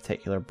from this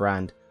particular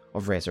brand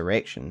of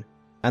resurrection.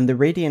 And the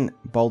Radiant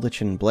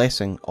Baldachin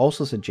Blessing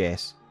also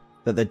suggests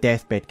that the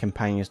Deathbed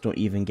Companions don't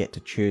even get to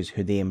choose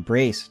who they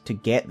embrace to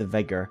get the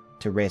vigour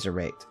to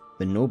resurrect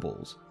the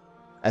nobles,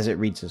 as it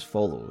reads as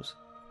follows.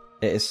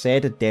 It is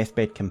said a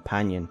Deathbed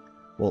Companion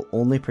will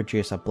only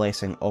produce a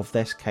blessing of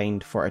this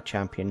kind for a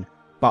champion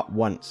but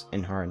once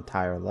in her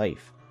entire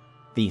life,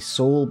 the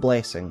sole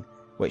blessing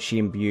which she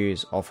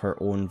imbues of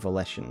her own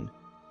volition,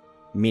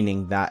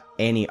 meaning that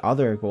any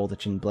other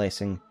Baldachin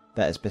blessing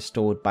that is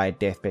bestowed by a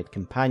Deathbed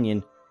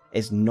Companion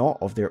is not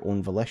of their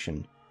own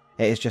volition,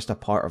 it is just a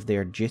part of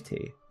their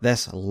duty.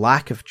 This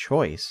lack of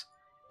choice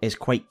is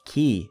quite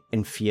key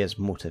in Fia's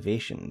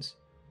motivations.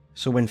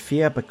 So when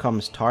Fia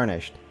becomes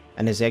tarnished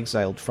and is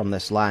exiled from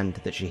this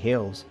land that she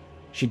hails,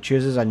 she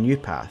chooses a new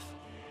path,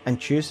 and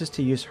chooses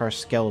to use her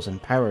skills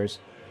and powers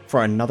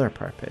for another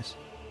purpose,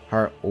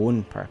 her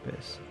own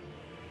purpose.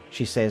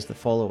 She says the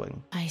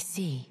following. I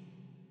see.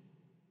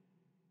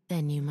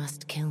 Then you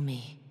must kill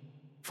me,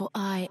 for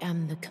I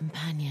am the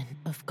companion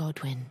of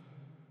Godwyn,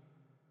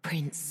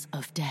 Prince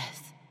of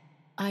Death.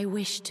 I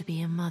wish to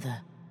be a mother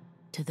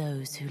to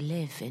those who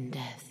live in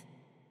death.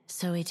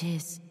 So it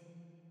is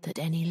that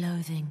any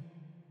loathing,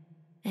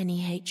 any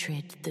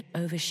hatred that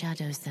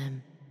overshadows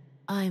them,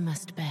 I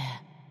must bear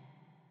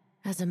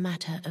as a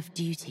matter of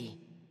duty.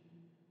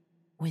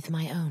 with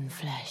my own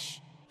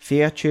flesh.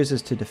 Fia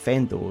chooses to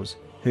defend those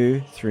who,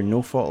 through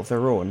no fault of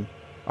their own,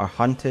 are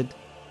hunted,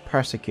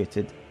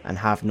 persecuted, and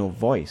have no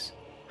voice,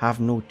 have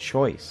no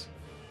choice.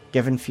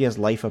 Given Fia's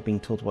life of being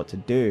told what to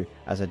do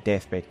as a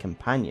deathbed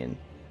companion,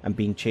 and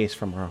being chased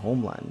from her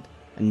homeland,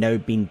 and now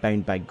being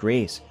bound by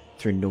grace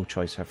through no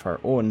choice of her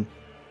own,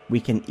 we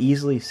can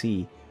easily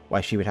see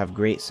why she would have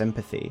great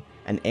sympathy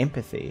and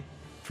empathy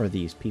for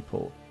these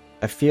people.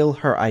 I feel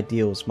her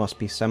ideals must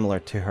be similar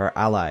to her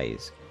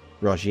allies,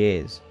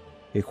 Rogier's,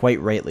 who quite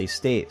rightly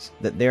states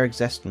that their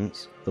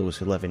existence, those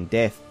who live in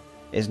death,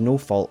 is no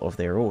fault of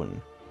their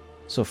own.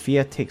 So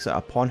Fia takes it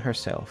upon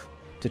herself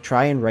to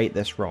try and right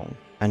this wrong,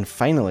 and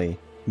finally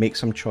make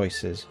some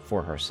choices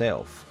for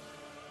herself.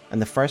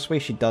 And the first way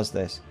she does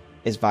this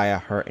is via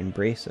her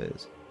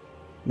embraces.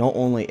 Not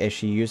only is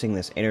she using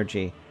this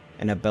energy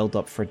in a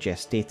build-up for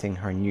gestating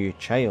her new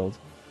child,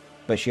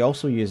 but she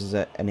also uses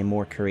it in a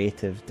more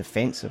creative,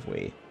 defensive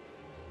way.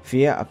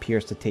 Fia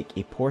appears to take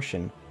a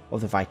portion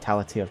of the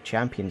vitality of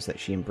champions that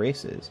she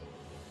embraces,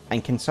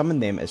 and can summon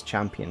them as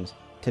champions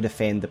to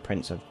defend the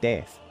Prince of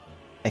Death,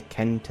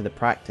 akin to the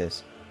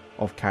practice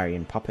of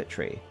carrion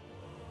puppetry.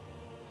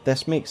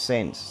 This makes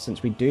sense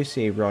since we do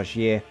see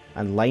Rogier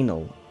and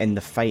Lionel in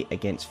the fight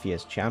against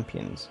Fia's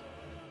champions.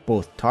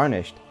 Both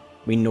tarnished,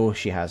 we know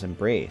she has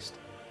embraced,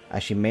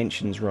 as she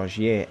mentions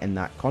Rogier in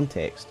that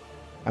context,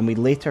 and we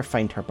later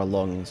find her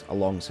belongings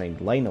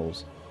alongside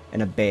Lionel's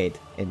in a bed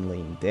in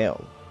Lane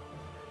Dell.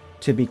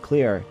 To be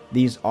clear,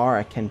 these are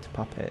akin to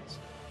puppets.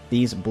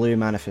 These blue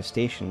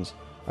manifestations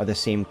are the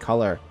same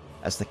colour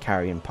as the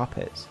carrion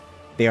puppets.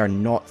 They are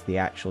not the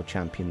actual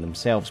champion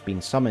themselves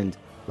being summoned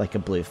like a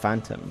blue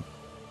phantom,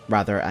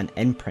 rather an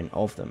imprint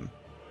of them,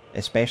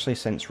 especially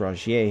since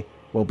Rogier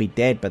will be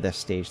dead by this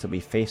stage that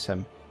we face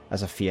him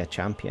as a Fia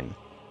champion.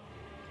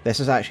 This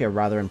is actually a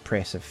rather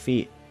impressive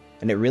feat,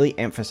 and it really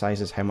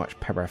emphasises how much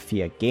power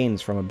Fia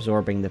gains from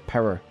absorbing the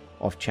power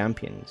of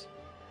champions,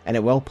 and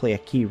it will play a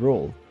key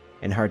role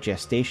in her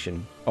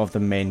gestation of the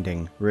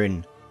Mending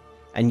Rune.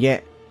 And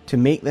yet, to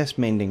make this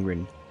Mending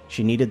Rune,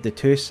 she needed the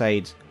two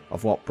sides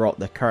of what brought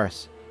the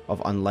curse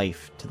of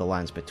unlife to the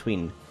lands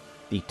between,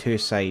 the two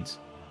sides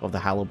of the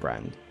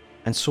Hallowbrand.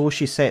 And so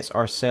she sets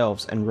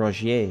ourselves and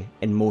Rogier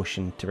in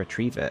motion to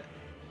retrieve it,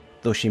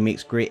 though she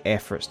makes great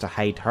efforts to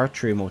hide her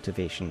true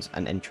motivations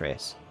and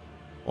interests,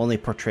 only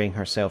portraying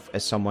herself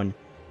as someone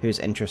who is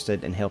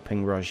interested in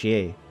helping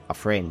Rogier, a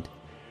friend,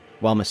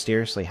 while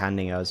mysteriously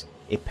handing us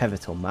a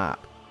pivotal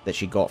map that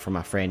she got from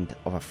a friend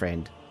of a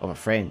friend of a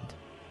friend.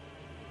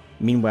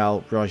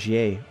 Meanwhile,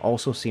 Rogier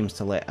also seems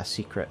to let a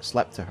secret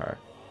slip to her.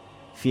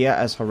 Fia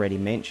has already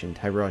mentioned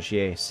how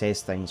Rogier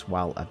says things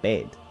while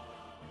abed,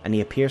 and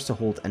he appears to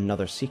hold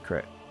another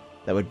secret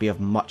that would be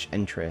of much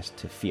interest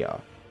to Fia.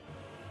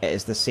 It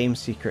is the same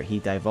secret he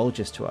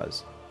divulges to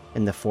us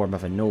in the form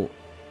of a note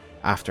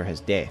after his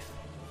death.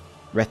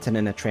 Written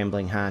in a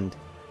trembling hand,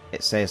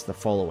 it says the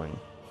following: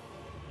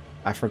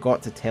 "I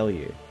forgot to tell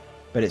you,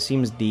 but it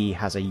seems Dee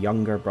has a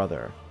younger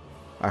brother.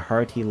 I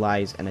heard he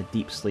lies in a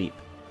deep sleep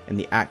in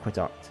the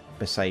aqueduct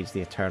besides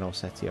the eternal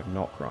city of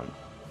Nokron,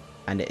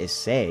 and it is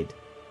said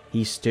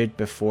he stood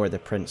before the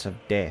Prince of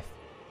Death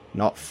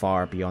not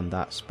far beyond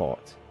that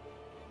spot."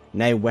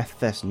 Now with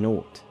this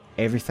note,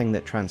 everything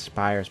that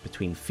transpires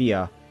between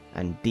Fia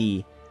and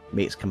Dee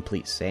makes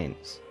complete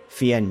sense.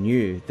 Fia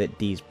knew that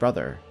Dee's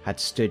brother had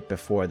stood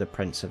before the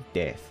Prince of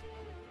Death,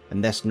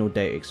 and this no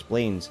doubt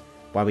explains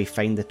why we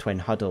find the twin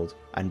huddled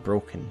and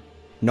broken,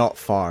 not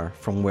far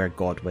from where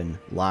Godwyn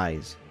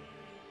lies.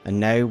 And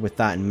now, with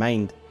that in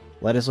mind,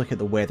 let us look at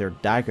the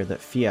weathered dagger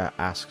that Fia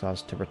asks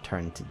us to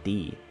return to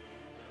Dee.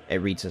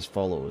 It reads as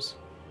follows: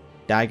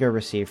 "Dagger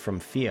received from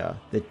Fia,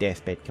 the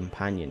Deathbed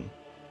Companion.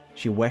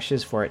 She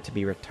wishes for it to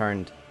be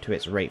returned to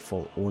its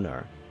rightful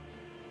owner.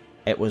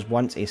 It was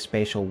once a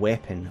special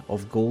weapon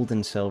of gold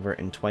and silver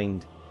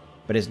entwined,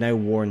 but is now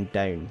worn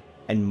down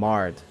and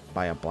marred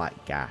by a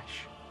black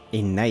gash."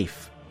 A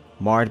knife,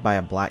 marred by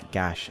a black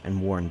gash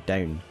and worn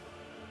down.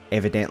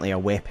 Evidently a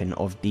weapon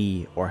of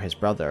Dee or his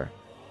brother.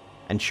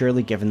 And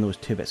surely given those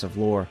two bits of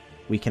lore,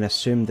 we can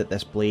assume that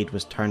this blade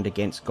was turned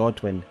against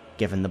Godwyn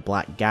given the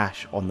black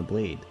gash on the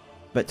blade.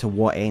 But to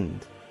what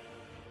end?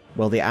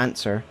 Well, the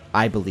answer,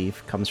 I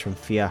believe, comes from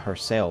Fia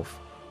herself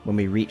when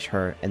we reach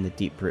her in the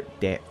deep root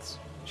depths.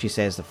 She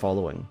says the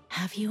following: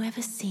 "Have you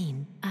ever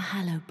seen a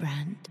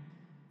Hallowbrand?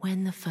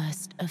 When the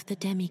first of the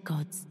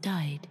demigods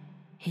died,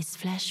 his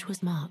flesh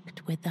was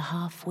marked with the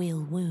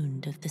half-wheel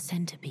wound of the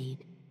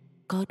centipede.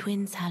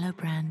 Godwyn's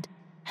Hallowbrand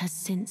has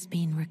since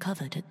been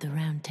recovered at the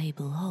Round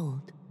Table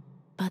Hold,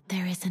 but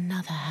there is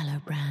another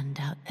Hallowbrand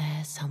out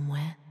there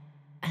somewhere,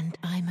 and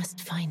I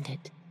must find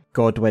it."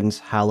 Godwyn's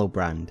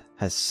Hallowbrand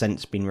has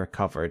since been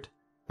recovered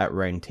at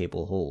Round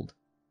Table Hold,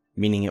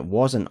 meaning it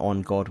wasn't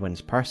on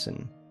Godwyn's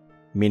person,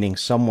 meaning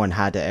someone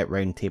had it at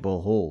Round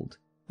Table Hold,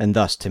 and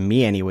thus, to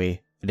me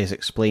anyway, it is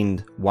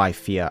explained why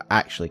Fia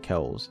actually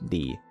kills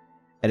Dee.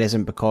 It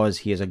isn't because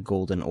he is a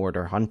Golden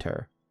Order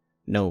hunter.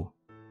 No,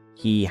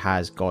 he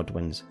has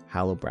Godwyn's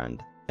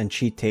Hallowbrand, and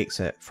she takes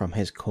it from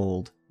his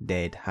cold,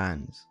 dead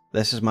hands.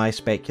 This is my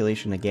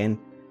speculation again,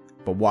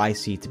 but what I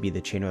see to be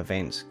the chain of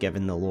events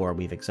given the lore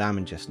we've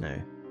examined just now.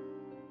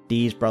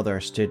 Dee's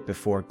brother stood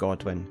before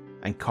Godwyn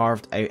and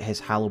carved out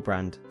his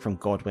Hallowbrand from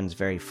Godwyn's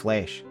very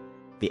flesh,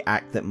 the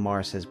act that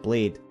mars his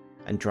blade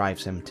and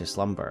drives him to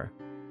slumber.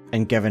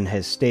 And given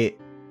his state,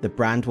 the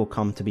brand will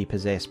come to be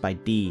possessed by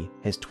Dee,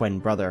 his twin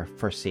brother,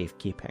 for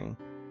safekeeping.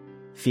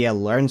 Fia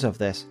learns of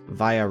this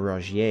via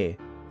Rogier,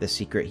 the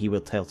secret he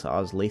will tell to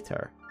us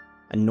later,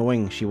 and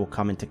knowing she will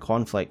come into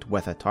conflict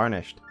with a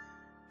Tarnished,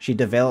 she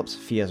develops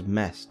Fia's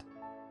Mist,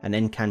 an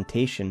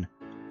incantation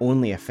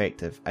only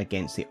effective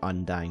against the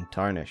undying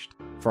Tarnished.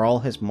 For all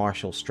his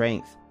martial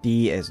strength,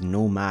 Dee is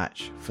no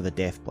match for the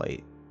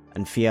Deathblight,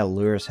 and Fia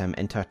lures him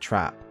into a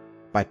trap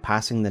by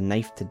passing the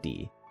knife to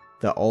Dee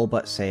that all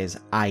but says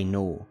 "I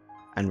know"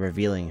 and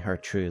revealing her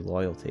true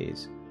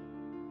loyalties.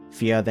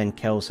 Fia then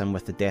kills him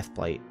with the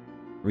Deathblight,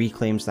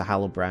 reclaims the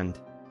Hallowbrand,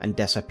 and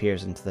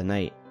disappears into the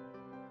night,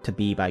 to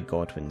be by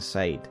Godwyn's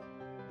side.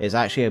 It's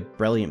actually a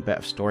brilliant bit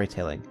of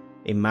storytelling,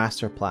 a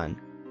master plan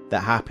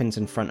that happens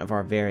in front of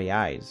our very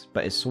eyes,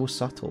 but is so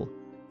subtle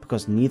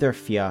because neither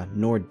Fia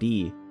nor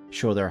Dee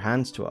show their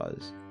hands to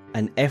us.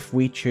 And if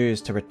we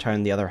choose to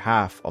return the other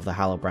half of the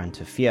Hallowbrand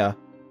to Fia,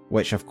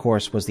 which of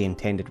course was the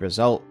intended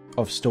result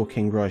of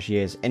stoking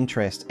Rogier's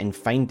interest in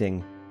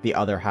finding the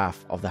other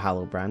half of the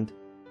Hallowbrand,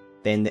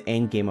 then the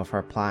endgame of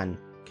her plan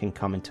can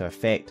come into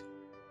effect.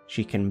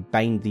 She can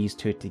bind these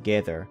two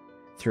together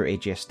through a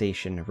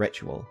gestation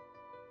ritual.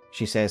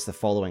 She says the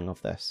following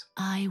of this: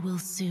 I will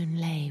soon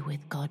lay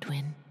with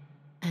Godwyn,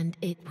 and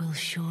it will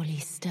surely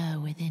stir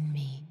within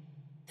me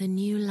the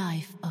new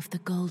life of the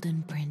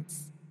Golden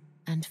Prince,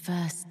 and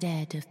first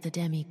dead of the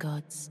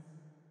demigods,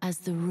 as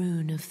the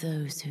rune of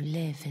those who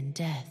live in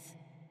death.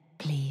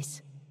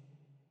 Please,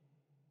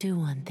 do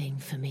one thing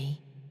for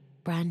me.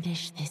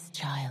 Brandish this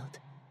child,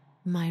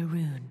 my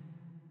rune,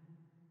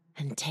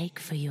 and take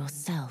for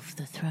yourself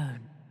the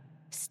throne.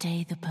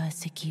 Stay the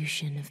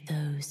persecution of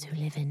those who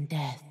live in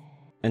death.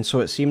 And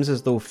so it seems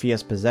as though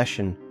Fia's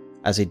position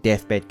as a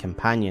Deathbed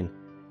Companion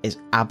is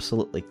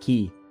absolutely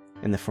key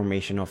in the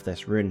formation of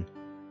this rune.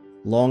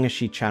 Long as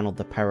she channeled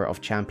the power of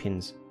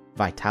Champion's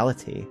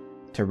vitality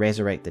to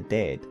resurrect the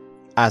dead,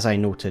 as I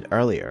noted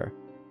earlier,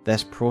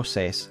 this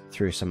process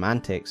through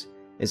semantics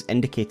is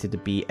indicated to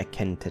be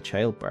akin to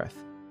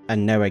childbirth.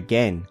 And now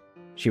again,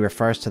 she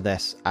refers to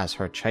this as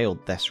her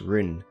child, this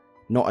rune,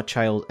 not a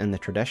child in the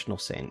traditional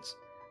sense,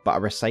 but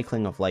a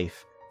recycling of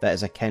life that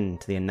is akin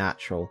to the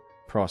natural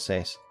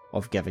process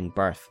of giving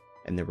birth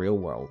in the real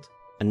world.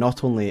 And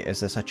not only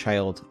is this a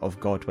child of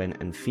Godwyn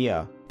and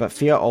Fia, but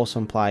Fia also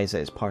implies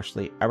that it's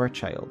partially our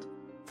child,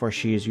 for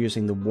she is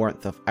using the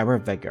warmth of our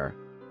vigour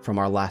from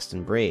our last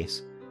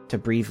embrace to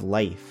breathe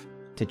life,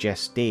 to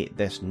gestate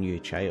this new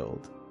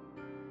child.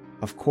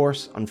 Of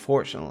course,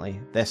 unfortunately,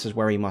 this is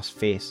where we must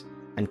face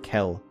and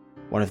kill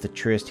one of the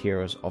truest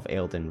heroes of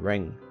Elden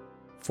Ring,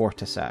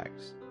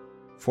 Fortisax.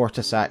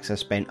 Fortisax has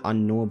spent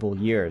unknowable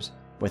years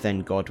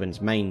within Godwyn's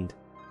mind,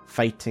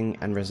 fighting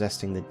and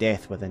resisting the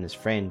death within his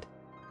friend,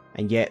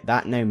 and yet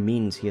that now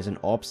means he is an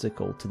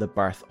obstacle to the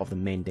birth of the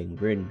Mending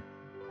Rune.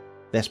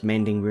 This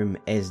Mending Rune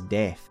is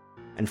death,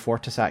 and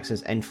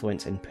Fortisax's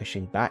influence in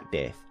pushing back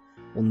death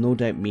will no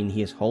doubt mean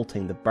he is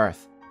halting the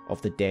birth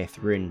of the Death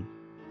Rune.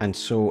 And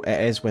so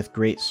it is with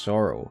great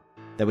sorrow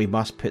that we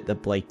must put the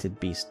blighted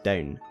beast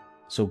down,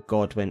 so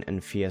Godwyn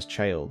and Fia's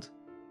child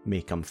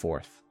may come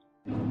forth.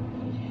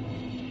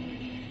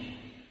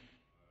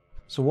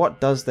 So what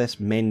does this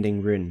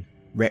Mending Rune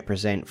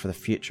represent for the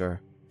future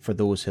for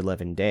those who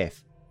live in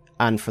death,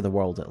 and for the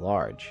world at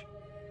large?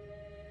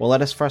 Well,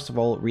 let us first of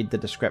all read the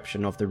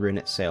description of the rune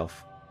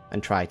itself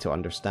and try to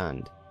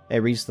understand.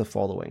 It reads the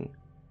following: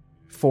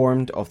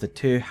 formed of the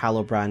two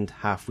Hallowbrand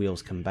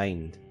half-wheels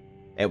combined,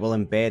 it will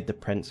embed the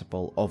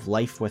principle of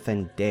life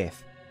within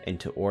death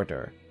into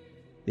order.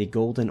 The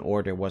Golden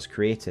Order was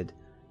created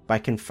by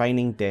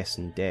confining death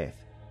in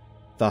death.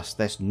 Thus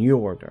this new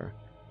order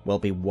will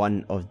be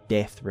one of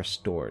death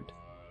restored.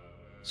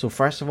 So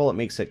first of all, it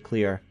makes it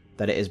clear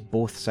that it is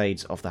both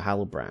sides of the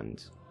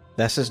Hallowbrand.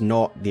 This is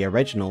not the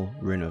original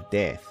Rune of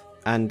Death,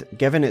 and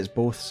given it's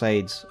both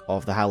sides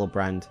of the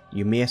Hallowbrand,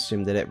 you may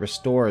assume that it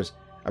restores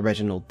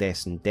original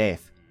death in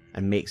death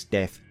and makes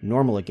death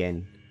normal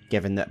again,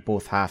 given that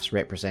both halves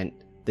represent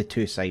the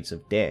two sides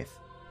of death.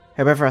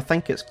 However, I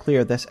think it's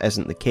clear this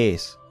isn't the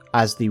case,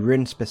 as the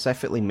rune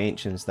specifically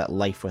mentions that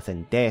life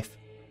within death,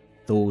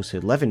 those who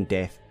live in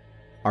death,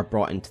 are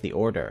brought into the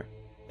order.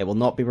 It will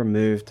not be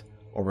removed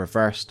or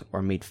reversed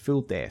or made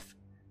full death.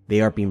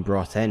 They are being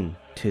brought in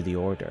to the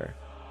order.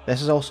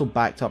 This is also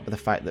backed up by the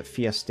fact that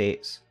Fia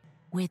states,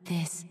 with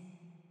this,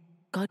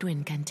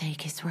 Godwyn can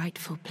take his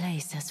rightful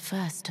place as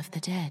first of the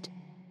dead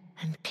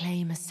and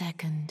claim a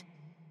second,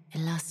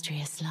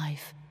 illustrious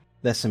life.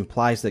 This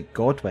implies that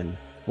Godwyn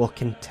will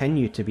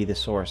continue to be the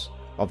source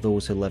of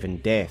those who live in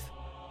death,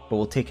 but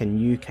will take a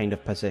new kind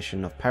of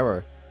position of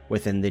power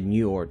within the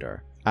new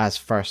order, as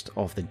first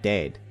of the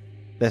dead.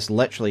 This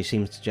literally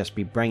seems to just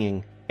be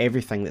bringing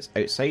everything that's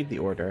outside the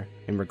order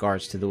in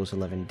regards to those who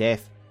live in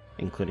death,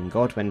 including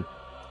Godwyn,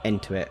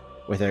 into it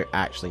without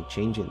actually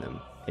changing them,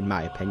 in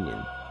my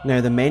opinion.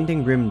 Now, the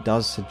mending room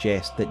does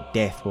suggest that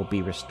death will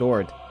be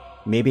restored,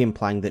 maybe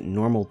implying that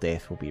normal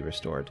death will be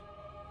restored.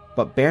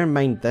 But bear in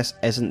mind, this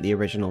isn't the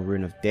original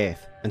rune of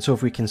death, and so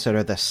if we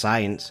consider the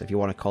science, if you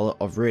want to call it,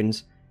 of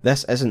runes,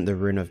 this isn't the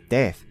rune of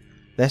death.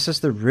 This is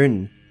the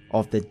rune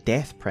of the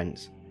Death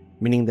Prince,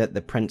 meaning that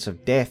the Prince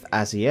of Death,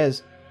 as he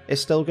is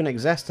still going to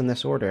exist in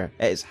this order.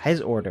 It is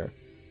his order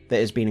that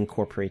is being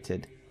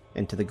incorporated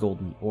into the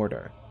Golden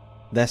Order.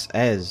 This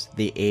is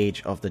the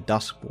age of the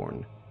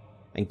Duskborn,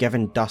 and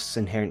given Dusk's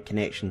inherent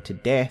connection to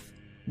death,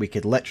 we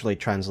could literally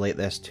translate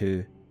this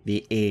to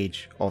the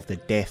age of the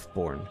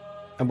Deathborn.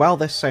 And while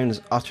this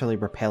sounds utterly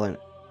repellent,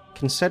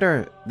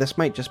 consider this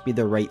might just be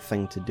the right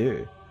thing to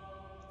do.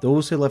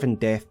 Those who live in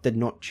death did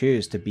not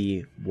choose to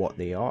be what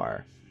they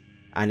are,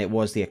 and it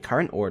was the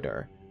current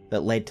order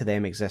that led to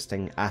them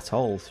existing at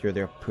all through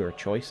their poor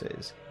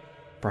choices.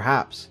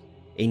 Perhaps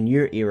a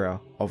new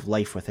era of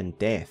life within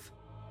death,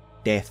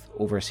 death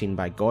overseen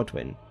by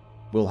Godwyn,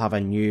 will have a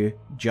new,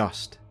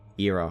 just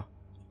era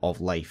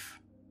of life.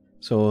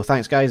 So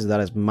thanks guys, that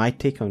is my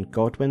take on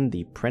Godwyn,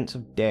 the Prince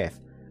of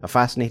Death. A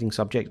fascinating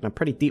subject and a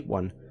pretty deep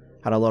one.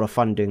 Had a lot of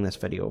fun doing this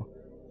video.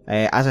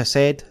 As I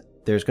said,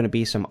 there's going to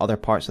be some other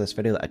parts of this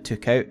video that I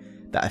took out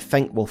that I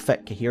think will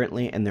fit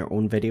coherently in their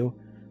own video,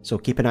 so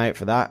keep an eye out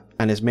for that.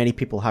 And as many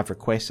people have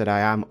requested, I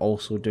am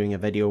also doing a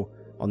video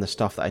on the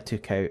stuff that I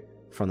took out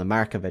from the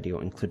Marika video,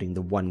 including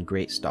the one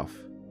great stuff.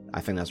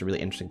 I think that's a really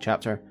interesting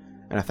chapter,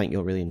 and I think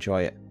you'll really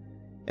enjoy it.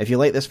 If you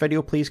like this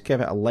video, please give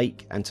it a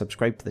like and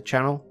subscribe to the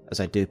channel, as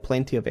I do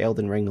plenty of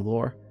Elden Ring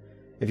lore.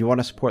 If you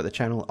want to support the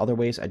channel other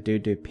ways, I do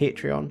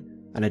Patreon,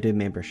 and I do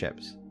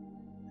memberships.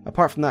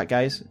 Apart from that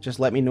guys, just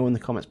let me know in the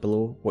comments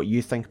below what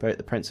you think about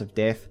the Prince of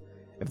Death,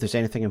 if there's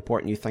anything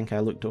important you think I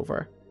looked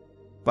over.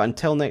 But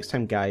until next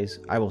time guys,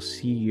 I will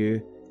see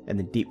you in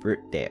the deep root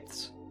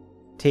depths.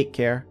 Take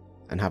care,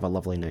 and have a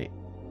lovely night.